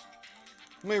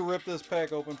 Let me rip this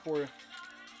pack open for you.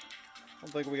 I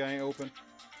don't think we got any open.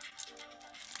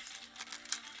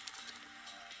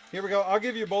 Here we go. I'll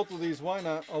give you both of these. Why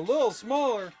not? A little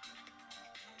smaller.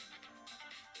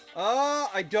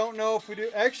 I don't know if we do.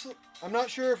 Actually, I'm not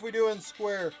sure if we do in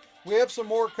square. We have some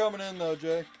more coming in though,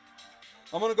 Jay.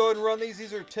 I'm going to go ahead and run these.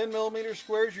 These are 10 millimeter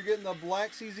squares. You're getting the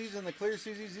black CZs and the clear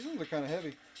CZs. These ones are kind of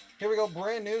heavy. Here we go.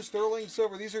 Brand new sterling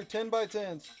silver. These are 10 by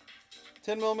 10s.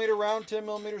 10 millimeter round, 10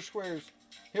 millimeter squares.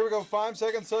 Here we go. 5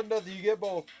 seconds sudden death. You get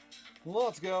both.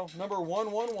 Let's go. Number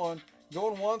 111.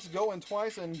 Going once, going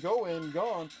twice, and going,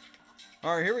 gone.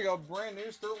 All right, here we go. Brand new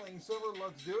sterling silver.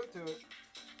 Let's do it to it.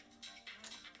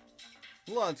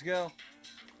 Let's go.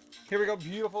 Here we go.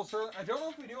 Beautiful sterling. I don't know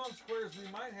if we do on squares. We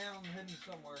might have them hidden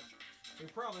somewhere. We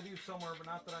probably do somewhere, but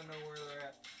not that I know where they're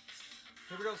at.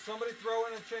 Here we go. Somebody throw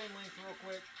in a chain link real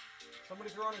quick. Somebody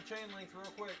throw in a chain link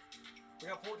real quick. We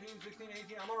got 14, 16,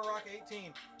 18. I'm going to rock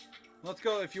 18. Let's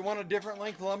go. If you want a different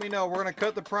length, let me know. We're going to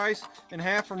cut the price in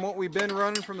half from what we've been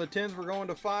running from the 10s. We're going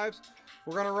to 5s.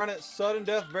 We're going to run it sudden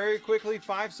death very quickly.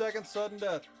 5 seconds, sudden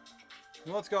death.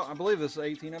 Let's go. I believe this is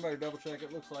 18. I better double check.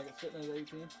 It looks like it's sitting at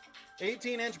 18.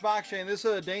 18-inch box chain. This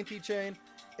is a dainty chain.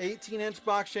 18-inch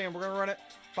box chain. We're going to run it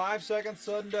 5 seconds,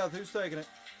 sudden death. Who's taking it?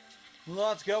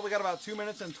 Let's go. We got about 2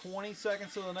 minutes and 20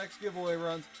 seconds till the next giveaway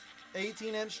runs.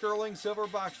 18-inch sterling silver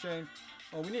box chain.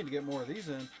 Oh, we need to get more of these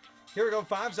in. Here we go.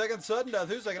 5 seconds, sudden death.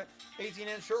 Who's taking it?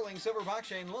 18-inch sterling silver box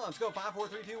chain. Let's go. 5, 4,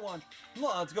 3, 2, 1.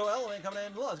 Let's go. Element coming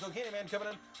in. Let's go. Candyman coming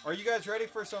in. Are you guys ready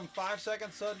for some 5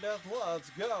 seconds, sudden death? Let's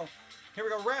go. Here we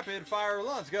go. Rapid fire.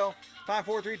 Let's go. 5,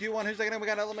 4, 3, 2, 1. Who's taking it? We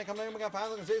got Element coming in. We got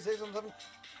 5, 6, 7, 7.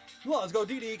 Let's go,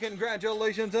 DD.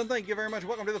 Congratulations and thank you very much.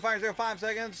 Welcome to the Fire Sale. 5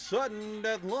 seconds, sudden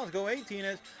death. Let's go.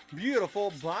 18-inch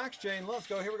beautiful box chain. Let's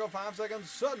go. Here we go. 5 seconds,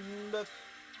 sudden death.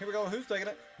 Here we go. Who's taking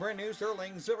it? Brand new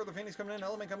sterling silver. The Phoenix coming in.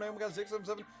 Element coming in. We got 6, 7,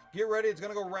 7. Get ready. It's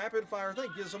going to go rapid fire.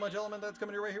 Thank you so much, Element. That's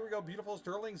coming your way. Here we go. Beautiful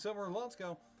sterling silver. Let's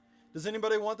go. Does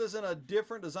anybody want this in a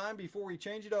different design before we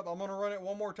change it up? I'm going to run it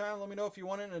one more time. Let me know if you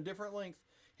want it in a different length.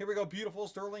 Here we go. Beautiful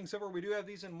sterling silver. We do have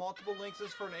these in multiple lengths. This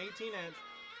is for an 18-inch.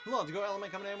 Let's go.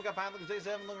 Element coming in. We got 5, 6,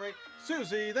 7. Looking great.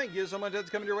 Susie, thank you so much. That's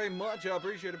coming your way. Much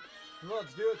appreciated.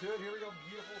 Let's do it to it. Here we go.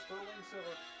 Beautiful sterling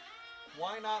silver.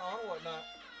 Why not on whatnot?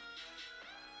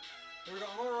 Here we go.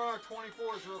 I'm going to run our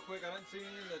 24s real quick. I didn't see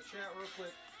any in the chat real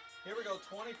quick. Here we go.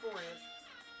 24-inch.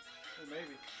 Or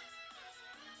maybe.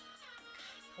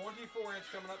 24-inch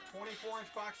coming up. 24-inch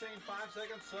box chain. 5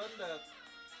 seconds. Sudden death.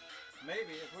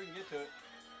 Maybe, if we can get to it.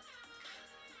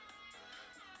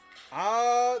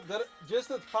 Just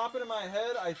that's popping in my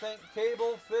head. I think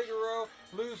cable, Figaro,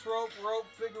 loose rope,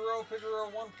 Figaro,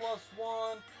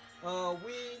 1+1,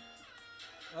 wheat.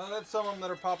 That's some of them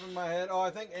that are popping in my head. Oh, I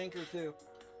think anchor too.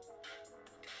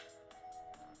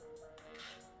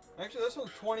 Actually, this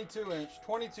one's 22-inch.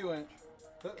 22-inch.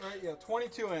 Right, yeah,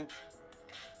 22-inch.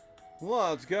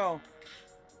 Let's go.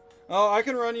 Oh, I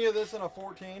can run you this in a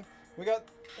 14. We got,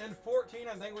 in 14,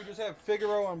 I think we just have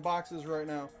Figaro on boxes right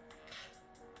now.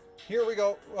 Here we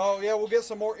go. Oh, yeah, we'll get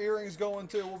some more earrings going,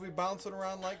 too. We'll be bouncing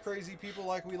around like crazy people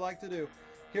like we like to do.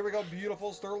 Here we go.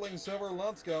 Beautiful sterling silver.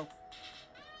 Let's go.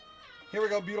 Here we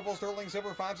go. Beautiful sterling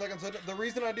silver. 5 seconds. The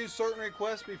reason I do certain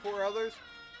requests before others.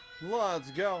 Let's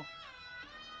go.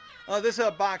 This is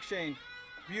a box chain.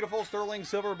 Beautiful sterling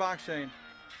silver box chain.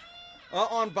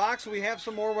 On box, we have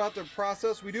some more about the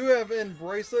process. We do have in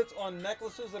bracelets on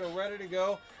necklaces that are ready to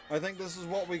go. I think this is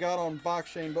what we got on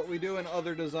box chain, but we do in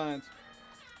other designs.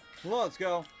 Let's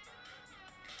go.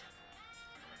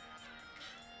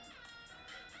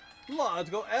 Let's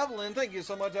go. Evelyn, thank you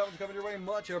so much. That was coming your way.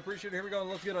 Much appreciated. Here we go.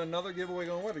 Let's get another giveaway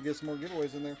going. We're going to get some more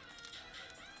giveaways in there.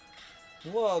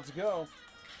 Let's go.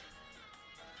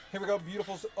 Here we go.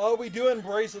 Beautiful. Oh, we do in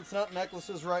bracelets, not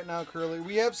necklaces right now, Curly.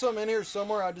 We have some in here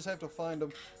somewhere. I just have to find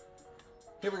them.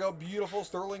 Here we go. Beautiful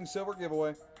sterling silver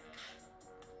giveaway.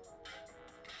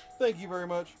 Thank you very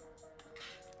much.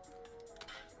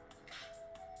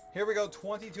 Here we go.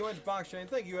 22-inch box chain.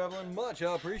 Thank you, Evelyn. Much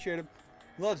appreciated.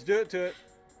 Let's do it to it.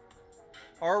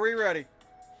 Are we ready?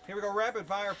 Here we go. Rapid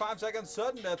fire. 5 seconds.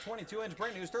 Sudden death. 22-inch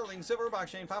brand new sterling silver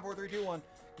box chain. 5, 4, 3, 2, 1.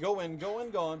 Going,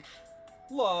 gone.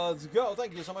 Let's go.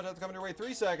 Thank you so much. That's coming your way.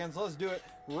 3 seconds. Let's do it.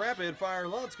 Rapid fire.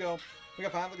 Let's go. We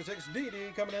got 5, 6,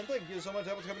 DD coming in. Thank you so much.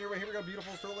 That was coming your way. Here we go.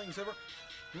 Beautiful sterling silver.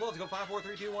 Let's go. 5, 4,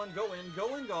 3, 2, 1.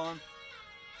 Going, gone.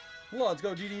 Let's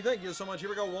go, DD. Thank you so much. Here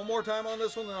we go. One more time on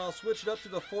this one, then I'll switch it up to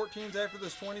the 14s after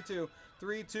this 22.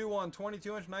 3, 2, 1.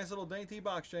 22-inch. Nice little dainty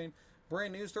box chain.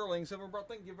 Brand new sterling silver. Bro,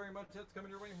 thank you very much. That's coming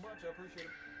your way. Much. I appreciate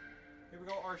it. Here we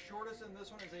go. Our shortest in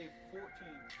this one is a 14.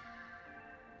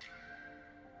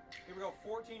 Here we go.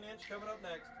 14-inch coming up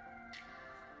next.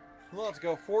 Let's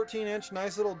go. 14-inch.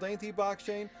 Nice little dainty box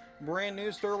chain. Brand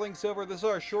new sterling silver. This is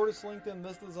our shortest length in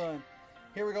this design.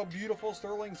 Here we go. Beautiful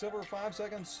sterling silver. 5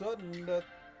 seconds. Sudden death.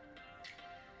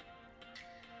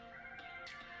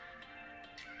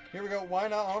 Here we go. Why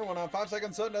not on one on 5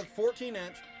 seconds? Sudden death.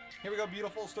 14-inch. Here we go.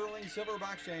 Beautiful sterling silver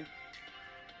box chain.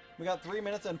 We got 3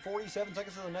 minutes and 47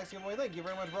 seconds to the next giveaway. Thank you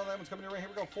very much, brother. That one's coming your way. Here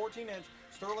we go. 14-inch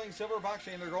sterling silver box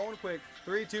chain. They're going quick.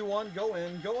 3, 2, 1. Go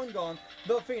in. Go and gone.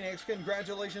 The Phoenix.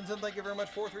 Congratulations and thank you very much.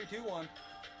 4, 3, 2, 1.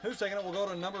 Who's taking it? We'll go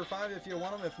to number 5 if you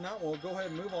want them. If not, we'll go ahead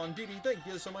and move on. DD, thank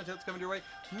you so much. That's coming your way.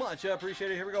 Much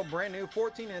appreciated. Here we go. Brand new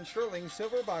 14-inch sterling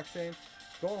silver box chain.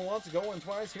 Going once, going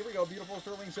twice. Here we go. Beautiful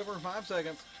sterling silver. 5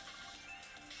 seconds.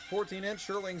 14-inch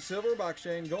sterling silver box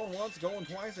chain. Going once, going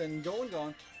twice, and going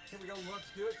gone. Here we go. Let's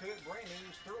do it to it. Brand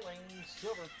new sterling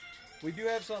silver. We do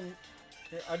have some.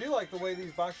 I do like the way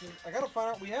these boxes. I gotta find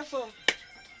out. We have some.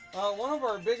 One of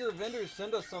our bigger vendors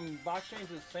send us some box chains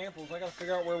as samples. I gotta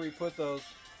figure out where we put those.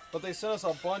 But they sent us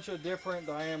a bunch of different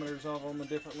diameters of them and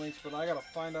different lengths. But I gotta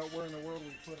find out where in the world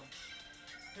we put them.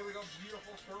 Here we go.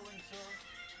 Beautiful sterling silver.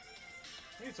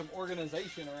 We need some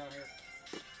organization around here.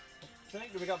 I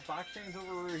think, do we got box chains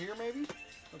over here maybe?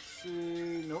 Let's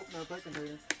see. Nope, not that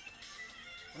container.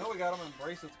 I know we got them in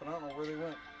bracelets, but I don't know where they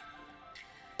went.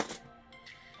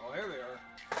 Oh, there they are.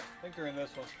 I think they're in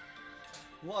this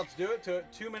one. Let's do it to it.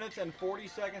 2 minutes and 40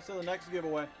 seconds to the next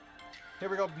giveaway. Here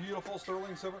we go. Beautiful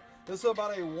sterling silver. This is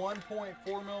about a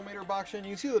 1.4 millimeter box chain.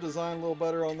 You can see the design a little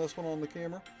better on this one on the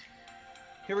camera.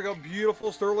 Here we go.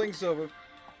 Beautiful sterling silver.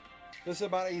 This is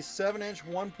about a 7-inch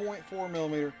 1.4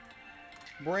 millimeter.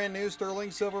 Brand new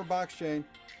sterling silver box chain.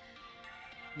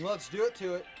 Let's do it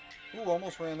to it. Ooh,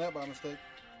 almost ran that by mistake.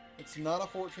 It's not a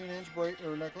 14-inch braid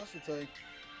or necklace. It's a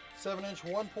 7-inch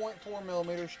 1.4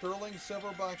 millimeter sterling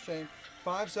silver box chain.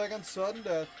 5 seconds, sudden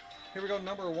death. Here we go,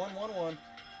 number 111.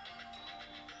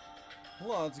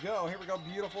 Let's go. Here we go,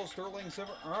 beautiful sterling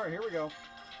silver. All right, here we go.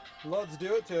 Let's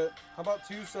do it to it. How about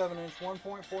two 7-inch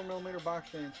 1.4 millimeter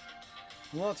box chains?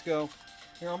 Let's go.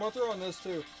 Here, I'm gonna throw in this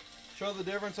too. Show the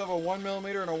difference of a 1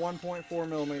 millimeter and a 1.4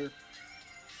 millimeter.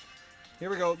 Here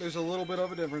we go. There's a little bit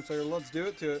of a difference there. Let's do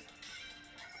it to it.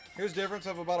 Here's the difference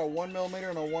of about a 1 millimeter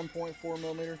and a 1.4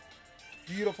 millimeter.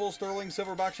 Beautiful sterling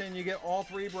silver box chain. You get all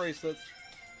 3 bracelets.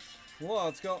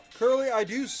 Let's go. Curly, I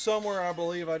do somewhere, I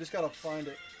believe. I just got to find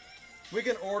it. We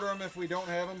can order them if we don't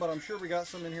have them, but I'm sure we got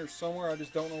some in here somewhere. I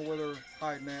just don't know where they're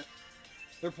hiding at.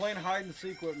 They're playing hide and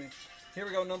seek with me. Here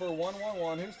we go. Number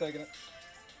 111. Who's taking it?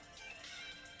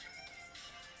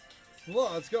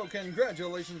 Let's go.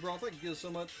 Congratulations, bro. Thank you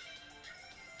so much.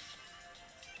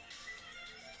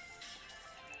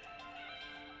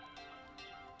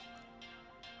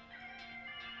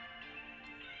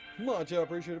 Much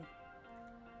appreciated.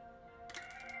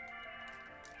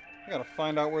 I gotta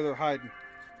find out where they're hiding.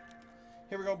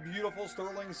 Here we go. Beautiful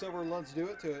sterling silver. Let's do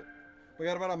it to it. We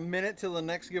got about a minute till the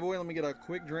next giveaway. Let me get a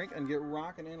quick drink and get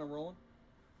rocking and rolling.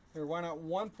 Here, why not?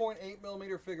 1.8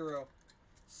 millimeter Figaro.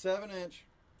 7-inch.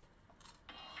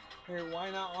 Here,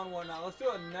 why not on one now? Let's do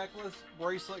a necklace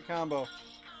bracelet combo.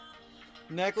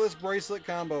 Necklace bracelet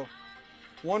combo.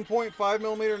 1.5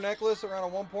 millimeter necklace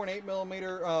around a 1.8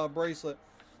 millimeter bracelet.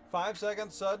 5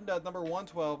 seconds, sudden death, number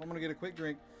 112. I'm going to get a quick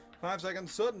drink. 5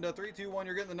 seconds, sudden death, 3, 2, 1.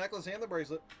 You're getting the necklace and the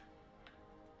bracelet.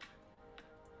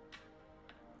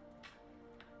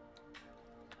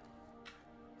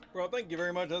 Bro, thank you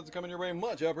very much. That's coming your way.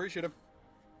 Much. I appreciate it.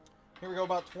 Here we go,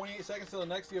 about 28 seconds to the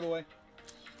next giveaway.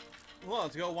 Well,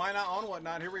 let's go. Why not on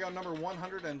whatnot? Here we go, number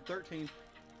 113.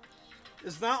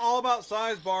 It's not all about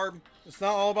size, Barb. It's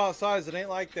not all about size. It ain't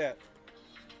like that.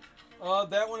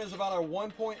 That one is about a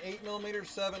 1.8 millimeter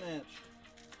 7-inch.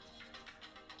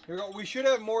 Here we go. We should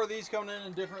have more of these coming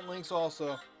in different lengths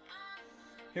also.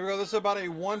 Here we go. This is about a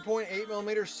 1.8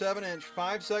 millimeter 7-inch.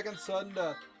 5 seconds, sudden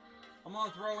death. I'm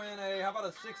going to throw in a, how about a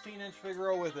 16-inch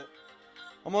Figaro with it?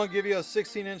 I'm going to give you a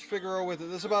 16-inch Figaro with it.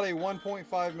 This is about a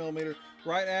 1.5 millimeter.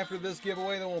 Right after this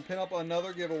giveaway, then we'll pin up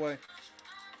another giveaway.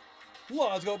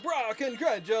 Let's go, bro.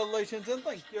 Congratulations, and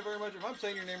thank you very much. If I'm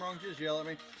saying your name wrong, just yell at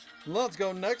me. Let's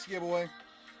go, next giveaway.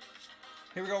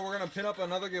 Here we go. We're going to pin up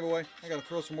another giveaway. I got to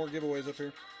throw some more giveaways up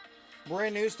here.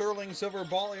 Brand new sterling silver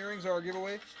ball earrings are our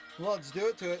giveaway. Let's do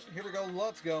it to it. Here we go.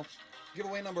 Let's go.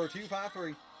 Giveaway number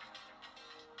 253.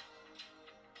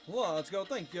 Let's go.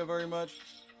 Thank you very much.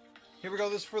 Here we go.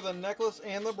 This is for the necklace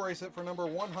and the bracelet for number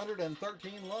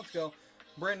 113. Let's go.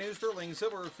 Brand new sterling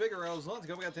silver Figaros. Let's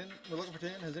go. We got 10. We're looking for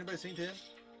 10. Has anybody seen 10?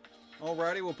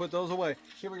 Alrighty, we'll put those away.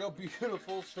 Here we go.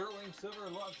 Beautiful sterling silver.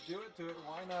 Let's do it to it.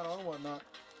 Why not on whatnot?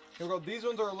 Here we go. These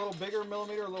ones are a little bigger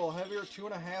millimeter, a little heavier,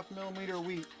 2.5 millimeter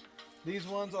wheat. These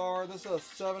ones are, this is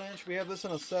a 7-inch. We have this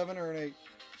in a 7 or an 8.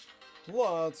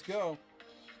 Let's go.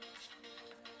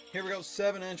 Here we go.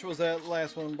 7-inch was that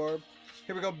last one, Barb.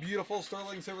 Here we go, beautiful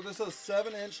sterling silver. This is a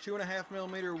 7-inch,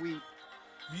 2.5mm wheat.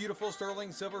 Beautiful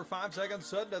sterling silver, 5 seconds,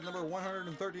 sudden death, number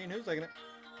 113. Who's taking it?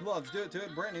 Let's do it to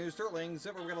it. Brand new sterling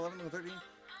silver. We got 11 and 13.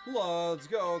 Let's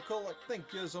go, collect.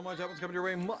 Thank you so much. That one's coming your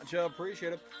way. Much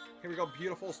appreciated. Here we go,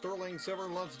 beautiful sterling silver.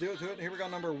 Let's do it to it. Here we go,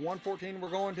 number 114. We're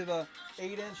going to the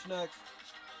 8-inch next.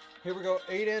 Here we go,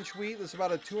 8-inch wheat. This is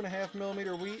about a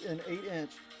 2.5mm wheat and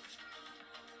 8-inch.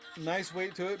 Nice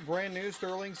weight to it. Brand new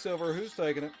sterling silver. Who's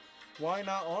taking it? Why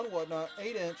not on whatnot?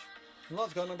 8-inch.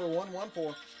 Let's go, number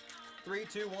 114. 3,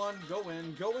 2, 1. Go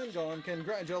in, gone.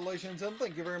 Congratulations and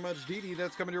thank you very much, Dee Dee.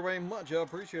 That's coming your way. Much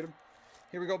appreciated.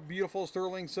 Here we go, beautiful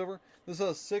sterling silver. This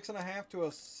is a 6.5 to a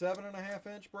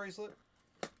 7.5-inch bracelet.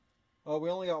 We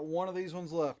only got one of these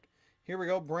ones left. Here we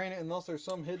go, brand new, unless there's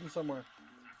some hidden somewhere.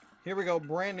 Here we go,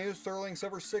 brand new sterling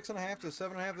silver, 6.5 to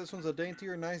 7.5. This one's a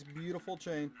daintier, nice, beautiful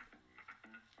chain.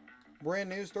 Brand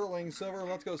new sterling silver.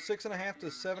 Let's go 6.5 to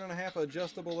 7.5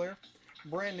 adjustable there.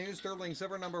 Brand new sterling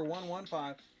silver, number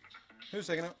 115. Who's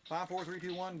taking it? 5, 4, 3,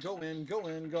 2, 1. Go in,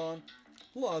 gone.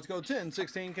 Let's go 10,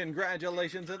 16.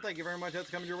 Congratulations and thank you very much. That's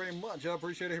coming your way. Much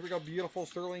appreciated. Here we go, beautiful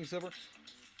sterling silver.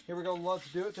 Here we go. Let's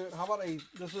do it to it. How about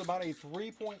this is about a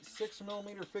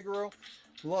 3.6mm Figaro.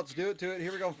 Let's do it to it.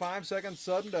 Here we go. 5 seconds,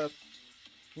 sudden death.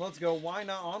 Let's go. Why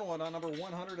not on what? On number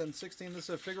 116. This is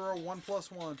a Figaro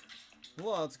 1+1.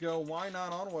 Let's go. Why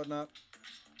not on whatnot?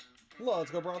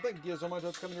 Let's go, bro. Thank you so much.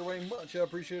 That's coming your way. Much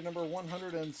appreciated. Number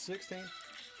 116.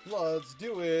 Let's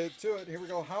do it to it. Here we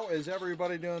go. How is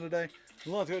everybody doing today?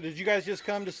 Let's go. Did you guys just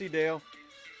come to see Dale?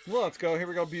 Let's go. Here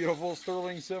we go. Beautiful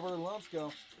sterling silver. Let's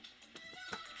go.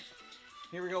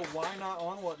 Here we go. Why not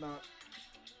on whatnot?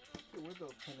 With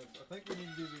those pendants. I think we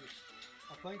need to do these.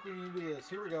 I think we need to do this.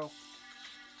 Here we go.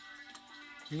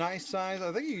 Nice size.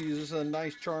 I think you use this as a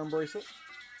nice charm bracelet.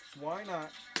 Why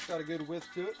not? It's got a good width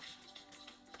to it.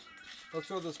 Let's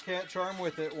throw this cat charm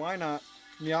with it. Why not?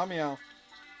 Meow meow.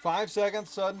 5 seconds,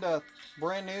 sudden death.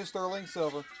 Brand new sterling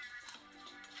silver.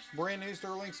 Brand new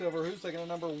sterling silver. Who's taking a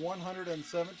number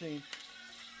 117?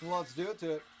 Let's do it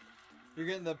to it. You're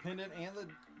getting the pendant and the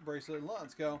bracelet.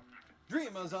 Let's go.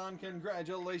 Dreamers on.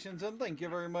 Congratulations and thank you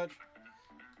very much.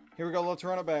 Here we go. Let's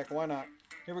run it back. Why not?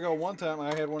 Here we go. One time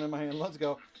I had one in my hand. Let's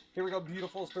go. Here we go.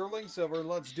 Beautiful sterling silver.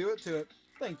 Let's do it to it.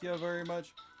 Thank you very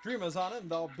much. Dreamers on it in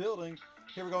the building.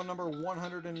 Here we go. Number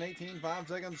 118. 5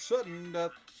 seconds. Sudden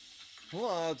death.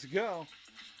 Let's go.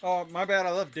 Oh, my bad.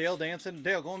 I left Dale dancing.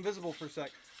 Dale, go invisible for a sec.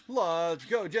 Let's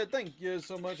go, Jed. Thank you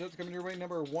so much. That's coming your way.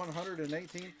 Number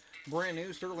 118. Brand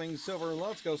new sterling silver.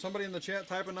 Let's go. Somebody in the chat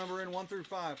type a number in 1 through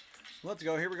 5. Let's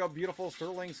go. Here we go. Beautiful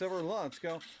sterling silver. Let's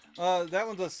go. That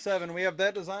one's a 7. We have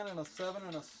that design in a 7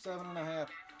 and a 7.5. Here,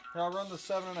 I'll run the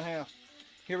 7.5.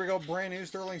 Here we go. Brand new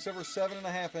sterling silver.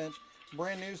 7.5 inch.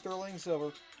 Brand new sterling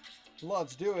silver.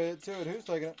 Let's do it to it. Who's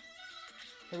taking it?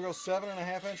 Here we go,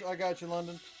 7.5 inch. I got you,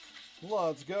 London.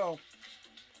 Let's go.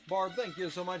 Barb, thank you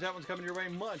so much. That one's coming your way.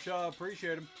 Much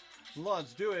appreciate him.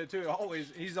 Let's do it too.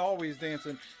 He's always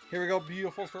dancing. Here we go,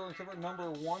 beautiful sterling silver, number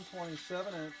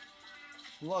 127 inch.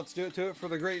 Let's do it to it for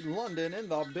the great London in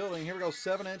the building. Here we go,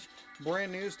 7 inch,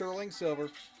 brand new sterling silver.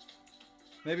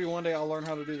 Maybe one day I'll learn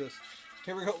how to do this.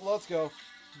 Here we go. Let's go.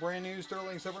 Brand new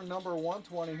sterling silver, number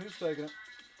 120. Who's taking it?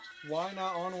 Why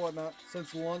not on whatnot?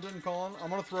 Since London calling, I'm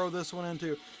going to throw this one in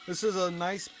too. This is a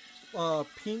nice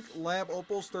pink lab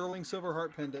opal sterling silver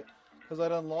heart pendant. Because I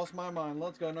done lost my mind.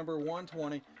 Let's go, number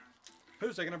 120.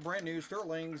 Who's taking a brand new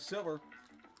sterling silver?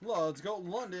 Let's go,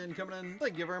 London coming in.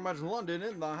 Thank you very much, London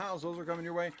in the house. Those are coming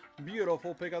your way.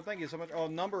 Beautiful pickup. Thank you so much. Oh,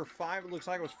 number 5. It looks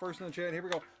like it was first in the chat. Here we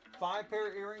go. 5 pair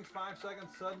of earrings, 5 seconds,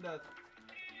 sudden death.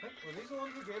 Were these the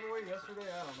ones we gave away yesterday?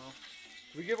 I don't know.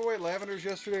 Did we give away lavenders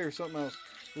yesterday or something else?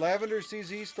 Lavender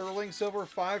CZ sterling silver,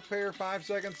 5 pair, 5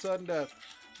 seconds, sudden death.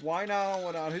 Why not on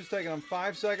whatnot? Who's taking them?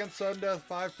 5 seconds, sudden death,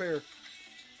 5 pair.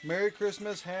 Merry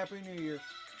Christmas, Happy New Year.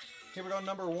 Here we go,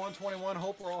 number 121.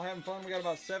 Hope we're all having fun. We got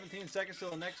about 17 seconds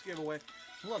till the next giveaway.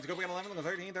 Let's go. We got 11 and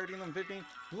 13, 13 and 15.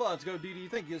 Let's go, DD.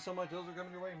 Thank you so much. Those are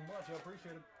coming your way. Much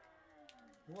appreciated.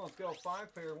 Let's go.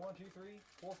 5 pair. 1, 2, 3,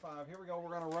 4, 5. Here we go.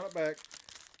 We're going to run it back.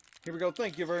 Here we go.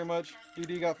 Thank you very much.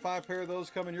 DD got 5 pair of those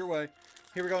coming your way.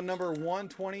 Here we go. Number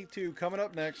 122 coming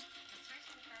up next.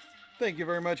 Thank you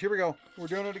very much. Here we go. We're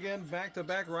doing it again back to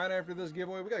back right after this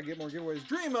giveaway. We got to get more giveaways.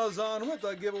 Dreamers on with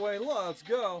the giveaway. Let's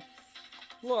go.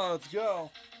 Let's go.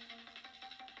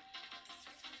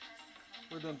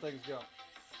 Where them things go?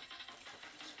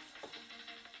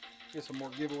 Get some more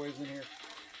giveaways in here.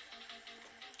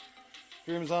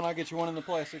 Dreamers on. I'll get you one in the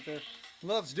plastic there.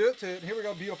 Let's do it to it. Here we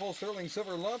go. Beautiful sterling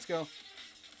silver. Let's go.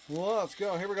 Let's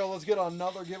go. Here we go. Let's get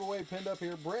another giveaway pinned up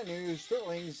here. Brand new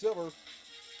sterling silver.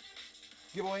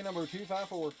 Giveaway number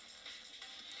 254.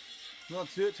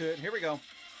 Let's do it to it. Here we go.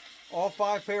 All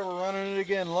 5 pair. We're running it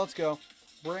again. Let's go.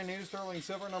 Brand new sterling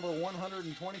silver number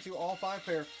 122. All 5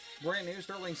 pair. Brand new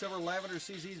sterling silver lavender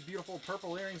CZ's beautiful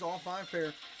purple earrings. All 5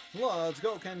 pair. Let's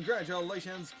go.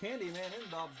 Congratulations. Candyman in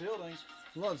the building.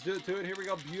 Let's do it to it. Here we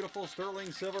go. Beautiful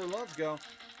sterling silver. Let's go.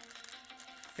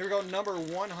 Here we go. Number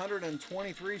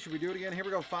 123. Should we do it again? Here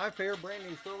we go. 5 pair. Brand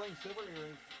new sterling silver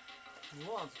earrings.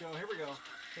 Let's go. Here we go.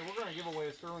 Okay, we're going to give away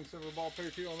a sterling silver ball pair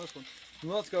too on this one.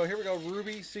 Let's go. Here we go.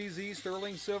 Ruby CZ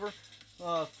sterling silver.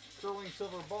 Sterling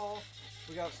silver ball.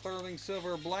 We got sterling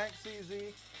silver black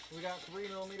CZ. We got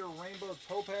 3mm rainbow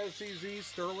topaz CZ.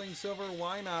 Sterling silver.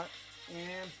 Why not?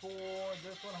 And for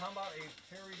this one, how about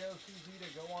a peridot CZ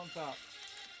to go on top?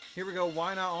 Here we go.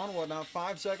 Why not on whatnot?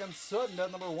 5 seconds. Sudden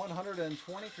death number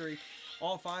 123.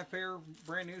 All 5 pair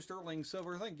brand new sterling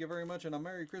silver. Thank you very much and a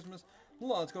Merry Christmas.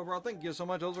 Let's go, bro. Thank you so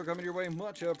much. Those are coming your way.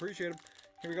 Much appreciated.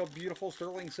 Here we go. Beautiful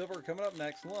sterling silver coming up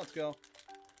next. Let's go.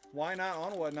 Why not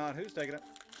on whatnot? Who's taking it?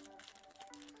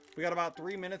 We got about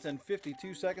 3 minutes and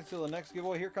 52 seconds till the next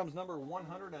giveaway. Here comes number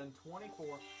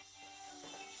 124.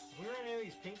 We ran any of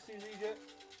these pink CZs yet?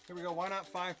 Here we go. Why not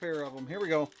 5 pair of them? Here we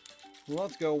go.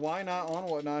 Let's go. Why not on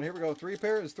whatnot? Here we go. 3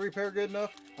 pair. Is 3 pair good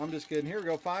enough? I'm just kidding. Here we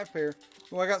go. 5 pair.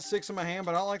 Oh, I got 6 in my hand,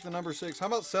 but I don't like the number 6. How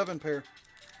about 7 pair?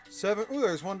 7. Ooh,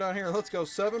 there's one down here. Let's go.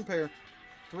 7 pair.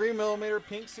 3mm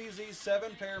pink CZ.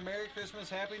 7 pair. Merry Christmas.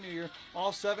 Happy New Year.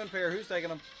 All 7 pair. Who's taking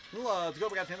them? Let's go.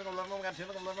 We got 10, 11, we got 10,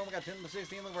 11, we got 10,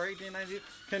 16, over 18, 19.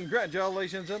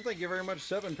 Congratulations, and thank you very much.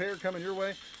 7 pair coming your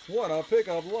way. What a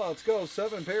pickup. Let's go.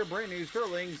 7 pair. Brand new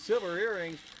sterling silver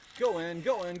earrings. Going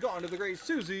to the great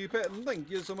Susie Patton. Thank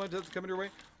you so much. That's coming your way.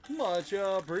 Much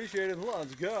appreciated.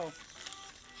 Let's go.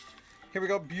 Here we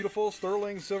go. Beautiful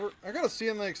sterling silver. I gotta see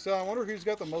in the Excel. I wonder who's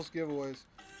got the most giveaways.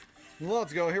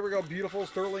 Let's go. Here we go. Beautiful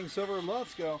sterling silver.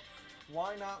 Let's go.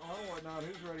 Why not on whatnot?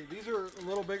 Who's ready? These are a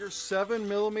little bigger.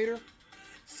 7mm.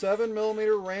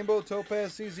 7mm rainbow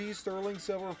topaz CZ sterling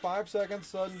silver. 5 seconds.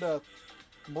 Sudden death.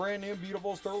 Brand new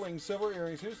beautiful sterling silver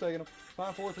earrings. Who's taking them?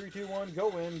 5, 4, 3, 2, 1.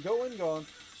 Go in. Gone.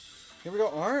 Here we go.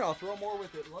 All right, I'll throw more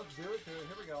with it. Let's do it. Here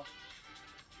we go.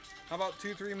 How about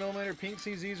 2, 3mm pink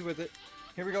CZs with it?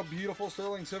 Here we go. Beautiful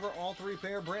sterling silver. All 3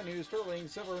 pair. Brand new sterling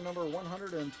silver number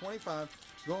 125.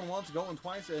 Going once, going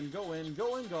twice, and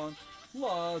gone.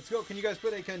 Let's go. Can you guys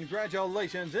put a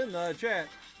congratulations in the chat?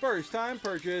 First time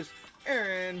purchase.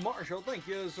 Aaron Marshall. Thank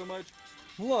you so much.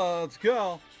 Let's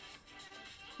go.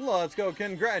 Let's go.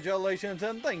 Congratulations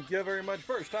and thank you very much.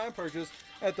 First time purchase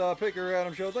at the Picker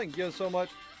Adam Show. Thank you so much.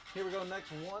 Here we go. Next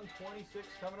 126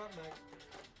 coming up next.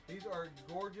 These are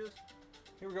gorgeous.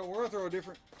 Here we go. We're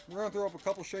gonna throw up a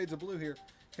couple shades of blue here.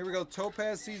 Here we go.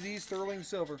 Topaz CZ sterling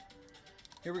silver.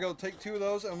 Here we go. Take 2 of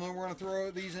those and then we're gonna throw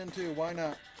these in too. Why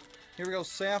not? Here we go.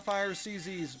 Sapphire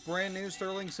CZs. Brand new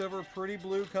sterling silver. Pretty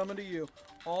blue coming to you.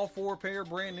 All 4 pair.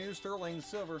 Brand new sterling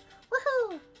silver.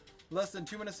 Woohoo! Less than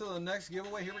 2 minutes to the next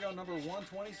giveaway. Here we go. Number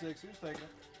 126. Who's taking it?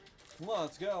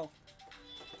 Let's go.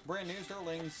 Brand new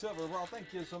sterling silver. Well,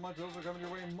 thank you so much. Those are coming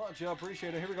your way. Much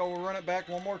appreciated. Here we go. We'll run it back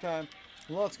one more time.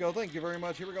 Let's go. Thank you very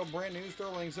much. Here we go. Brand new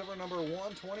sterling silver number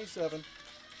 127.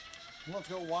 Let's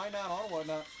go. Why not on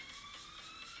whatnot?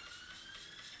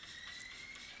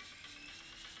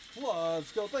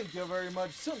 Let's go. Thank you very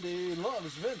much. Cindy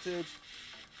loves vintage.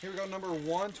 Here we go. Number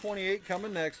 128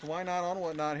 coming next. Why not on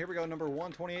whatnot? Here we go. Number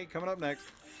 128 coming up next.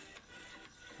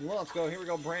 Let's go. Here we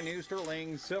go. Brand new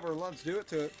sterling silver. Let's do it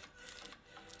to it.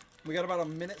 We got about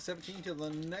 1:17 to the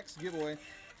next giveaway.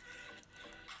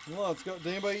 Let's go. Did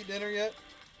anybody eat dinner yet?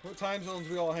 What time zones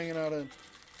we all hanging out in?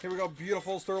 Here we go.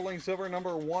 Beautiful sterling silver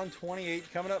number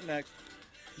 128 coming up next.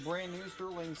 Brand new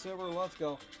sterling silver. Let's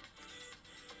go.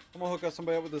 I'm going to hook up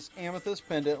somebody up with this amethyst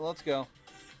pendant. Let's go.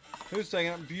 Who's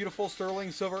taking it? Beautiful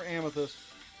sterling silver amethyst.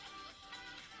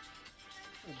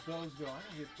 Where those go? I'm going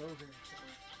to get those in.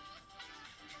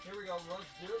 Here we go. Let's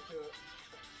do it to it.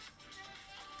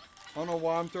 I don't know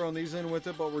why I'm throwing these in with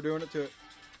it, but we're doing it to it.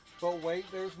 But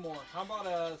wait, there's more. How about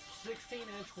a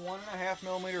 16-inch,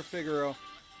 1.5mm Figaro?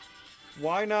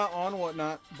 Why not on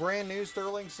whatnot? Brand new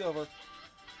sterling silver.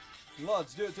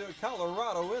 Let's do it to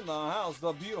Colorado in the house.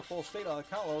 The beautiful state of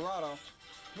Colorado.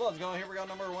 Let's go. Here we go.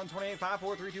 Number 128, 5,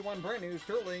 4, 3, 2, 1. Brand new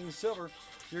sterling silver.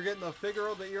 You're getting the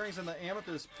Figaro, the earrings, and the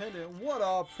amethyst pendant. What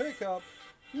a pickup.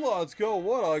 Let's go.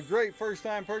 What a great first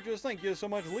time purchase. Thank you so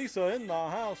much, Lisa in the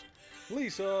house.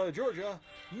 Lisa, Georgia.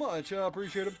 Much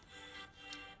appreciated.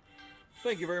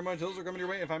 Thank you very much. Those are coming your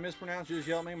way. If I mispronounce, just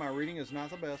yell at me. My reading is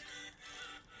not the best.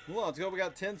 Let's go. We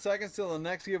got 10 seconds till the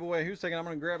next giveaway. Who's taking? I'm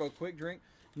going to grab a quick drink.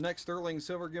 Next sterling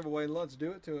silver giveaway. Let's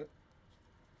do it to it.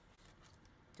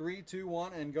 3, 2,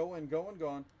 1, and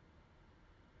gone.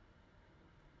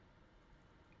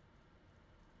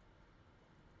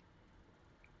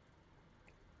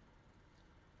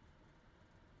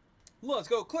 Let's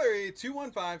go, Clary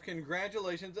 215.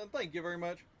 Congratulations and thank you very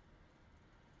much.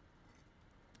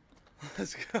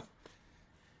 Let's go.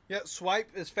 Yeah, swipe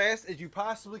as fast as you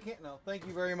possibly can. No, thank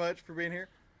you very much for being here.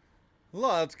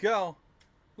 Let's go.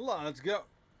 Let's go.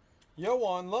 Yo,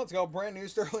 one. Let's go. Brand new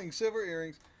sterling silver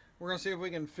earrings. We're going to see if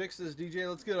we can fix this, DJ.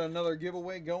 Let's get another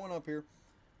giveaway going up here.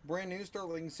 Brand new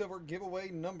sterling silver giveaway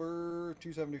number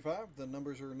 275. The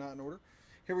numbers are not in order.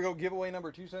 Here we go. Giveaway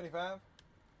number 275.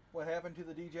 What happened to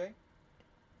the DJ?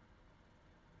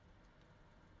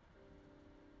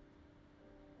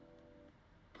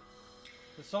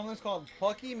 The song is called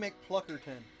Plucky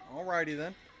McPluckerton. Alrighty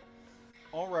then.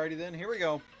 Alrighty then. Here we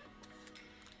go.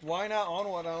 Why not on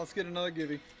what now? Let's get another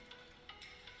givey.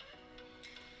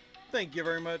 Thank you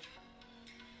very much.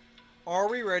 Are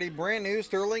we ready? Brand new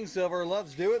sterling silver.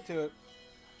 Let's do it to it.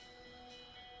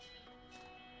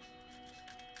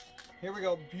 Here we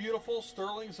go. Beautiful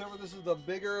sterling silver. This is the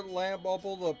bigger lab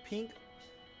opal, the pink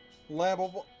lab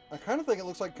opal. I kind of think it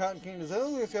looks like cotton candy. Does that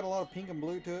look like it's got a lot of pink and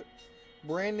blue to it?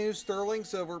 Brand new sterling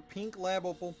silver, pink lab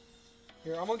opal.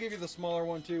 Here, I'm going to give you the smaller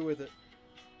one too with it.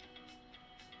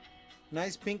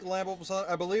 Nice pink lab opal.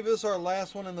 I believe this is our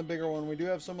last one and the bigger one. We do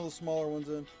have some of the smaller ones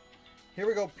in. Here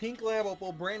we go. Pink lab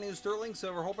opal, brand new sterling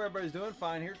silver. Hope everybody's doing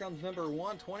fine. Here comes number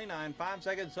 129. 5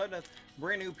 seconds, sudden.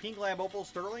 Brand new pink lab opal,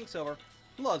 sterling silver.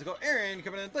 Let's go. Aaron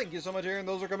coming in. Thank you so much, Aaron.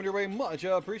 Those are coming your way. Much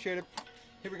appreciated.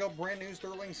 Here we go. Brand new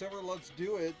sterling silver. Let's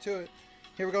do it to it.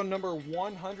 Here we go. Number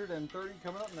 130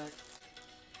 coming up next.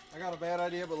 I got a bad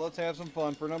idea, but let's have some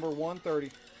fun for number 130.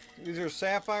 These are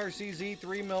Sapphire CZ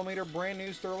 3mm brand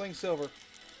new sterling silver.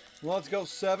 Let's go.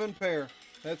 7 pair.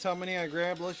 That's how many I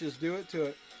grabbed. Let's just do it to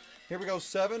it. Here we go.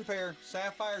 7 pair.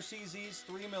 Sapphire CZs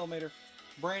 3mm.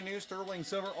 Brand new sterling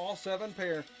silver. All 7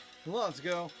 pair. Let's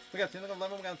go. We got 10,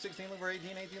 11, we got 16, look for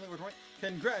 18, 18, look for 20.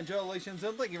 Congratulations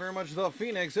and thank you very much. The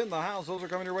Phoenix in the house. Those are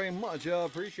coming your way. Much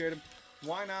appreciated.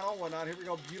 Why not on whatnot? Here we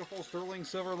go. Beautiful sterling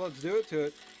silver. Let's do it to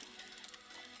it.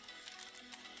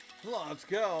 Let's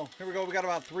go. Here we go. We got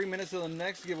about 3 minutes to the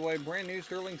next giveaway. Brand new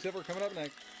sterling silver coming up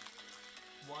next.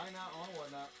 Why not on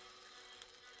whatnot?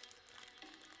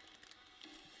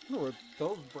 I wonder what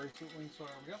those bracelet links are.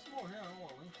 We got some more here. I don't know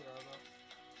what links they are though.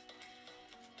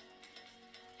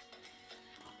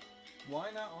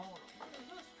 Why not on what is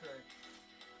this tray?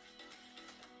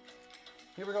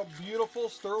 Here we go. Beautiful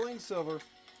sterling silver.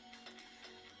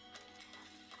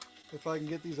 If I can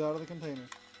get these out of the container.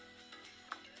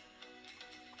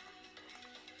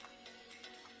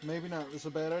 Maybe not. This is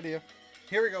a bad idea.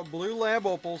 Here we go. Blue lab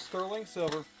opal, sterling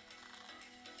silver.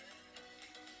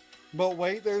 But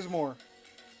wait, there's more.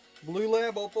 Blue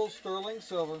lab opal, sterling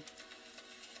silver.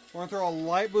 We're going to throw a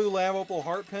light blue lab opal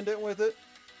heart pendant with it.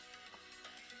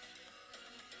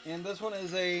 And this one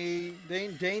is a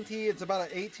dainty, it's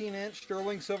about an 18-inch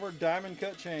sterling silver diamond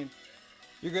cut chain.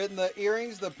 You're getting the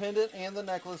earrings, the pendant, and the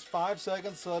necklace. 5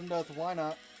 seconds, sudden death. Why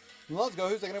not? Let's go.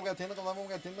 Who's taking it? We got 10, 11, we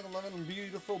got 10, 11,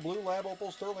 beautiful blue lab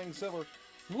opal, sterling silver.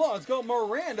 Let's go,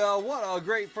 Miranda. What a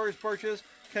great first purchase.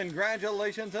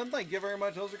 Congratulations, and thank you very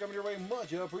much. Those are coming your way.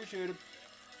 Much appreciated.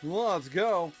 Let's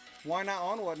go. Why not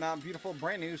on whatnot? Beautiful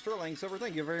brand new sterling silver.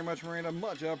 Thank you very much, Miranda.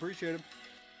 Much appreciated.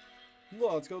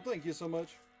 Let's go. Thank you so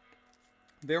much.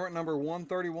 They're at number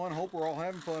 131. Hope we're all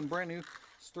having fun. Brand new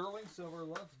sterling silver.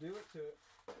 Let's do it to it.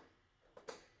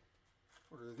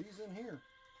 What are these in here?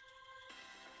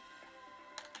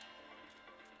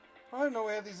 I didn't know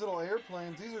we had these little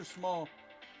airplanes. These are small.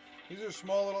 These are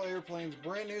small little airplanes.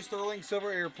 Brand new sterling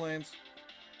silver airplanes.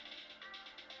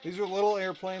 These are little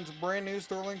airplanes. Brand new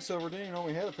sterling silver. Didn't even know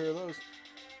we had a pair of those.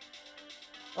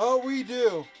 Oh, we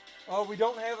do. Oh, we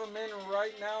don't have them in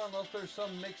right now unless there's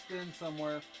some mixed in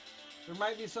somewhere. There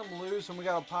might be some loose and we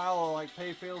got a pile of like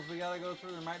pay fields we got to go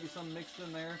through. There might be some mixed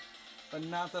in there, but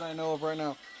not that I know of right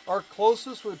now. Our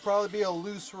closest would probably be a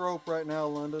loose rope right now,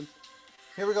 London.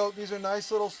 Here we go. These are nice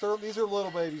little these are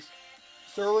little babies.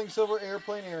 Sterling silver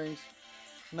airplane earrings.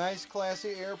 Nice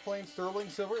classy airplane sterling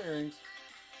silver earrings.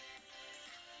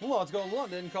 Well, let's go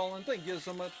London, Colin. Thank you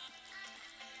so much.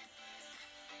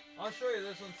 I'll show you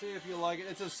this one, see if you like it.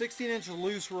 It's a 16-inch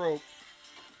loose rope.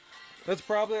 That's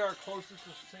probably our closest to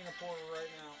Singapore right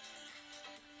now.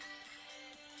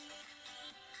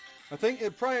 I think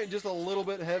it's probably just a little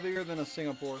bit heavier than a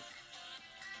Singapore.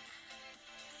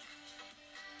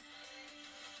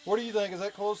 What do you think? Is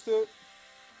that close to it?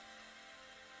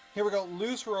 Here we go.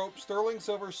 Loose rope, sterling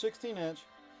silver, 16-inch.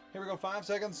 Here we go. 5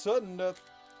 seconds. Sudden death.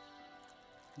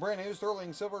 Brand new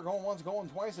sterling silver. Going once, going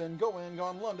twice, and going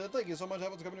London. Thank you so much. That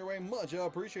one's coming your way. Much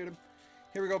appreciated.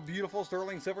 Here we go. Beautiful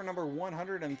sterling silver number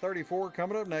 134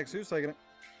 coming up next. Who's taking it?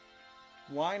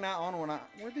 Why not on one?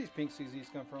 Where'd these pink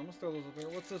CZs come from? Let's throw those up here.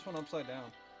 What's this one upside down?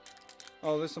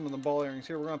 Oh, there's some of the ball earrings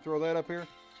here. We're going to throw that up here.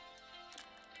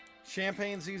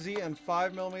 Champagne CZ and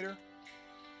 5mm.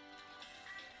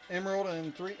 Emerald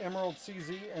and Emerald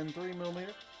CZ and 3mm.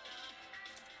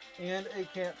 And a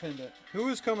cat pendant. Who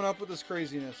is coming up with this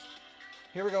craziness?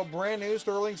 Here we go. Brand new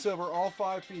sterling silver. All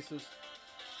 5 pieces.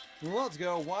 Let's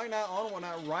go. Why not on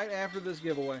whatnot right after this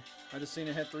giveaway? I just seen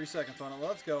it had 3 seconds on it.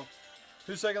 Let's go.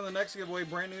 Who's taking the next giveaway?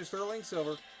 Brand new sterling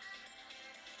silver.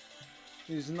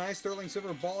 These nice sterling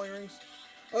silver ball earrings.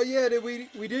 Oh yeah,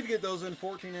 we did get those in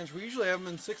 14-inch. We usually have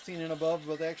them in 16 and above,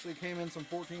 but they actually came in some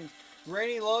 14s.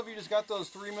 Rainy Love, you just got those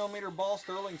 3mm ball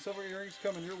sterling silver earrings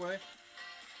coming your way.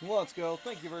 Let's go.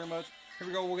 Thank you very much. Here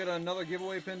we go. We'll get another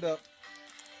giveaway pinned up.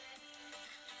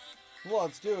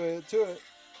 Let's do it. To it.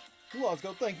 Let's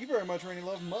go. Thank you very much, Rainy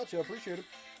Love. Much appreciated.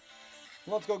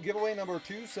 Let's go. Giveaway number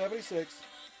 276.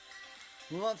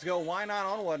 Let's go. Why not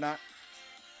on whatnot?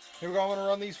 Here we go. I'm going to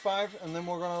run these 5, and then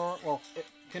we're going to run. Well,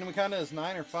 can we count it as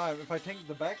 9 or 5? If I take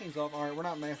the backings off, all right, we're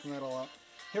not mathing that all out.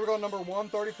 Here we go. Number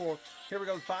 134. Here we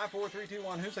go. 5, 4, 3, 2,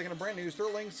 1. Who's taking a brand new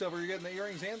sterling silver? You're getting the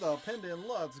earrings and the pendant.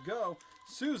 Let's go.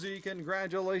 Susie,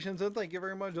 congratulations, and thank you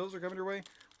very much. Those are coming your way.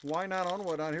 Why not on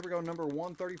whatnot? Here we go. Number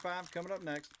 135 coming up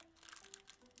next.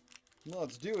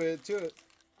 Let's do it. To it.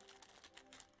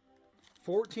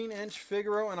 14-inch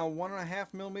Figaro and a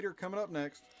 1.5mm coming up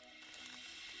next.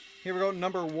 Here we go.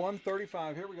 Number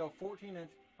 135. Here we go. 14-inch.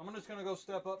 I'm just going to go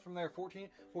step up from there. 14.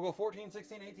 We'll go 14,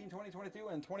 16, 18, 20, 22,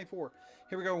 and 24.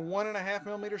 Here we go.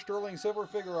 1.5mm sterling silver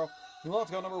Figaro.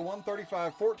 Let's go. Number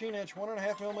 135. 14-inch,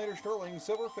 1.5mm sterling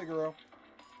silver Figaro.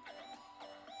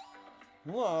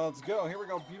 Let's go. Here we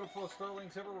go. Beautiful sterling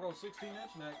silver. We'll go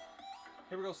 16-inch next.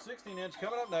 Here we go. 16-inch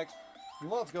coming up next.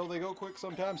 Let's go. They go quick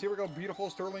sometimes. Here we go. Beautiful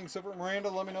sterling silver. Miranda,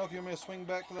 let me know if you want me to swing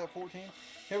back to that 14.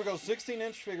 Here we go.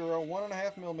 16-inch Figaro.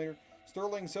 1.5mm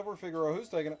sterling silver Figaro. Who's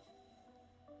taking it?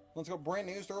 Let's go. Brand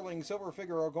new sterling silver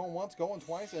Figaro. Going once, going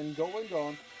twice, and going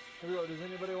gone. Here we go. Does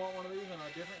anybody want one of these in a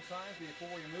different size before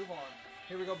we move on?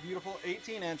 Here we go. Beautiful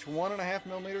 18-inch,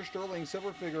 1.5mm sterling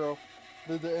silver Figaro.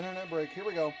 Did the internet break? Here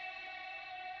we go.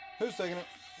 Who's taking it?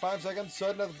 5 seconds.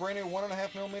 Sudden death. Brand new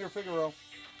 1.5mm Figaro.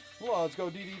 Let's go,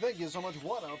 DD. Thank you so much.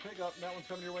 What a pickup. That one's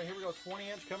coming your way. Here we go.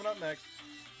 20-inch coming up next.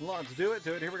 Let's do it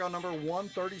to it. Here we go. Number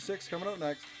 136 coming up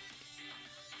next.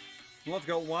 Let's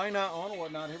go. Why not on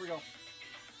whatnot? Here we go.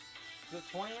 Is it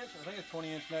 20-inch? I think it's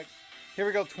 20-inch next. Here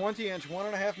we go. 20-inch,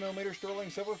 1.5mm sterling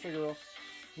silver Figaro.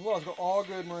 Let's go. All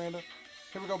good, Miranda.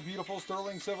 Here we go. Beautiful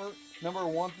sterling silver. Number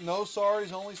 1. No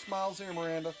sorries, only smiles here,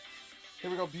 Miranda. Here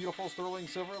we go. Beautiful sterling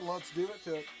silver. Let's do it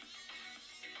to it.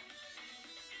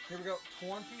 Here we go.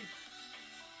 20.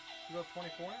 We go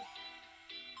 24-inch.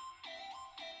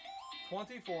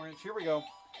 24-inch. Here we go.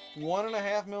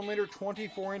 1.5mm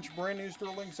 24-inch brand new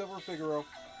sterling silver Figaro.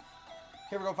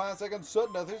 Here we go. 5 seconds.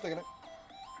 Sudden death. Who's taking it?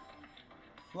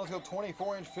 Let's go.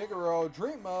 24-inch Figaro.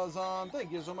 Dream on.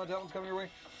 Thank you so much. That one's coming your way.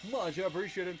 Much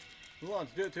appreciated.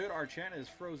 Let's do it to it. Our chat is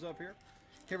froze up here.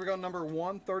 Here we go. Number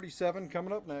 137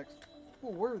 coming up next. Ooh,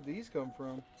 where did these come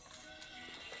from?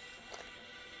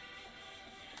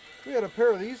 We had a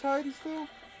pair of these hiding still?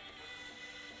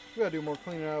 We gotta do more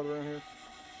cleaning out around here.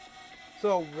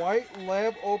 So, white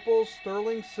lab opal,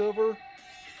 sterling silver.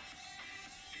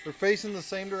 They're facing the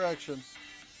same direction.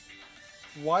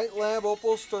 White lab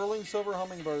opal, sterling silver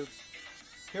hummingbirds.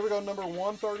 Here we go, number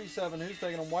 137. Who's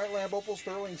taking them? White lab opal,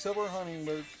 sterling silver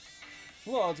hummingbirds.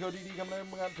 Well, let's go, DD coming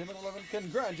in. We got 10 and 11.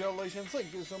 Congratulations.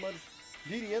 Thank you so much.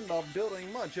 DD in the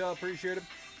building. Much appreciated.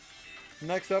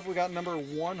 Next up, we got number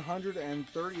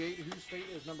 138. Whose fate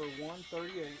is number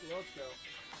 138? Let's go.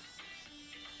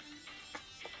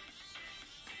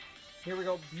 Here we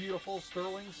go. Beautiful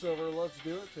sterling silver. Let's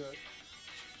do it to it.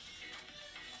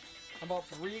 How about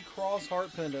 3 cross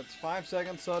heart pendants? 5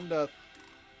 seconds, sudden death.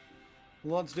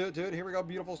 Let's do it to it. Here we go.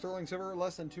 Beautiful sterling silver.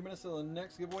 Less than 2 minutes to the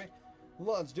next giveaway.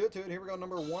 Let's do it to it. Here we go.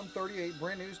 Number 138.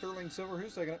 Brand new sterling silver.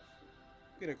 Who's taking it?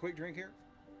 Get a quick drink here.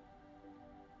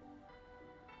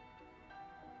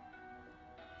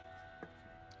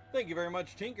 Thank you very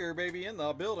much, Tinker Baby in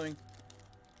the building.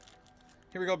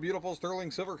 Here we go. Beautiful sterling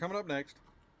silver coming up next.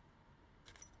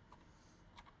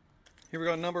 Here we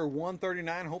go. Number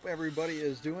 139. Hope everybody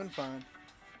is doing fine.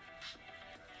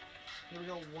 Here we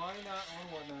go. Why not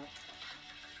on whatnot?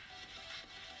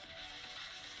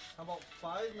 How about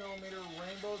 5mm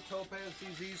rainbow topaz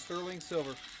CZ sterling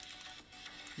silver?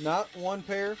 Not 1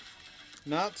 pair,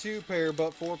 not 2 pair,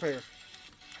 but 4 pair.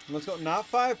 Let's go. Not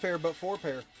 5 pair, but 4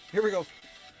 pair. Here we go.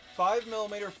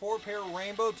 5mm 4 pair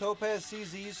rainbow topaz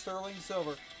CZ sterling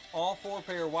silver. All 4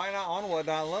 pair. Why not on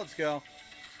whatnot? Let's go.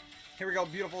 Here we go,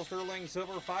 beautiful sterling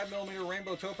silver, 5mm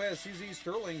rainbow topaz CZ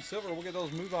sterling silver. We'll get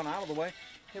those moved on out of the way.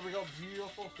 Here we go,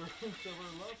 beautiful sterling silver.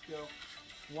 Let's go.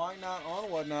 Why not on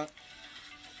whatnot?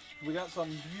 We got some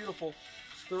beautiful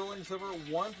sterling silver,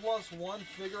 1+1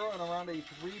 Figaro and around a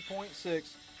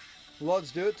 3.6.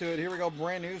 Let's do it to it. Here we go,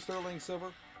 brand new sterling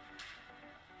silver.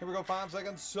 Here we go, 5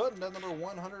 seconds. Sudden death number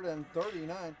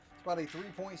 139. It's about a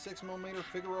 3.6mm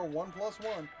Figaro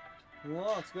 1+1.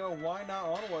 Let's go. Why not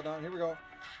on whatnot? Here we go.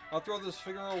 I'll throw this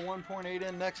Figaro 1.8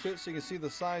 in next to it so you can see the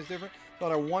size difference.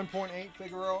 About a 1.8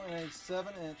 Figaro and a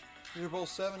 7-inch. These are both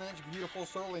 7-inch beautiful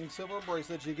sterling silver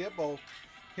bracelets. You get both.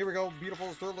 Here we go.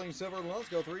 Beautiful sterling silver. Let's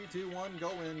go. 3, 2, 1. Go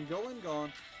in. Go in.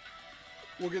 Gone.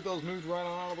 We'll get those moved right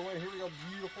on out of the way. Here we go.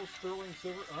 Beautiful sterling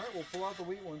silver. All right. We'll pull out the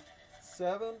wheat one.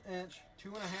 7-inch,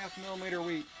 2.5mm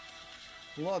wheat.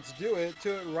 Let's do it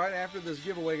to it right after this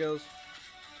giveaway goes.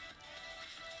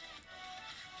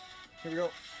 Here we go.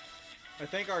 I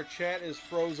think our chat is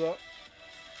froze up.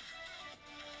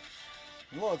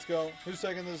 Let's go. Who's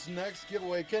taking this next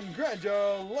giveaway?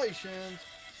 Congratulations,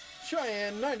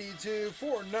 Cheyenne 92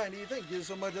 490. Thank you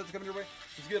so much. That's coming your way.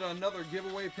 Let's get another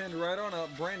giveaway pinned right on up.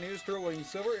 Brand new sterling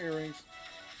silver earrings.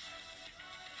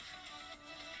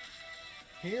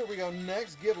 Here we go.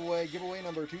 Next giveaway. Giveaway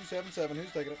number 277.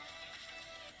 Who's taking it?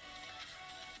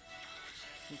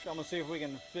 I'm going to see if we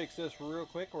can fix this real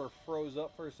quick. We're froze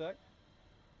up for a sec.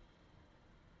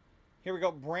 Here we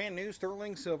go. Brand new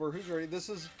sterling silver. Who's ready? This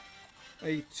is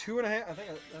a 2.5. I think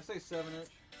I say 7-inch.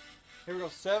 Here we go.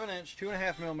 7-inch,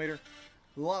 2.5mm.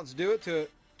 Let's do it to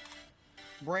it.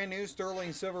 Brand new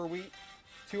sterling silver wheat.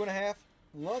 2.5.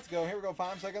 Let's go. Here we go.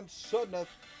 5 seconds. Sudden death.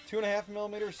 2.5mm,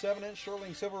 7-inch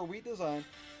sterling silver wheat design.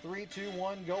 3, 2,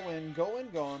 1. Go in. Go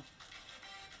in. Gone.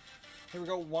 Here we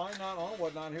go. Why not on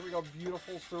whatnot? Here we go.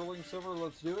 Beautiful sterling silver.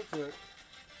 Let's do it to it.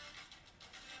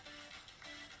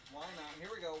 Why not? Here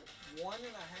we go. 1.5mm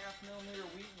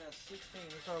wheat and a 16.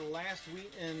 This is our last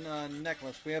wheat in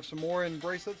necklace. We have some more in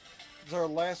bracelets. This is our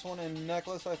last one in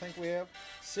necklace, I think we have.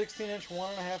 16-inch,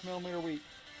 1.5mm wheat.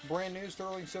 Brand new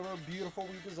sterling silver, beautiful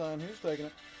wheat design. Who's taking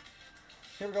it?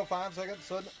 Here we go, 5 seconds.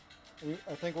 Sudden.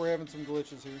 I think we're having some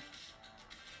glitches here.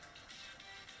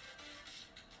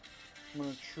 I'm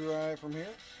going to try from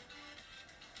here.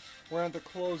 We're going to have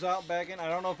to close out back in. I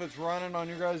don't know if it's running on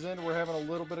your guys' end. We're having a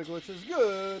little bit of glitches.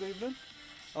 Good evening.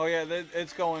 Oh, yeah,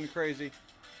 it's going crazy.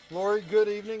 Lori, good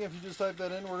evening. If you just type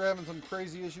that in, we're having some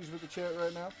crazy issues with the chat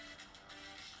right now.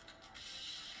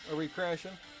 Are we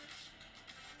crashing?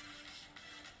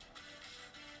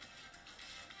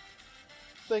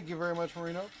 Thank you very much,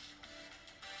 Marino.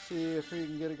 See if we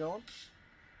can get it going.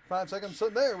 5 seconds. So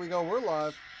there we go. We're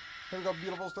live. Here we go.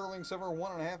 Beautiful sterling silver,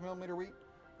 1.5mm wheat.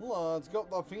 Let's go.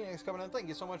 The Phoenix coming in. Thank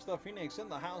you so much, the Phoenix in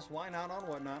the house. Why not on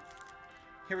whatnot?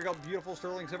 Here we go. Beautiful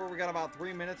sterling silver. We got about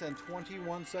 3 minutes and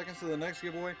 21 seconds to the next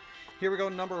giveaway. Here we go.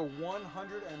 Number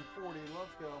 140.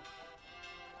 Let's go.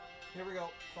 Here we go.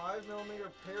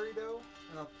 5mm peridot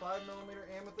and a 5mm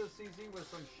amethyst CZ with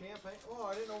some champagne. Oh,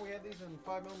 I didn't know we had these in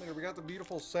 5mm. We got the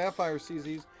beautiful sapphire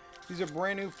CZs. These are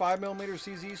brand new 5mm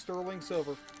CZ sterling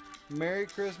silver. Merry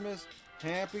Christmas,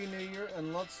 Happy New Year,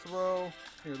 and let's throw,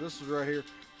 here, this is right here.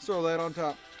 Let's throw that on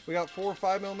top. We got 4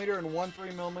 5mm and 1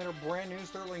 3mm brand new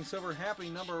sterling silver. Happy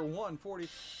number 140.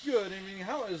 Good evening.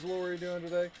 How is Lori doing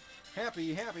today?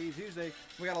 Happy Tuesday.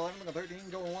 We got 11, we got 13,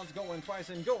 going once, going twice,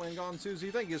 and going gone, Susie.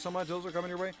 Thank you so much. Those are coming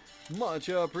your way. Much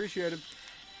appreciated.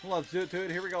 Let's do it to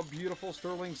it. Here we go. Beautiful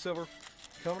sterling silver.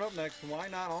 Coming up next. Why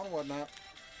not on whatnot?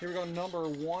 Here we go. Number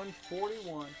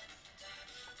 141.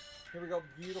 Here we go.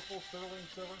 Beautiful sterling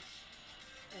silver.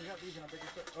 Oh, we got these in a bigger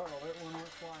set. Uh oh, that one went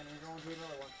flying. We're going to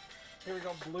another one. Here we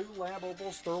go. Blue Lab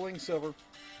Opal sterling silver.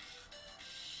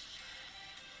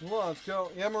 Let's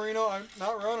go. Yeah, Marino, I'm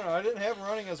not running. I didn't have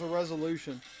running as a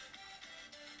resolution.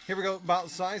 Here we go. About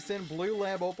size 10 Blue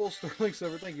Lab Opal sterling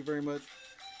silver. Thank you very much.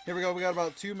 Here we go. We got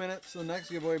about 2 minutes. The next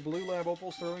giveaway, Blue Lab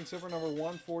Opal sterling silver number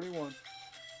 141.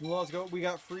 Let's go. We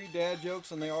got free dad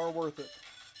jokes and they are worth it.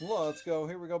 Let's go.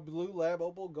 Here we go. Blue Lab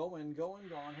Opal going, gone.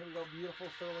 Here we go. Beautiful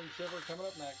sterling silver coming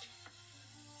up next.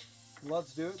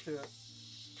 Let's do it to it.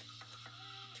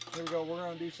 Here we go. We're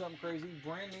going to do something crazy.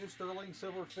 Brand new sterling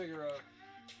silver Figaro.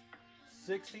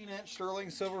 16-inch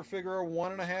sterling silver Figaro,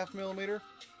 1.5mm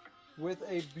with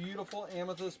a beautiful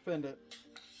amethyst pendant.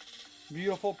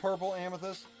 Beautiful purple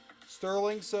amethyst.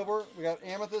 Sterling silver. We got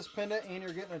amethyst pendant and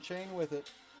you're getting a chain with it.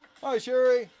 Hi,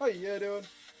 Sherry. How you doing?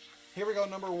 Here we go,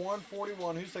 number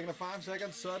 141. Who's taking a 5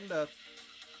 second sudden death?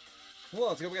 Well,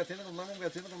 let's go. We got 10 of 11. We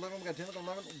got 10 of 11. We got 10 of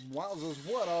 11. Wowzers,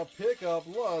 what a pickup.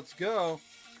 Let's go.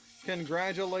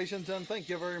 Congratulations and thank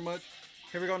you very much.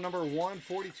 Here we go, number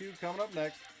 142 coming up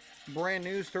next. Brand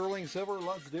new sterling silver.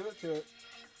 Let's do it to it.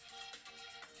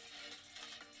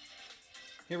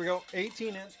 Here we go.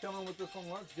 18 inch coming with this one.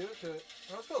 Let's do it to it.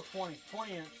 Let's go 20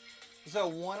 inch. This is a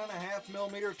 1.5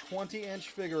 millimeter 20 inch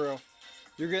Figaro.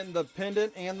 You're getting the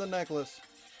pendant and the necklace.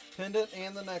 Pendant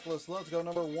and the necklace. Let's go.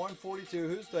 Number 142.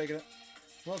 Who's taking it?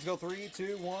 Let's go. 3,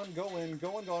 2, 1. Going,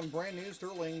 gone. Brand new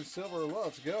sterling silver.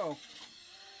 Let's go.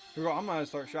 Here we go. I'm going to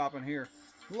start shopping here.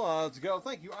 Let's go.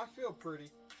 Thank you. I feel pretty.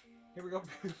 Here we go.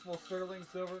 Beautiful sterling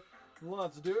silver.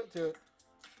 Let's do it to it.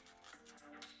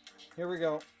 Here we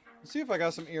go. Let's see if I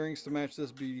got some earrings to match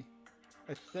this beauty.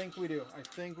 I think we do. I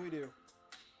think we do.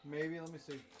 Maybe. Let me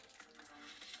see.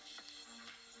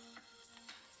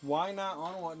 Why not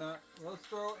on whatnot? Let's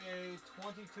throw a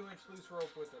 22 inch loose rope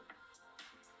with it.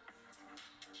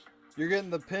 You're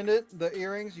getting the pendant, the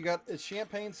earrings. You got a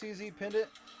champagne CZ pendant.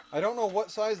 I don't know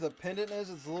what size the pendant is.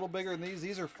 It's a little bigger than these.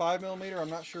 These are 5 millimeter. I'm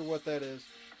not sure what that is.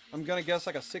 I'm going to guess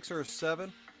like a 6 or a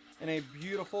 7. And a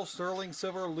beautiful sterling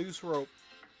silver loose rope.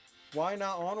 Why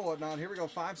not on whatnot? Here we go.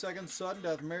 5 seconds. Sudden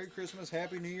death. Merry Christmas.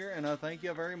 Happy New Year. And thank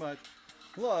you very much.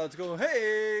 Let's go.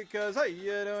 Hey, cuz how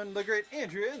you doing? The great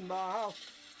Andrea in the house.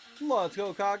 Let's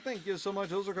go, Cock. Thank you so much.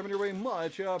 Those are coming your way.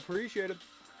 Much appreciated.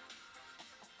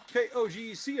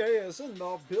 KOGCAS in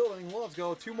the building. Let's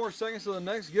go. 2 more seconds to the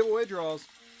next giveaway draws.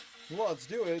 Let's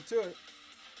do it to it.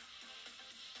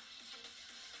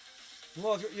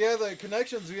 Let's go. Yeah, the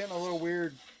connection's getting a little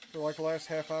weird for like the last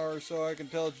half hour or so. I can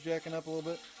tell it's jacking up a little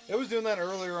bit. It was doing that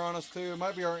earlier on us too. It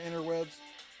might be our interwebs.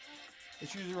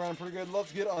 It's usually running pretty good.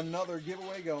 Let's get another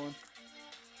giveaway going.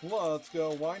 Let's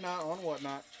go. Why not on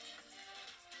whatnot?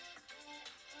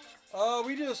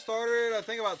 We just started, I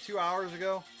think, about 2 hours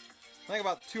ago. I think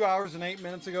about 2 hours and 8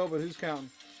 minutes ago, but who's counting?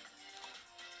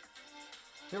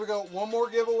 Here we go. One more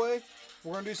giveaway.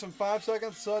 We're going to do some 5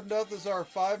 seconds sudden death. This is our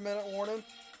 5-minute warning.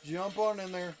 Jump on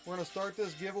in there. We're going to start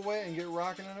this giveaway and get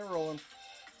rocking and rolling.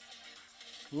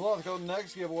 Let's go.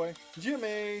 Next giveaway.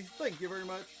 Jimmy. Thank you very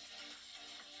much.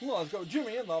 Let's go.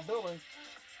 Jimmy in the building.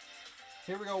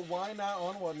 Here we go. Why not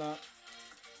on whatnot?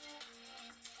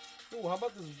 Ooh, how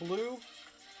about this blue?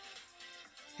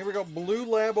 Here we go. Blue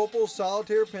Lab Opal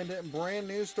Solitaire Pendant. Brand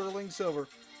new sterling silver.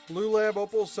 Blue Lab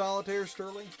Opal Solitaire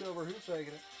sterling silver. Who's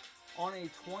taking it? On a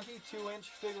 22 inch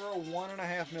Figaro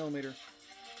 1.5 millimeter.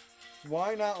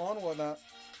 Why not on whatnot?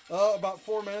 About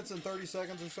 4 minutes and 30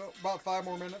 seconds or so. About 5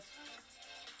 more minutes.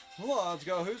 Let's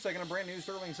go. Who's taking a brand new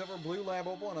sterling silver, blue lab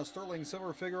opal, and a sterling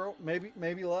silver Figaro?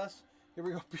 Maybe less. Here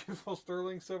we go. Beautiful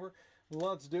sterling silver.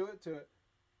 Let's do it to it.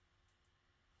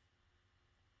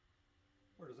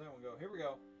 Where does that one go? Here we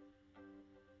go.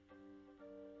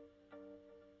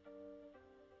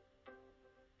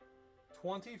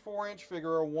 .24 inch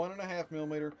Figaro, 1.5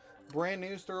 millimeter, brand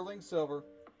new sterling silver,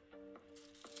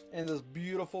 and this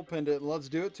beautiful pendant. Let's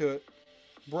do it to it.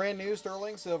 Brand new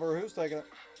sterling silver. Who's taking it?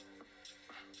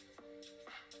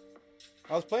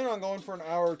 I was planning on going for an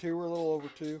hour or two. We're a little over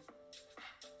 2. Here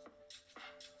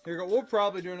we go. We'll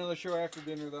probably do another show after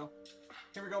dinner, though.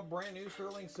 Here we go. Brand new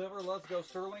sterling silver. Let's go.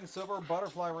 Sterling silver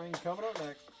butterfly ring coming up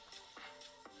next.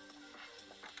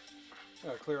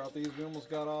 Gotta clear out these. We almost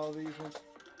got all of these ones.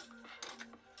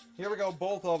 Here we go.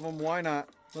 Both of them. Why not?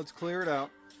 Let's clear it out.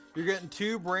 You're getting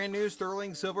 2 brand new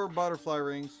sterling silver butterfly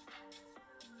rings.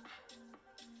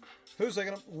 Who's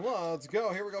taking them? Let's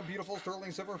go. Here we go. Beautiful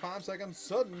sterling silver. 5 seconds.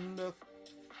 Sudden death.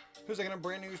 Who's taking a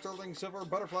brand new sterling silver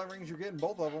butterfly rings? You're getting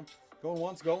both of them. Going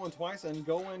once, going twice, and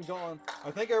going gone.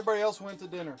 I think everybody else went to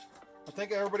dinner. I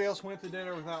think everybody else went to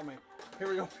dinner without me. Here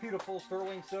we go. Beautiful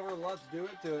sterling silver. Let's do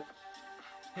it to it.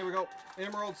 Here we go.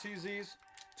 Emerald CZs.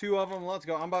 2 of them. Let's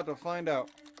go. I'm about to find out.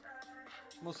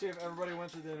 We'll see if everybody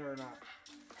went to dinner or not.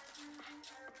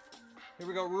 Here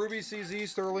we go. Ruby CZ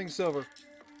sterling silver.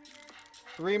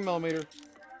 3 millimeter.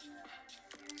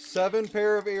 7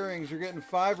 pair of earrings. You're getting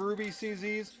 5 ruby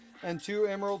CZs and 2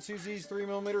 emerald CZs, 3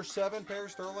 millimeter, 7 pair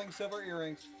sterling silver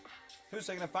earrings. Who's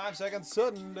taking a 5 seconds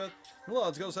sudden death?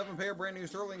 Let's go. 7 pair brand new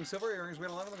sterling silver earrings. We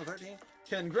had 11 and 13.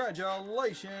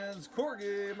 Congratulations,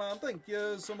 Corgi, Mom. Thank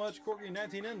you so much, Corgi.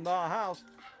 19 in the house.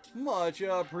 Much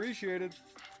appreciated.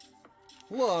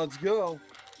 Let's go.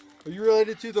 Are you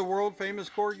related to the world famous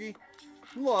Corgi?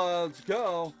 Let's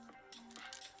go.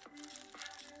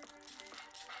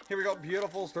 Here we go.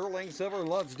 Beautiful sterling silver.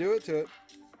 Let's do it to it.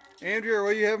 Andrea, what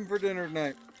are you having for dinner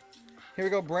tonight? Here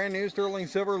we go. Brand new sterling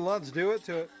silver. Let's do it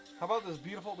to it. How about this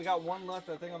beautiful? We got 1 left,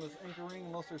 I think, on this anchor ring,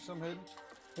 unless there's some hidden.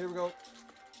 Here we go.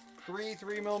 3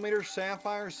 millimeter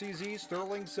sapphire CZ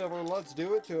sterling silver. Let's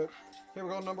do it to it. Here we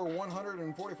go. Number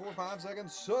 144. 5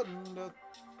 seconds. Sudden death.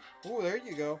 Ooh, there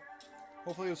you go.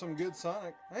 Hopefully it was some good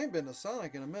Sonic. I ain't been to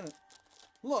Sonic in a minute.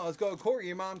 Let's go,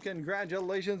 Corgi Mom.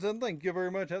 Congratulations and thank you very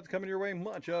much. That's coming your way.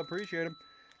 Much appreciated.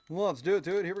 Let's do it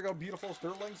to it. Here we go. Beautiful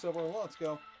sterling silver. Let's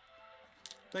go.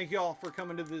 Thank you all for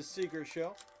coming to this secret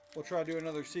show. We'll try to do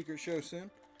another secret show soon.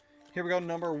 Here we go.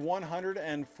 Number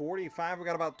 145. We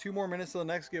got about 2 more minutes to the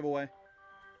next giveaway.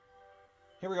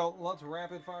 Here we go. Let's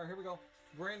rapid fire. Here we go.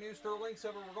 Brand new sterling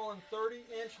silver. We're going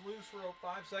 30-inch loose rope.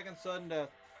 5 seconds sudden death.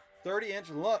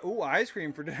 30-inch. Ooh, ice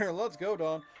cream for dinner. Let's go,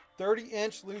 Dawn.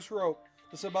 30-inch loose rope.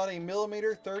 This is about a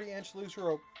millimeter, 30-inch loose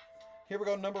rope. Here we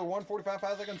go, number 145,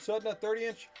 5 seconds, sudden at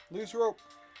 30-inch loose rope.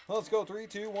 Let's go, 3,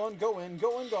 2, 1, go in,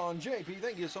 gone. JP,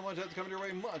 thank you so much. That's coming your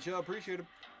way. Much appreciated.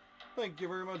 Thank you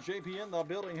very much, JP, in the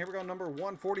building. Here we go, number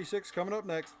 146 coming up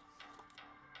next.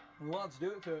 Let's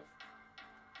do it to it.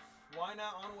 Why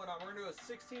not on what? We're going to do a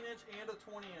 16-inch and a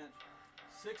 20-inch.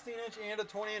 16-inch and a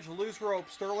 20-inch loose rope,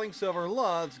 sterling silver.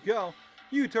 Let's go.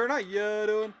 U-turn, how you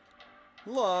doing?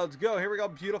 Let's go. Here we go.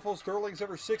 Beautiful sterling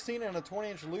silver 16 and a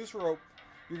 20-inch loose rope.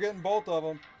 You're getting both of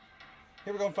them.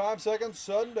 Here we go. 5 seconds.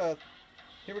 Sudden death.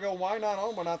 Here we go. Why not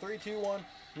on? Why not? 3, 2, 1.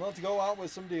 Let's go out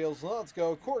with some deals. Let's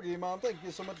go. Corgi Mom, thank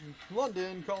you so much.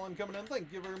 London, Colin coming in.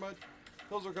 Thank you very much.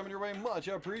 Those are coming your way. Much.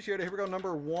 I appreciate it. Here we go.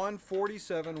 Number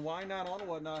 147. Why not on?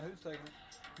 Whatnot? Who's taking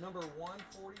it? Number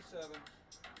 147.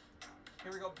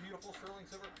 Here we go. Beautiful sterling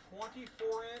silver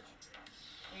 24-inch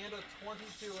and a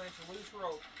 22-inch loose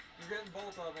rope. You're getting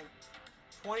both of them.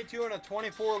 22 and a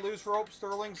 24 loose rope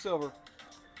sterling silver.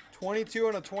 22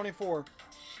 and a 24.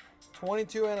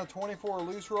 22 and a 24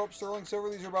 loose rope sterling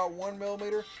silver. These are about 1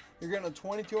 millimeter. You're getting a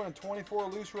 22 and a 24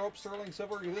 loose rope sterling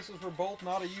silver. This is for both,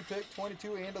 not a U-pick.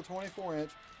 22 and a 24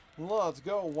 inch. Let's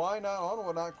go. Why not on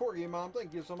whatnot? Corgi Mom,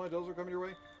 thank you so much. Those are coming your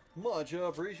way. Much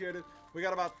appreciated. We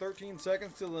got about 13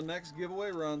 seconds till the next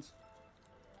giveaway runs.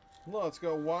 Let's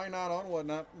go. Why not on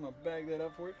whatnot? I'm going to bag that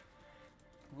up for you.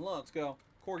 Let's go.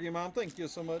 Corgi Mom, thank you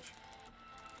so much.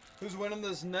 Who's winning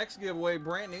this next giveaway?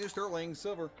 Brand new sterling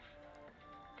silver.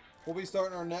 We'll be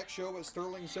starting our next show with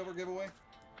sterling silver giveaway.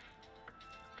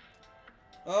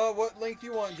 What link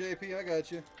you want, JP? I got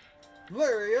you.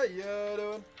 Larry, how you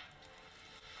doing?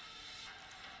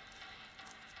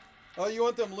 Oh, you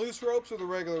want them loose ropes or the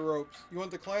regular ropes? You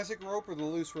want the classic rope or the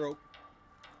loose rope?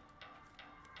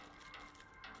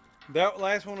 That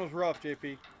last one was rough,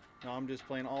 JP. No, I'm just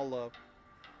playing all love.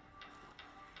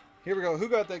 Here we go. Who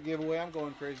got that giveaway? I'm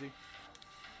going crazy.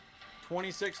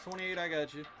 26, 28, I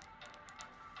got you.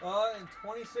 And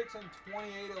 26 and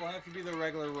 28, it'll have to be the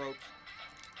regular ropes.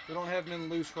 We don't have them in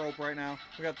loose rope right now.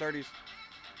 We got 30s.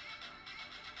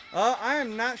 I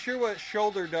am not sure what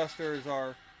shoulder dusters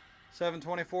are.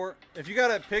 724. If you got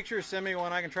a picture, send me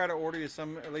one. I can try to order you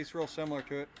some, at least real similar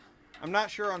to it. I'm not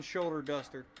sure on shoulder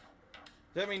duster.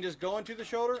 Does that mean just going to the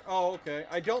shoulder? Oh, okay.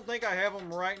 I don't think I have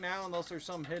them right now unless there's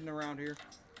some hidden around here.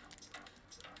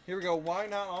 Here we go. Why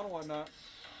not on whatnot?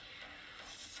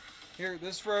 Here,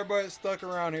 this is for everybody that's stuck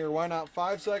around here. Why not?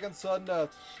 5 seconds, sudden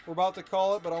death. We're about to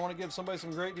call it, but I want to give somebody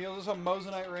some great deals. This is a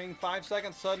Mosinite ring. 5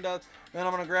 seconds, sudden death. Then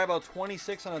I'm going to grab a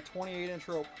 26 and a 28-inch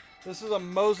rope. This is a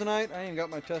Mosinite. I ain't even got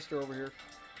my tester over here.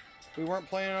 We weren't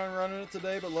planning on running it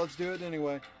today, but let's do it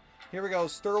anyway. Here we go.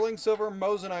 Sterling silver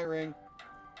Mosinite ring.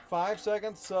 5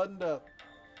 seconds, sudden death.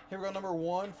 Here we go, number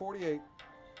 148.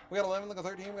 We got 11, look at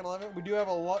 13, we got 11. We do have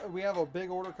a lot. We have a big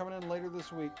order coming in later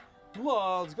this week.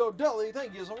 Let's go, Deli.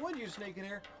 Thank you. So when you sneak in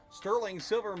here, sterling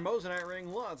silver Mosinite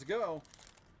ring. Let's go.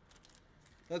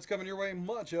 That's coming your way.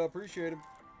 Much appreciated.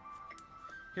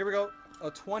 Here we go.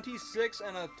 A 26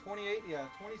 and a 28. Yeah,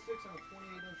 26 and a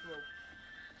 28-inch rope.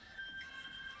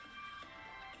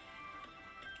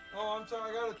 Oh, I'm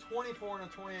sorry. I got a 24 and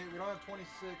a 28. We don't have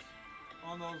 26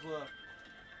 on those left.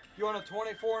 You want a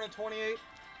 24 and a 28?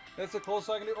 That's the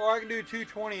closest I can do. Or I can do 2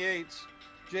 28s.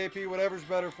 JP, whatever's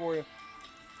better for you.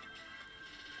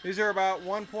 These are about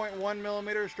 1.1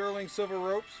 millimeter sterling silver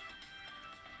ropes.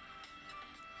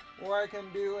 Or I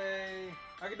can do a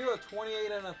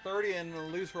 28 and a 30 and a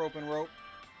loose rope and rope.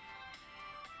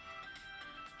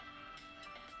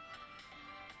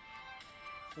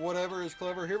 Whatever is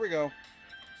clever. Here we go.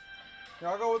 Here,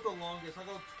 I'll go with the longest. I'll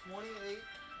go 28.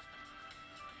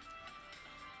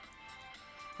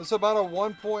 It's about a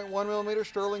 1.1 millimeter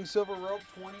sterling silver rope,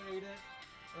 28 inch.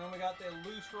 And then we got the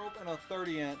loose rope and a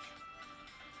 30 inch.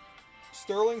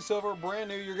 Sterling silver, brand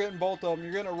new. You're getting both of them.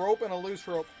 You're getting a rope and a loose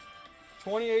rope.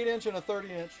 28 inch and a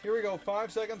 30 inch. Here we go.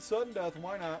 5 seconds, sudden death.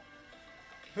 Why not?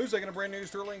 Who's taking a brand new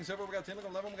sterling silver? We got 10,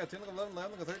 11, we got 10, 11,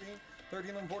 11, we got 13,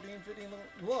 13, 11, 14, 15, 11.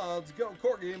 Let's go.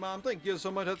 Corgi Mom, thank you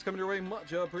so much. That's coming your way.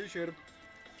 Much appreciated.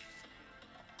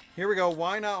 Here we go.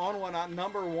 Why not on one not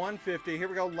number 150. Here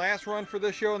we go. Last run for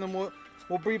this show, and then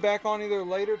we'll be back on either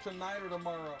later tonight or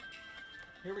tomorrow.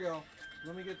 Here we go.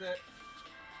 Let me get that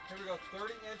Here we go,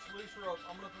 30-inch loose rope.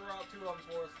 I'm going to throw out 2 of them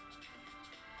for us.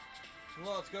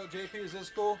 Let's go, JP. Is this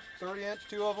cool? 30-inch,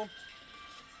 2 of them.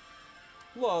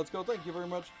 Let's go. Thank you very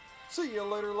much. See you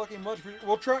later, Lucky. Much appreciated.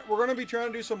 We're going to be trying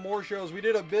to do some more shows. We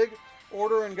did a big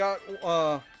order and got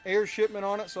air shipment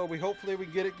on it, so hopefully we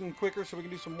can get it in quicker so we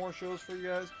can do some more shows for you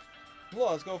guys.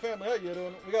 Let's go, family. How you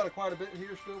doing? We got quite a bit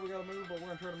here still. We got to move, but we're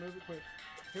going to try to move it quick.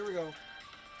 Here we go.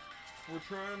 We're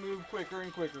trying to move quicker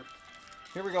and quicker.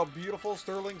 Here we go. Beautiful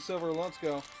sterling silver. Let's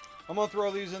go. I'm going to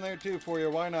throw these in there too for you.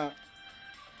 Why not?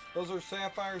 Those are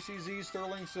Sapphire CZ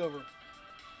sterling silver.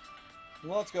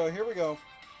 Let's go. Here we go.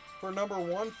 For number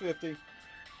 150.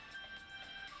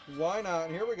 Why not?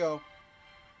 Here we go.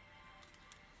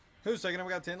 Who's taking it? We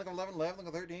got 10, look at 11, 11,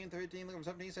 look at 13, 13, look at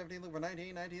 17, 17, look at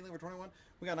 19, 19, look at 21.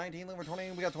 We got 19, look at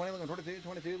 20, we got 20, look at 22,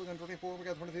 22, look at 24, we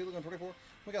got 22, look at 24.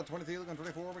 We got 22, look at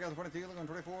 24, we got 22, look at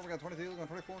 24, we got 22, look at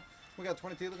 24. We got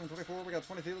 22, look at 24, we got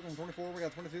 22, look at 24, we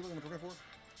got 22, look at 24.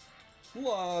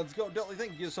 Let's go, Dudley.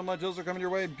 Thank you so much. Those are coming your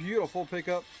way. Beautiful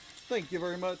pickup. Thank you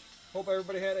very much. Hope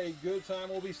everybody had a good time.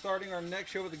 We'll be starting our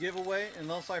next show with a giveaway.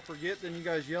 Unless I forget, then you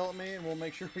guys yell at me and we'll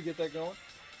make sure we get that going.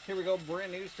 Here we go.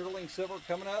 Brand new sterling silver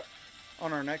coming up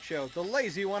on our next show. The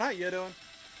Lazy One. How you doing?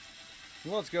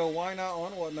 Let's go. Why not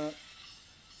on whatnot?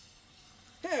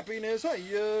 Happiness. How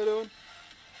you doing?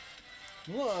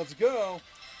 Let's go.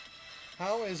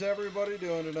 How is everybody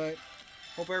doing tonight?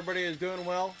 Hope everybody is doing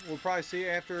well. We'll probably see you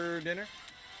after dinner.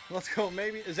 Let's go.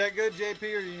 Maybe. Is that good, JP,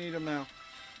 or do you need them now?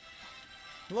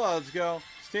 Let's go.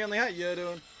 Stanley, how you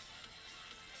doing?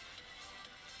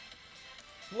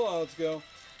 Let's go.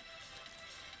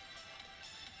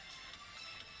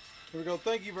 Here we go.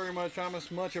 Thank you very much,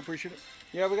 Thomas. Much appreciated.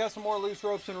 Yeah, we got some more loose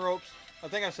ropes and ropes. I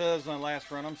think I said that was my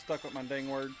last run. I'm stuck with my dang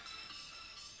word.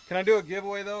 Can I do a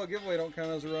giveaway, though? A giveaway don't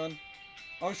count as a run.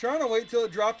 I was trying to wait till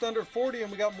it dropped under 40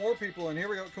 and we got more people in. Here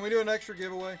we go. Can we do an extra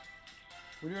giveaway?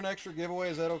 We do an extra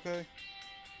giveaway. Is that okay?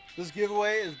 This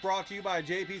giveaway is brought to you by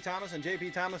JP Thomas and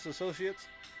JP Thomas Associates.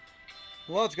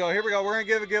 Let's go. Here we go. We're going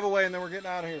to give a giveaway and then we're getting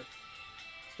out of here.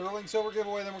 Sterling silver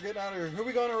giveaway, then we're getting out of here. Who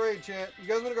we going to raid, chat? You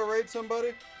guys want to go raid somebody?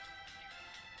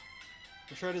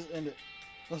 Or should I just end it?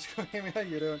 Let's go. Amy, how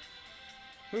you doing?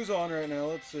 Who's on right now?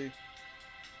 Let's see.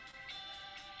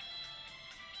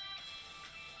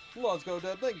 Let's go,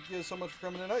 Dad. Thank you so much for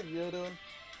coming in. How you doing?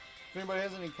 If anybody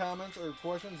has any comments or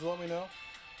questions, let me know.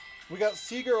 We got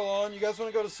Seagirl on. You guys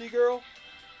want to go to Seagirl?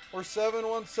 Or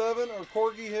 717 or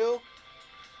Corgi Hill?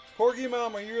 Corgi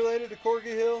Mom, are you related to Corgi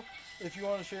Hill? If you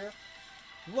want to share.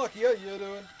 Lucky, how you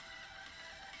doing?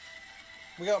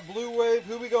 We got Blue Wave.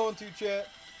 Who we going to, chat?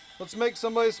 Let's make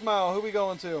somebody smile. Who we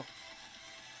going to?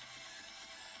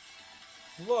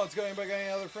 Let's go. Anybody got any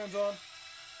other friends on?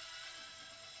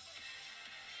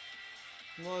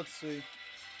 Let's see.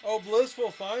 Oh,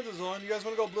 Blissful Finds is on. You guys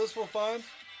want to go Blissful Finds?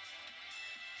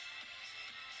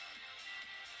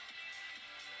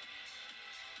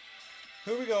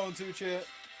 Who we going to, chat?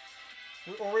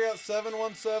 Or we got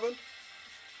 717?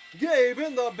 Gabe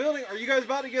in the building. Are you guys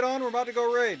about to get on? We're about to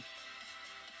go raid.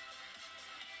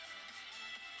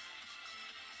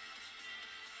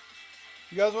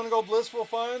 You guys want to go Blissful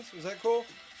Finds? Is that cool?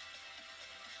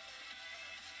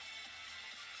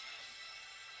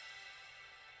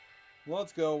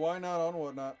 Let's go. Why not on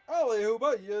whatnot? Ollie, who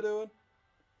about you doing?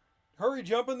 Hurry,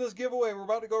 jump in this giveaway. We're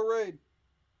about to go raid.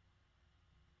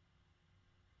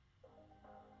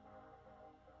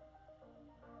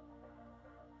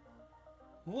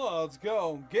 Let's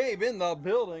go. Gabe in the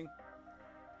building.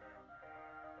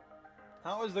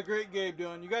 How is the great Gabe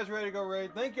doing? You guys ready to go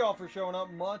raid? Thank y'all for showing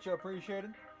up. Much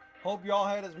appreciated. Hope y'all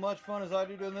had as much fun as I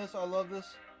do doing this. I love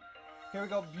this. Here we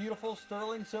go. Beautiful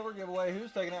sterling silver giveaway.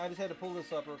 Who's taking it? I just had to pull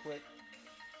this up real quick.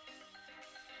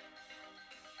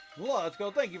 Let's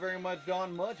go. Thank you very much,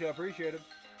 Don. Much appreciated.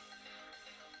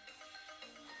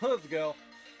 Let's go.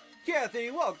 Kathy,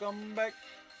 welcome back.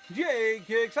 Jay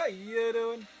Kicks, how you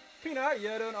doing? Peanut, how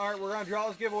you doing? Alright, we're going to draw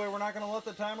this giveaway. We're not going to let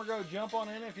the timer go. Jump on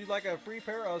in if you'd like a free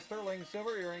pair of sterling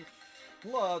silver earrings.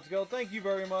 Let's go. Thank you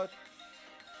very much.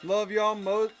 Love y'all.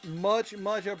 Much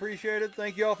appreciated.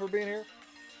 Thank y'all for being here.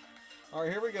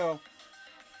 Alright, here we go.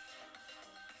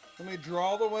 Let me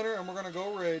draw the winner and we're going to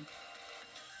go raid.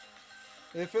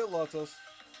 If it lets us.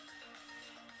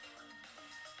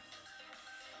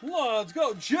 Let's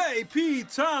go.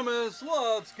 JP Thomas.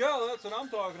 Let's go. That's what I'm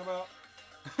talking about.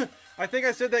 I think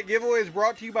I said that giveaway is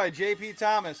brought to you by JP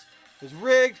Thomas. It's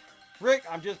rigged. Rick,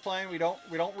 I'm just playing. We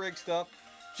don't rig stuff.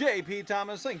 JP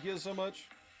Thomas, thank you so much.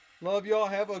 Love y'all.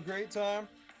 Have a great time.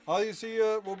 I'll either see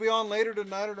you. We'll be on later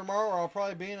tonight or tomorrow, or I'll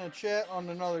probably be in a chat on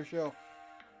another show.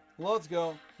 Let's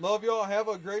go. Love y'all. Have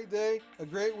a great day, a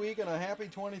great week, and a happy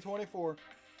 2024.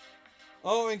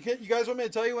 Oh, and you guys want me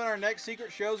to tell you when our next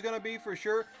secret show is going to be for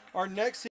sure? Our next